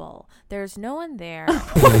mechanical bull. There's no one there.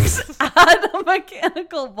 Works at a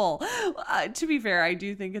mechanical bull. To be fair, I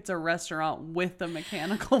do think it's a restaurant with a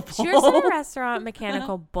mechanical bull. She works at a restaurant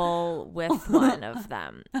mechanical bull with one of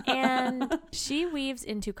them. And she weaves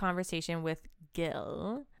into conversation with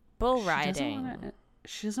Gil. Bull riding.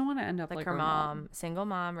 She doesn't want to end up like her mom. Single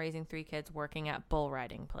mom raising 3 kids working at bull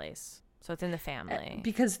riding place. So it's in the family.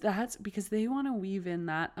 Because they want to weave in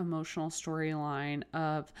that emotional storyline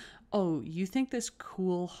of, oh, you think this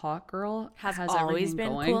cool hot girl has always been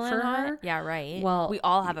going cool for her? Yeah, right. Well, we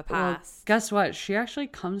all have a past. Well, guess what? She actually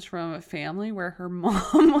comes from a family where her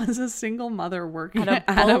mom was a single mother working at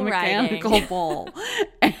a mechanical bull.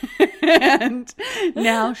 And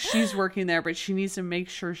now she's working there, but she needs to make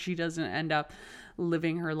sure she doesn't end up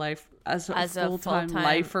living her life as a full-time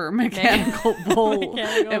lifer, mechanical bull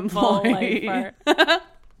employee.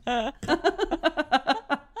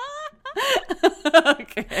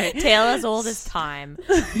 Okay. Tale as old as time.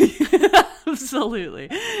 Absolutely.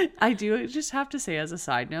 I do just have to say, as a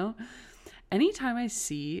side note, anytime I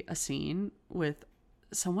see a scene with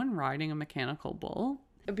someone riding a mechanical bull,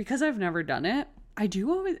 because I've never done it,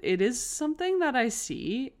 it is something that I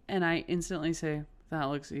see and I instantly say, that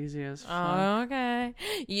looks easy as fuck. Oh, okay.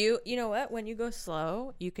 You know what? When you go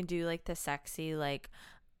slow, you can do like the sexy, like,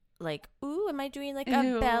 ooh, am I doing like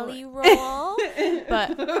a belly roll?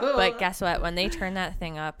 But guess what? When they turn that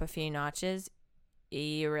thing up a few notches,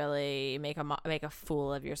 you really make a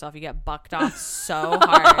fool of yourself. You get bucked off so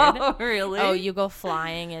hard. Oh, really? Oh, you go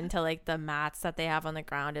flying into like the mats that they have on the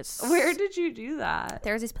ground. Where did you do that?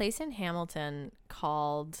 There's this place in Hamilton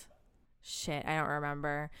called shit, I don't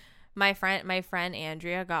remember. My friend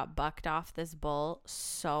Andrea got bucked off this bull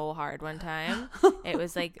so hard one time. It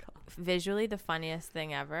was like visually the funniest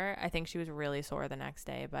thing ever. I think she was really sore the next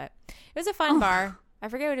day, but it was a fun bar. I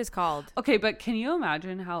forget what it's called. Okay, but can you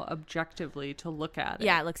imagine how objectively to look at it?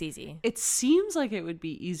 Yeah, it looks easy. It seems like it would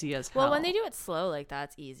be easy as hell. Well, when they do it slow like that,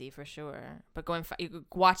 it's easy for sure. But you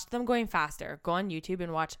watch them going faster. Go on YouTube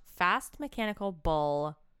and watch Fast Mechanical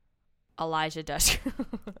Bull Elijah Dushku.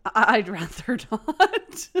 I'd rather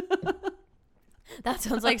not. That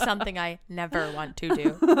sounds like something I never want to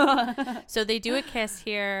do. So they do a kiss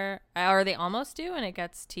here, or they almost do, and it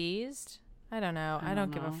gets teased. I don't know. I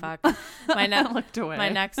don't give a fuck. Looked away. My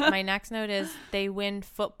next note is they win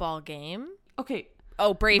football game. Okay.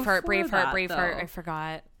 Oh, Braveheart. Though, I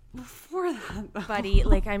forgot. Before that, though, buddy,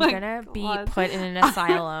 like I'm gonna be put in an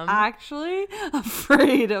asylum. I'm actually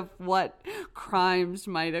afraid of what crimes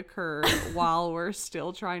might occur while we're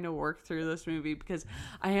still trying to work through this movie, because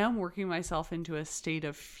I am working myself into a state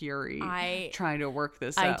of fury trying to work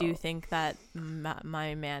this out. I do think that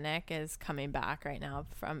my manic is coming back right now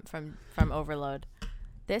from overload.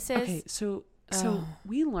 This is okay. So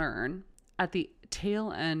we learn at the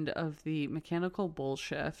tail end of the mechanical bull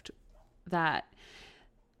shift that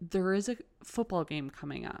there is a football game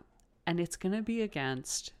coming up, and it's going to be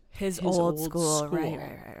against his old school.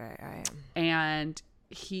 Right. And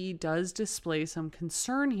he does display some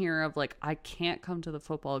concern here of like, I can't come to the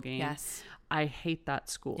football game. Yes. I hate that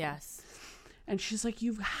school. Yes. And she's like,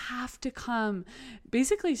 you have to come,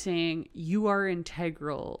 basically saying you are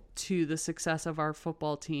integral to the success of our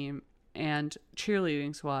football team and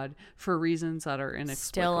cheerleading squad for reasons that are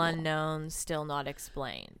inexplicable. Still unknown, still not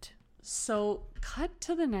explained. So cut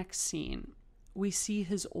to the next scene. We see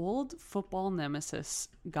his old football nemesis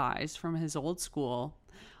guys from his old school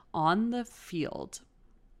on the field,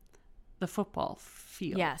 the football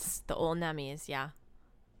field. Yes, the old nemies, yeah.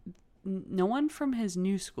 No one from his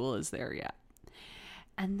new school is there yet.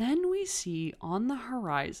 And then we see on the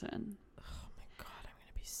horizon. Oh my God, I'm going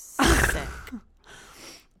to be sick.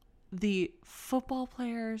 The football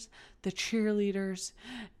players, the cheerleaders,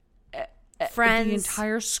 friends, the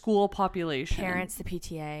entire school population, parents, the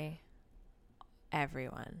PTA,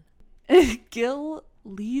 everyone. Gil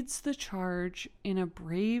leads the charge in a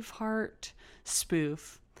Braveheart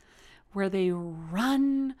spoof where they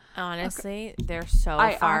run. Honestly, they're so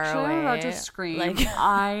far away. I'm about to scream. Like,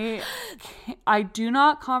 I do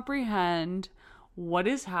not comprehend what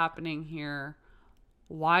is happening here,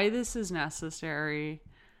 why this is necessary.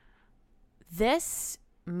 This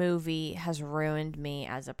movie has ruined me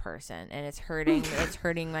as a person, and it's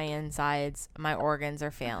hurting my insides. My organs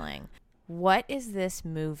are failing. What is this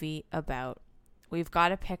movie about? We've got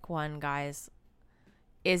to pick one, guys.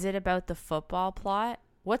 Is it about the football plot?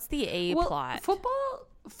 What's the plot?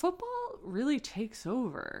 Football really takes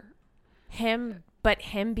over. Him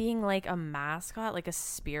being like a mascot, like a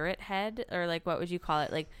spirit head, or like, what would you call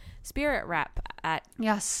it? Like spirit rep at.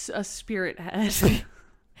 Yes, a spirit head.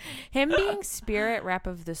 Him being spirit rep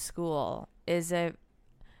of the school is an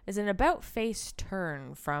about face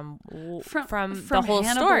turn from the whole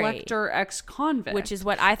Hannibal story. Lecter ex-convict, which is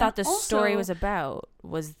what I thought the story was about.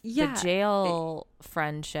 Was the jail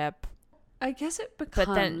friendship? I guess it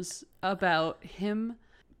becomes about him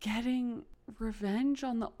getting revenge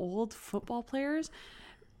on the old football players,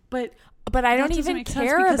 but I don't even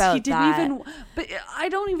care about that. But I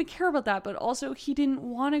don't even care about that. But also, he didn't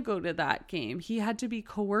want to go to that game. He had to be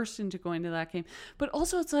coerced into going to that game. But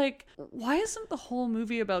also, it's like, why isn't the whole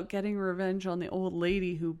movie about getting revenge on the old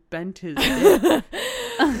lady who bent his dick?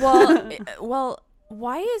 well,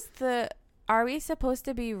 why are we supposed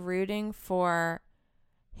to be rooting for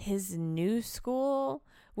his new school,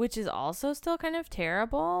 which is also still kind of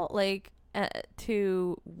terrible, like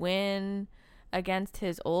to win against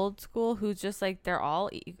his old school, who's just like, they're all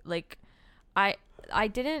like, I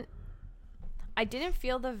didn't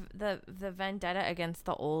feel the vendetta against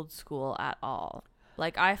the old school at all.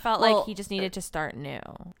 Like, I felt like he just needed to start new.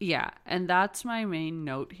 Yeah. And that's my main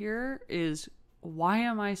note here is, why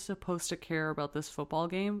am I supposed to care about this football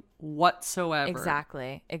game whatsoever?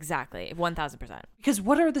 Exactly. 1000%. Because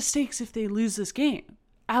what are the stakes if they lose this game?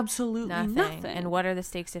 Absolutely nothing. And what are the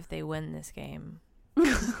stakes if they win this game?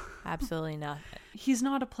 Absolutely nothing. He's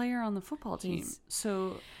not a player on the football team.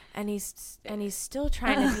 And he's still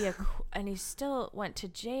trying to be and he still went to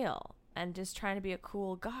jail and just trying to be a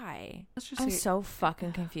cool guy. I'm so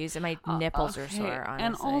fucking confused, and my nipples are sore, honestly.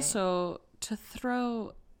 And also to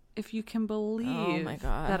throw, if you can believe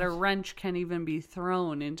that a wrench can even be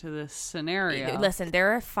thrown into this scenario. Listen,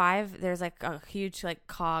 there's like a huge like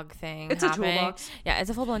cog thing. It's happening. A toolbox. Yeah, it's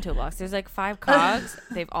a full-blown toolbox. There's like 5 cogs.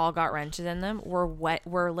 They've all got wrenches in them.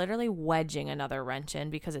 We're literally wedging another wrench in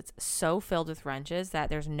because it's so filled with wrenches that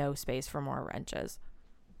there's no space for more wrenches.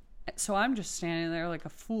 So I'm just standing there like a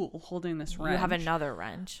fool holding this wrench. You have another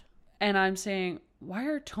wrench. And I'm saying, why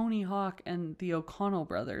are Tony Hawk and the O'Connell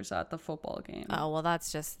brothers at the football game? Oh, well,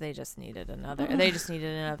 they just needed another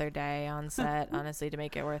day on set, honestly, to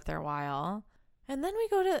make it worth their while. And then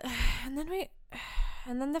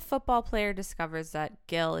then the football player discovers that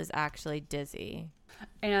Gil is actually dizzy.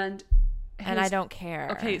 And I don't care.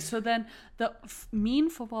 Okay, so then the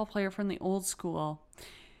mean football player from the old school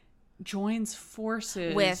joins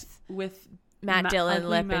forces with Matt Dillon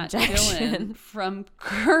lip injection Dillon from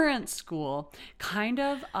current school, kind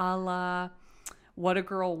of a la What a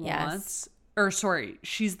Girl Wants. Or sorry,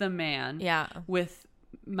 She's the Man. Yeah. With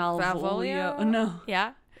Malvolio. No.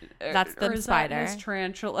 Yeah. That's the spider. That Miss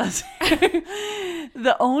Tarantula.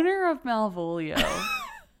 The owner of Malvolio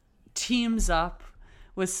teams up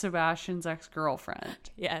with Sebastian's ex-girlfriend.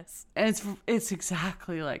 Yes. And it's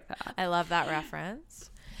exactly like that. I love that reference.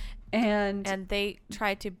 And they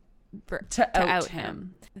tried to out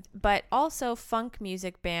him. But also Funk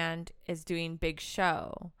Music Band is doing Big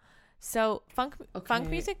Show. So Funk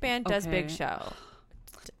Music Band does Big Show.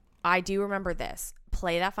 I do remember this.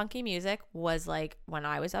 Play That Funky Music was like when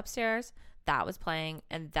I was upstairs, that was playing,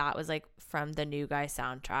 and that was like from the New Guy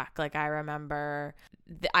soundtrack. Like I remember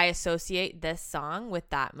I associate this song with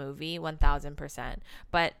that movie 1000%.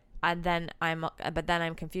 But then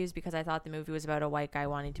I'm confused because I thought the movie was about a white guy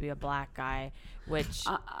wanting to be a black guy, which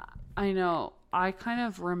I know. I kind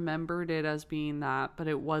of remembered it as being that, but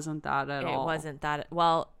it wasn't that at all. It wasn't that.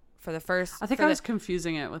 Well, for the first... I think I was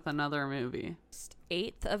confusing it with another movie.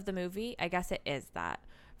 1/8 of the movie, I guess it is that.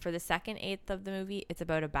 For the second 1/8 of the movie, it's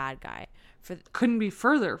about a bad guy. Couldn't be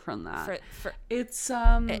further from that. It's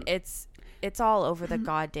all over the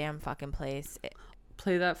goddamn fucking place.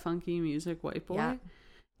 Play That Funky Music, White Boy. Yeah.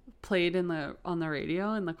 Played on the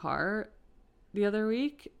radio in the car the other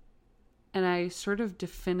week, and I sort of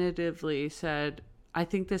definitively said, I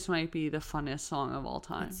think this might be the funnest song of all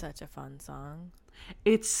time. It's such a fun song.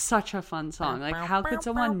 It's such a fun song. Like, how could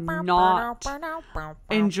someone not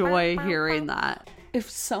enjoy hearing that? If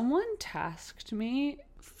someone tasked me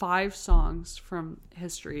 5 songs from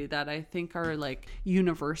history that I think are like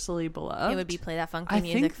universally beloved, it would be Play That Funky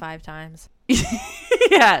Music 5 times.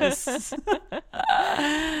 Yes.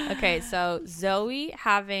 Okay, so Zoe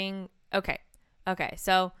having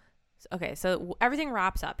so everything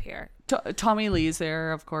wraps up here. Tommy Lee's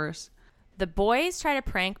there, of course. The boys try to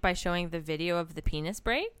prank by showing the video of the penis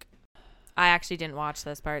break. I actually didn't watch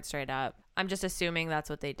this part straight up. I'm just assuming that's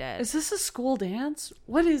what they did. Is this a school dance?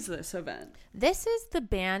 What is this event? This is the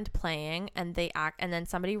band playing, and then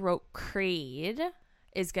somebody wrote Creed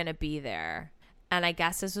is going to be there. And I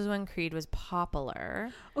guess this was when Creed was popular.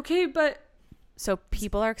 Okay, but so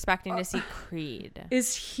people are expecting to see Creed.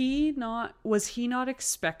 Was he not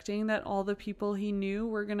expecting that all the people he knew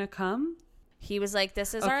were going to come? He was like,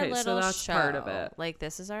 this is our little so that's show. Part of it. Like,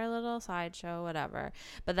 this is our little sideshow, whatever.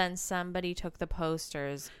 But then somebody took the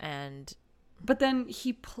posters and... But then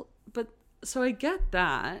so I get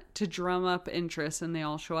that, to drum up interest, and they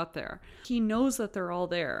all show up there. He knows that they're all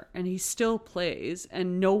there, and he still plays,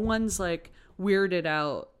 and no one's like weirded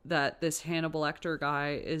out that this Hannibal Lecter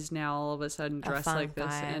guy is now all of a sudden dressed like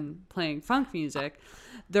this and playing funk music.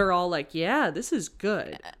 They're all like, yeah, this is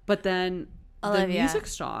good. But then... Olivia, the music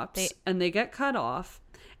stops and they get cut off,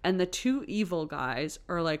 and the 2 evil guys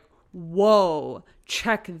are like, whoa,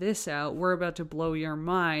 check this out. We're about to blow your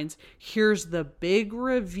minds. Here's the big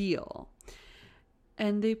reveal.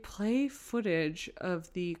 And they play footage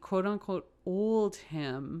of the quote unquote old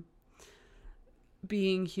him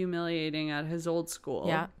being humiliating at his old school.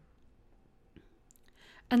 Yeah.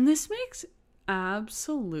 And this makes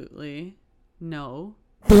absolutely no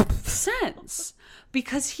sense,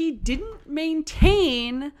 because he didn't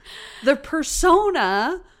maintain the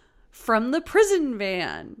persona from the prison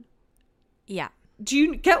van. Yeah. Do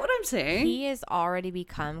you get what I'm saying? He has already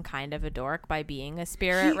become kind of a dork by being a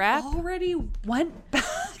spirit rep. Already went back.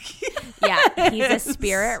 Yeah, he's a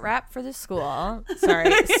spirit rep for the school.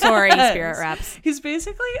 Sorry, spirit reps. He's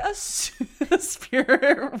basically a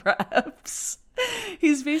spirit reps.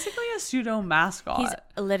 He's basically a pseudo mascot. He's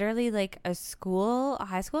literally like a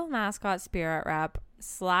high school mascot spirit rep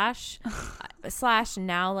slash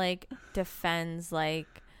now like defends like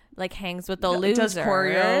hangs with the losers. Does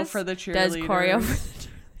choreo for the cheerleaders.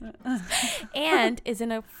 And is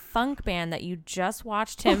in a funk band that you just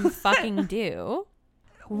watched him fucking do.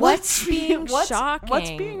 What's shocking?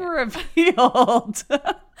 What's being revealed?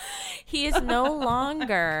 He is no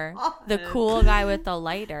longer the cool guy with the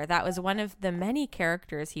lighter. That was one of the many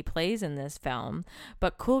characters he plays in this film.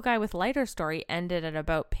 But Cool Guy with Lighter story ended at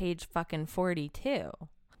about page fucking 42.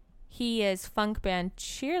 He is funk band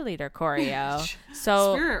cheerleader choreo.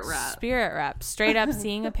 So spirit rep. Straight up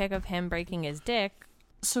seeing a pic of him breaking his dick.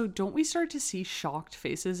 So don't we start to see shocked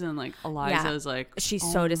faces and like Eliza's like she's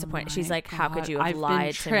so disappointed. She's like, how could you have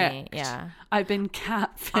lied to me? Yeah, I've been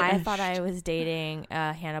catfished. I thought I was dating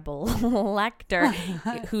Hannibal Lecter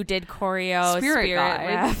who did choreo, spirit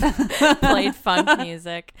rep, played funk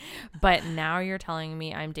music, but now you're telling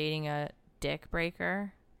me I'm dating a dick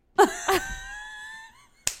breaker.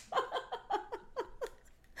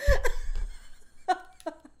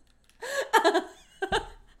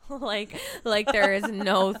 Like there is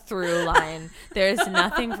no through line. There's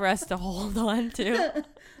nothing for us to hold on to.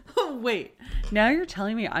 Wait, now you're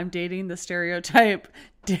telling me I'm dating the stereotype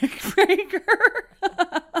dick breaker?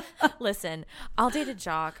 Listen, I'll date a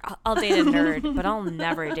jock, I'll date a nerd, but I'll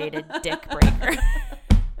never date a dick breaker.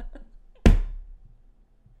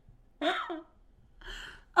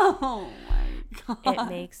 Oh my God. It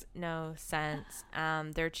makes no sense.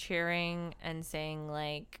 They're cheering and saying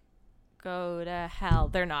like, go to hell.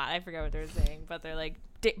 They're not. I forget what they're saying, but they're like,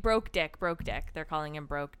 broke dick. They're calling him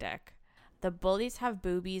broke dick. The bullies have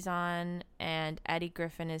boobies on, and Eddie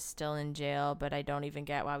Griffin is still in jail, but I don't even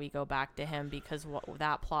get why we go back to him because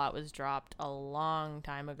that plot was dropped a long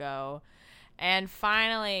time ago. And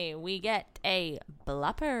finally, we get a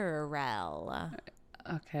blooper-rel.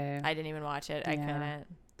 Okay. I didn't even watch it. I couldn't.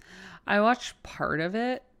 I watched part of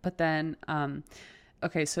it, but then,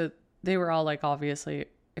 okay, so they were all like obviously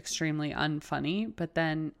extremely unfunny, but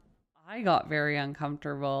then I got very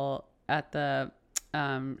uncomfortable at the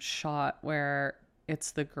shot where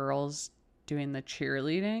it's the girls doing the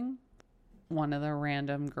cheerleading. One of the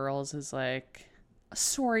random girls is like,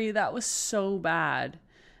 sorry, that was so bad,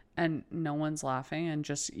 and no one's laughing, and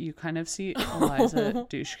just you kind of see Eliza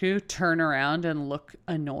Dushku turn around and look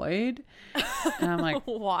annoyed, and I'm like,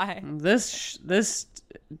 why? This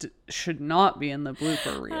should not be in the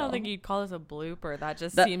blooper reel. I don't think you'd call this a blooper. That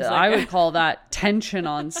just seems like I would call that tension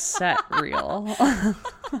on set reel.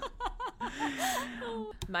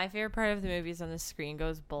 My favorite part of the movie is when the screen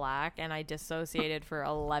goes black and I dissociated for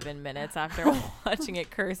 11 minutes after watching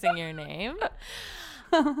it cursing your name.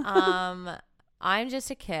 I'm Just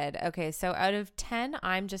a Kid. Okay, so out of 10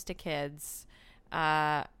 I'm Just a Kids,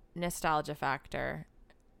 nostalgia factor,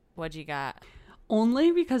 what'd you got?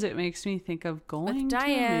 Only because it makes me think of going to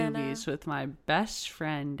Diana. movies with my best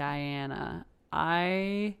friend Diana.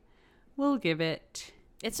 I will give it...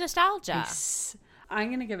 It's nostalgia. I'm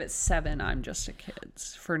going to give it 7 I'm Just a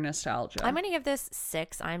Kids for nostalgia. I'm going to give this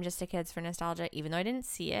 6 I'm Just a Kids for nostalgia. Even though I didn't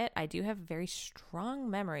see it, I do have very strong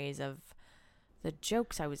memories of the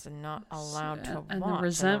jokes I was not allowed to watch. And the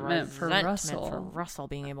resentment for Russell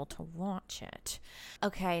being able to watch it.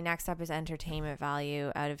 Okay, next up is entertainment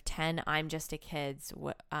value. Out of 10 I'm Just a Kids.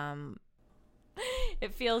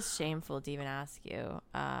 It feels shameful to even ask you.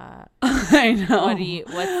 I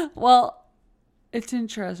know. Well, it's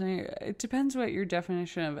interesting. It depends what your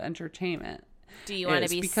definition of entertainment is. Do you want to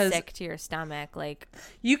be sick to your stomach? Like,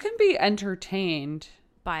 you can be entertained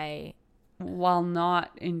by... while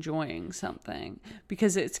not enjoying something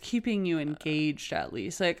because it's keeping you engaged. At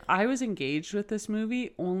least like I was engaged with this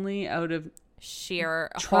movie only out of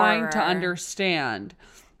sheer trying horror. to understand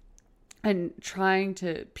and trying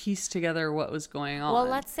to piece together what was going on. Well,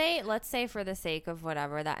 let's say for the sake of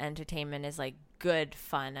whatever, that entertainment is like good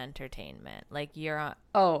fun entertainment, like you're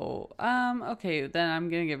okay, then I'm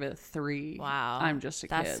gonna give it 3. Wow, I'm Just a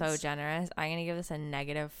Kid. That's so generous. I'm gonna give this a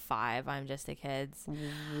 -5. I'm Just a Kids.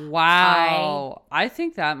 Wow, I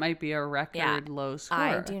think that might be a record low score.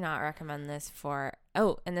 I do not recommend this for...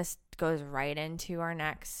 and this goes right into our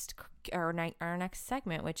next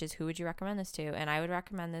segment, which is who would you recommend this to? And I would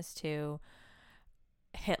recommend this to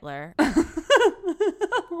Hitler.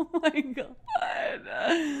 Oh my God.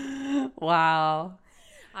 Wow.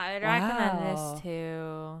 I would recommend this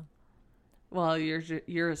to Well,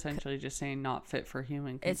 you're essentially just saying not fit for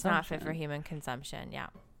human consumption. It's not fit for human consumption. Yeah.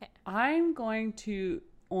 I'm going to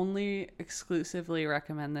only exclusively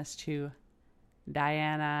recommend this to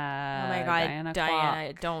Diana. Oh my God,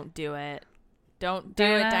 Diana, don't do it. Don't do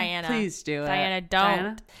it, Diana. Please do it. Diana, don't.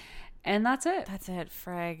 Diana. And that's it. That's it,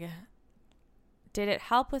 Frig. Did it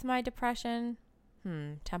help with my depression?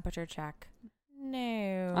 Temperature check.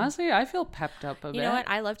 No. Honestly, I feel pepped up a bit. You know what?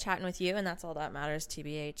 I love chatting with you, and that's all that matters,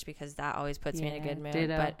 TBH, because that always puts me in a good mood.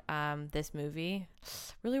 Ditto. But this movie,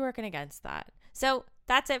 really working against that. So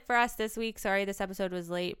that's it for us this week. Sorry this episode was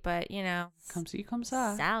late, but you know. Come see, come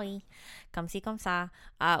sa. Sorry. Come see, come sa.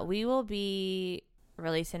 We will be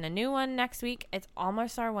releasing a new one next week. It's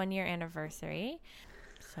almost our 1-year anniversary.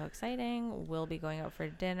 So exciting. We'll be going out for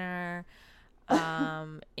dinner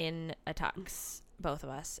in a tux, both of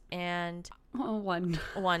us. And one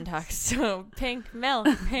tux. So pink milk.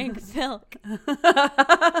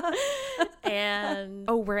 And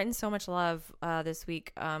we're in so much love this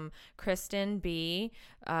week. Kristen B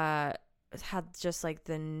had just like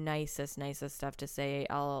the nicest stuff to say.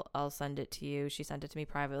 I'll send it to you. She sent it to me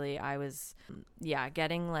privately. I was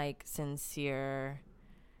getting like sincere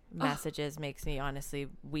messages makes me honestly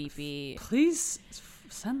weepy. Please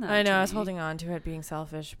send that. I know, to I was me. holding on to it being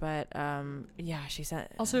selfish, but she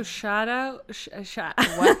sent. Also, shout out.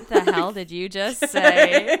 What the hell did you just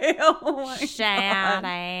say? Oh my shout God.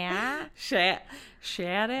 out.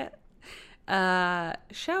 Shout it.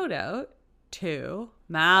 Shout out to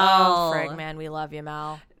Mal. Oh, frig, man, we love you,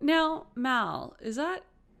 Mal. Now, Mal, is that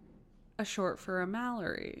a short for a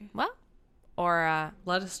Mallory? What? Or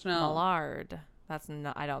Let us know. Mallard. That's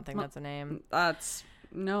not. I don't think that's a name.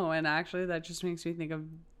 No, and actually that just makes me think of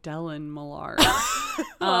Dylan Millard.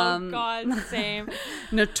 Oh God, same.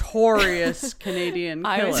 Notorious Canadian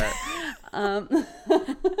killer.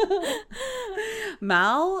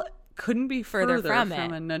 Mal couldn't be further from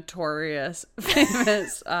a notorious,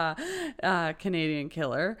 famous Canadian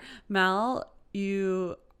killer. Mal,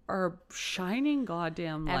 you are shining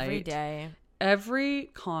goddamn light every day.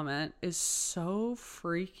 Every comment is so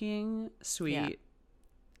freaking sweet.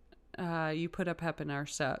 Yeah. You put a pep in our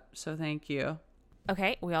step, so thank you.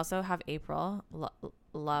 Okay, we also have April.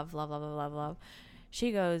 Love.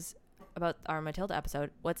 She goes about our Matilda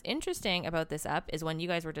episode. What's interesting about this ep is when you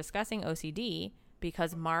guys were discussing OCD,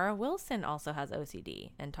 because Mara Wilson also has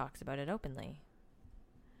OCD and talks about it openly.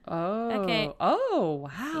 Oh. Okay. Oh,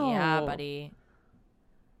 wow. Yeah, buddy.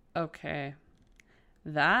 Okay.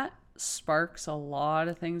 That sparks a lot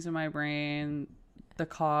of things in my brain. The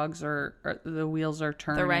cogs the wheels are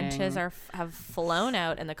turning. The wrenches have flown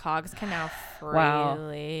out, and the cogs can now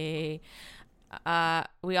freely. Wow.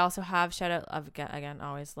 We also have shout out again.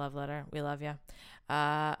 Always love letter. We love you,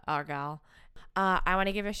 our gal. I want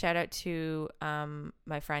to give a shout out to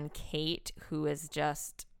my friend Kate, who is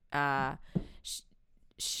just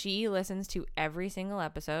she listens to every single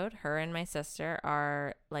episode. Her and my sister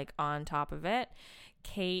are like on top of it.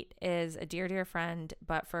 Kate is a dear friend,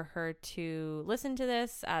 but for her to listen to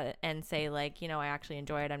this and say like, you know, I actually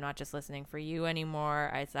enjoy it. I'm not just listening for you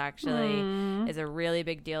anymore. It's actually is a really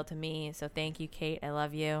big deal to me. So thank you, Kate. I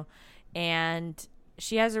love you. And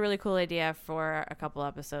she has a really cool idea for a couple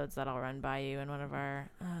episodes that I'll run by you in one of our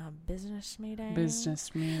business meetings.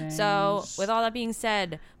 So with all that being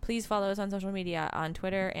said, please follow us on social media on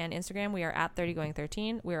Twitter and Instagram. We are at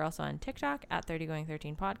 30going13. We are also on TikTok at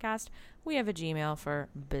 30going13 podcast. We have a Gmail for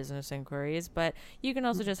business inquiries, but you can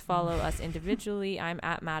also just follow us individually. I'm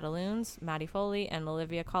at Madaloons, Maddie Foley, and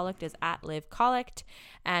Olivia Collect is at Liv Collect.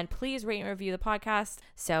 And please rate and review the podcast.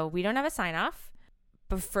 So we don't have a sign off.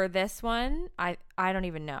 But for this one, I don't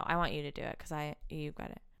even know. I want you to do it because you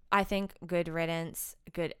got it. I think good riddance,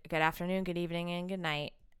 good afternoon, good evening, and good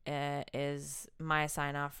night is my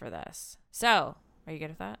sign off for this. So, are you good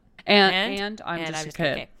with that? And I'm just a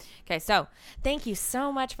kid. Okay, so thank you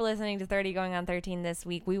so much for listening to 30 Going on 13 this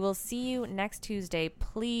week. We will see you next Tuesday.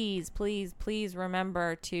 Please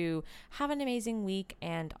remember to have an amazing week,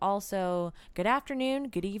 and also good afternoon,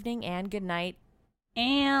 good evening, and good night.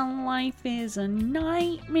 And life is a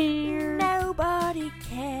nightmare. Nobody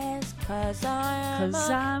cares cause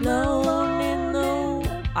I'm alone in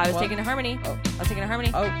the... I was taking a harmony. Oh.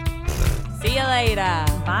 See you later.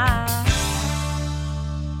 Bye.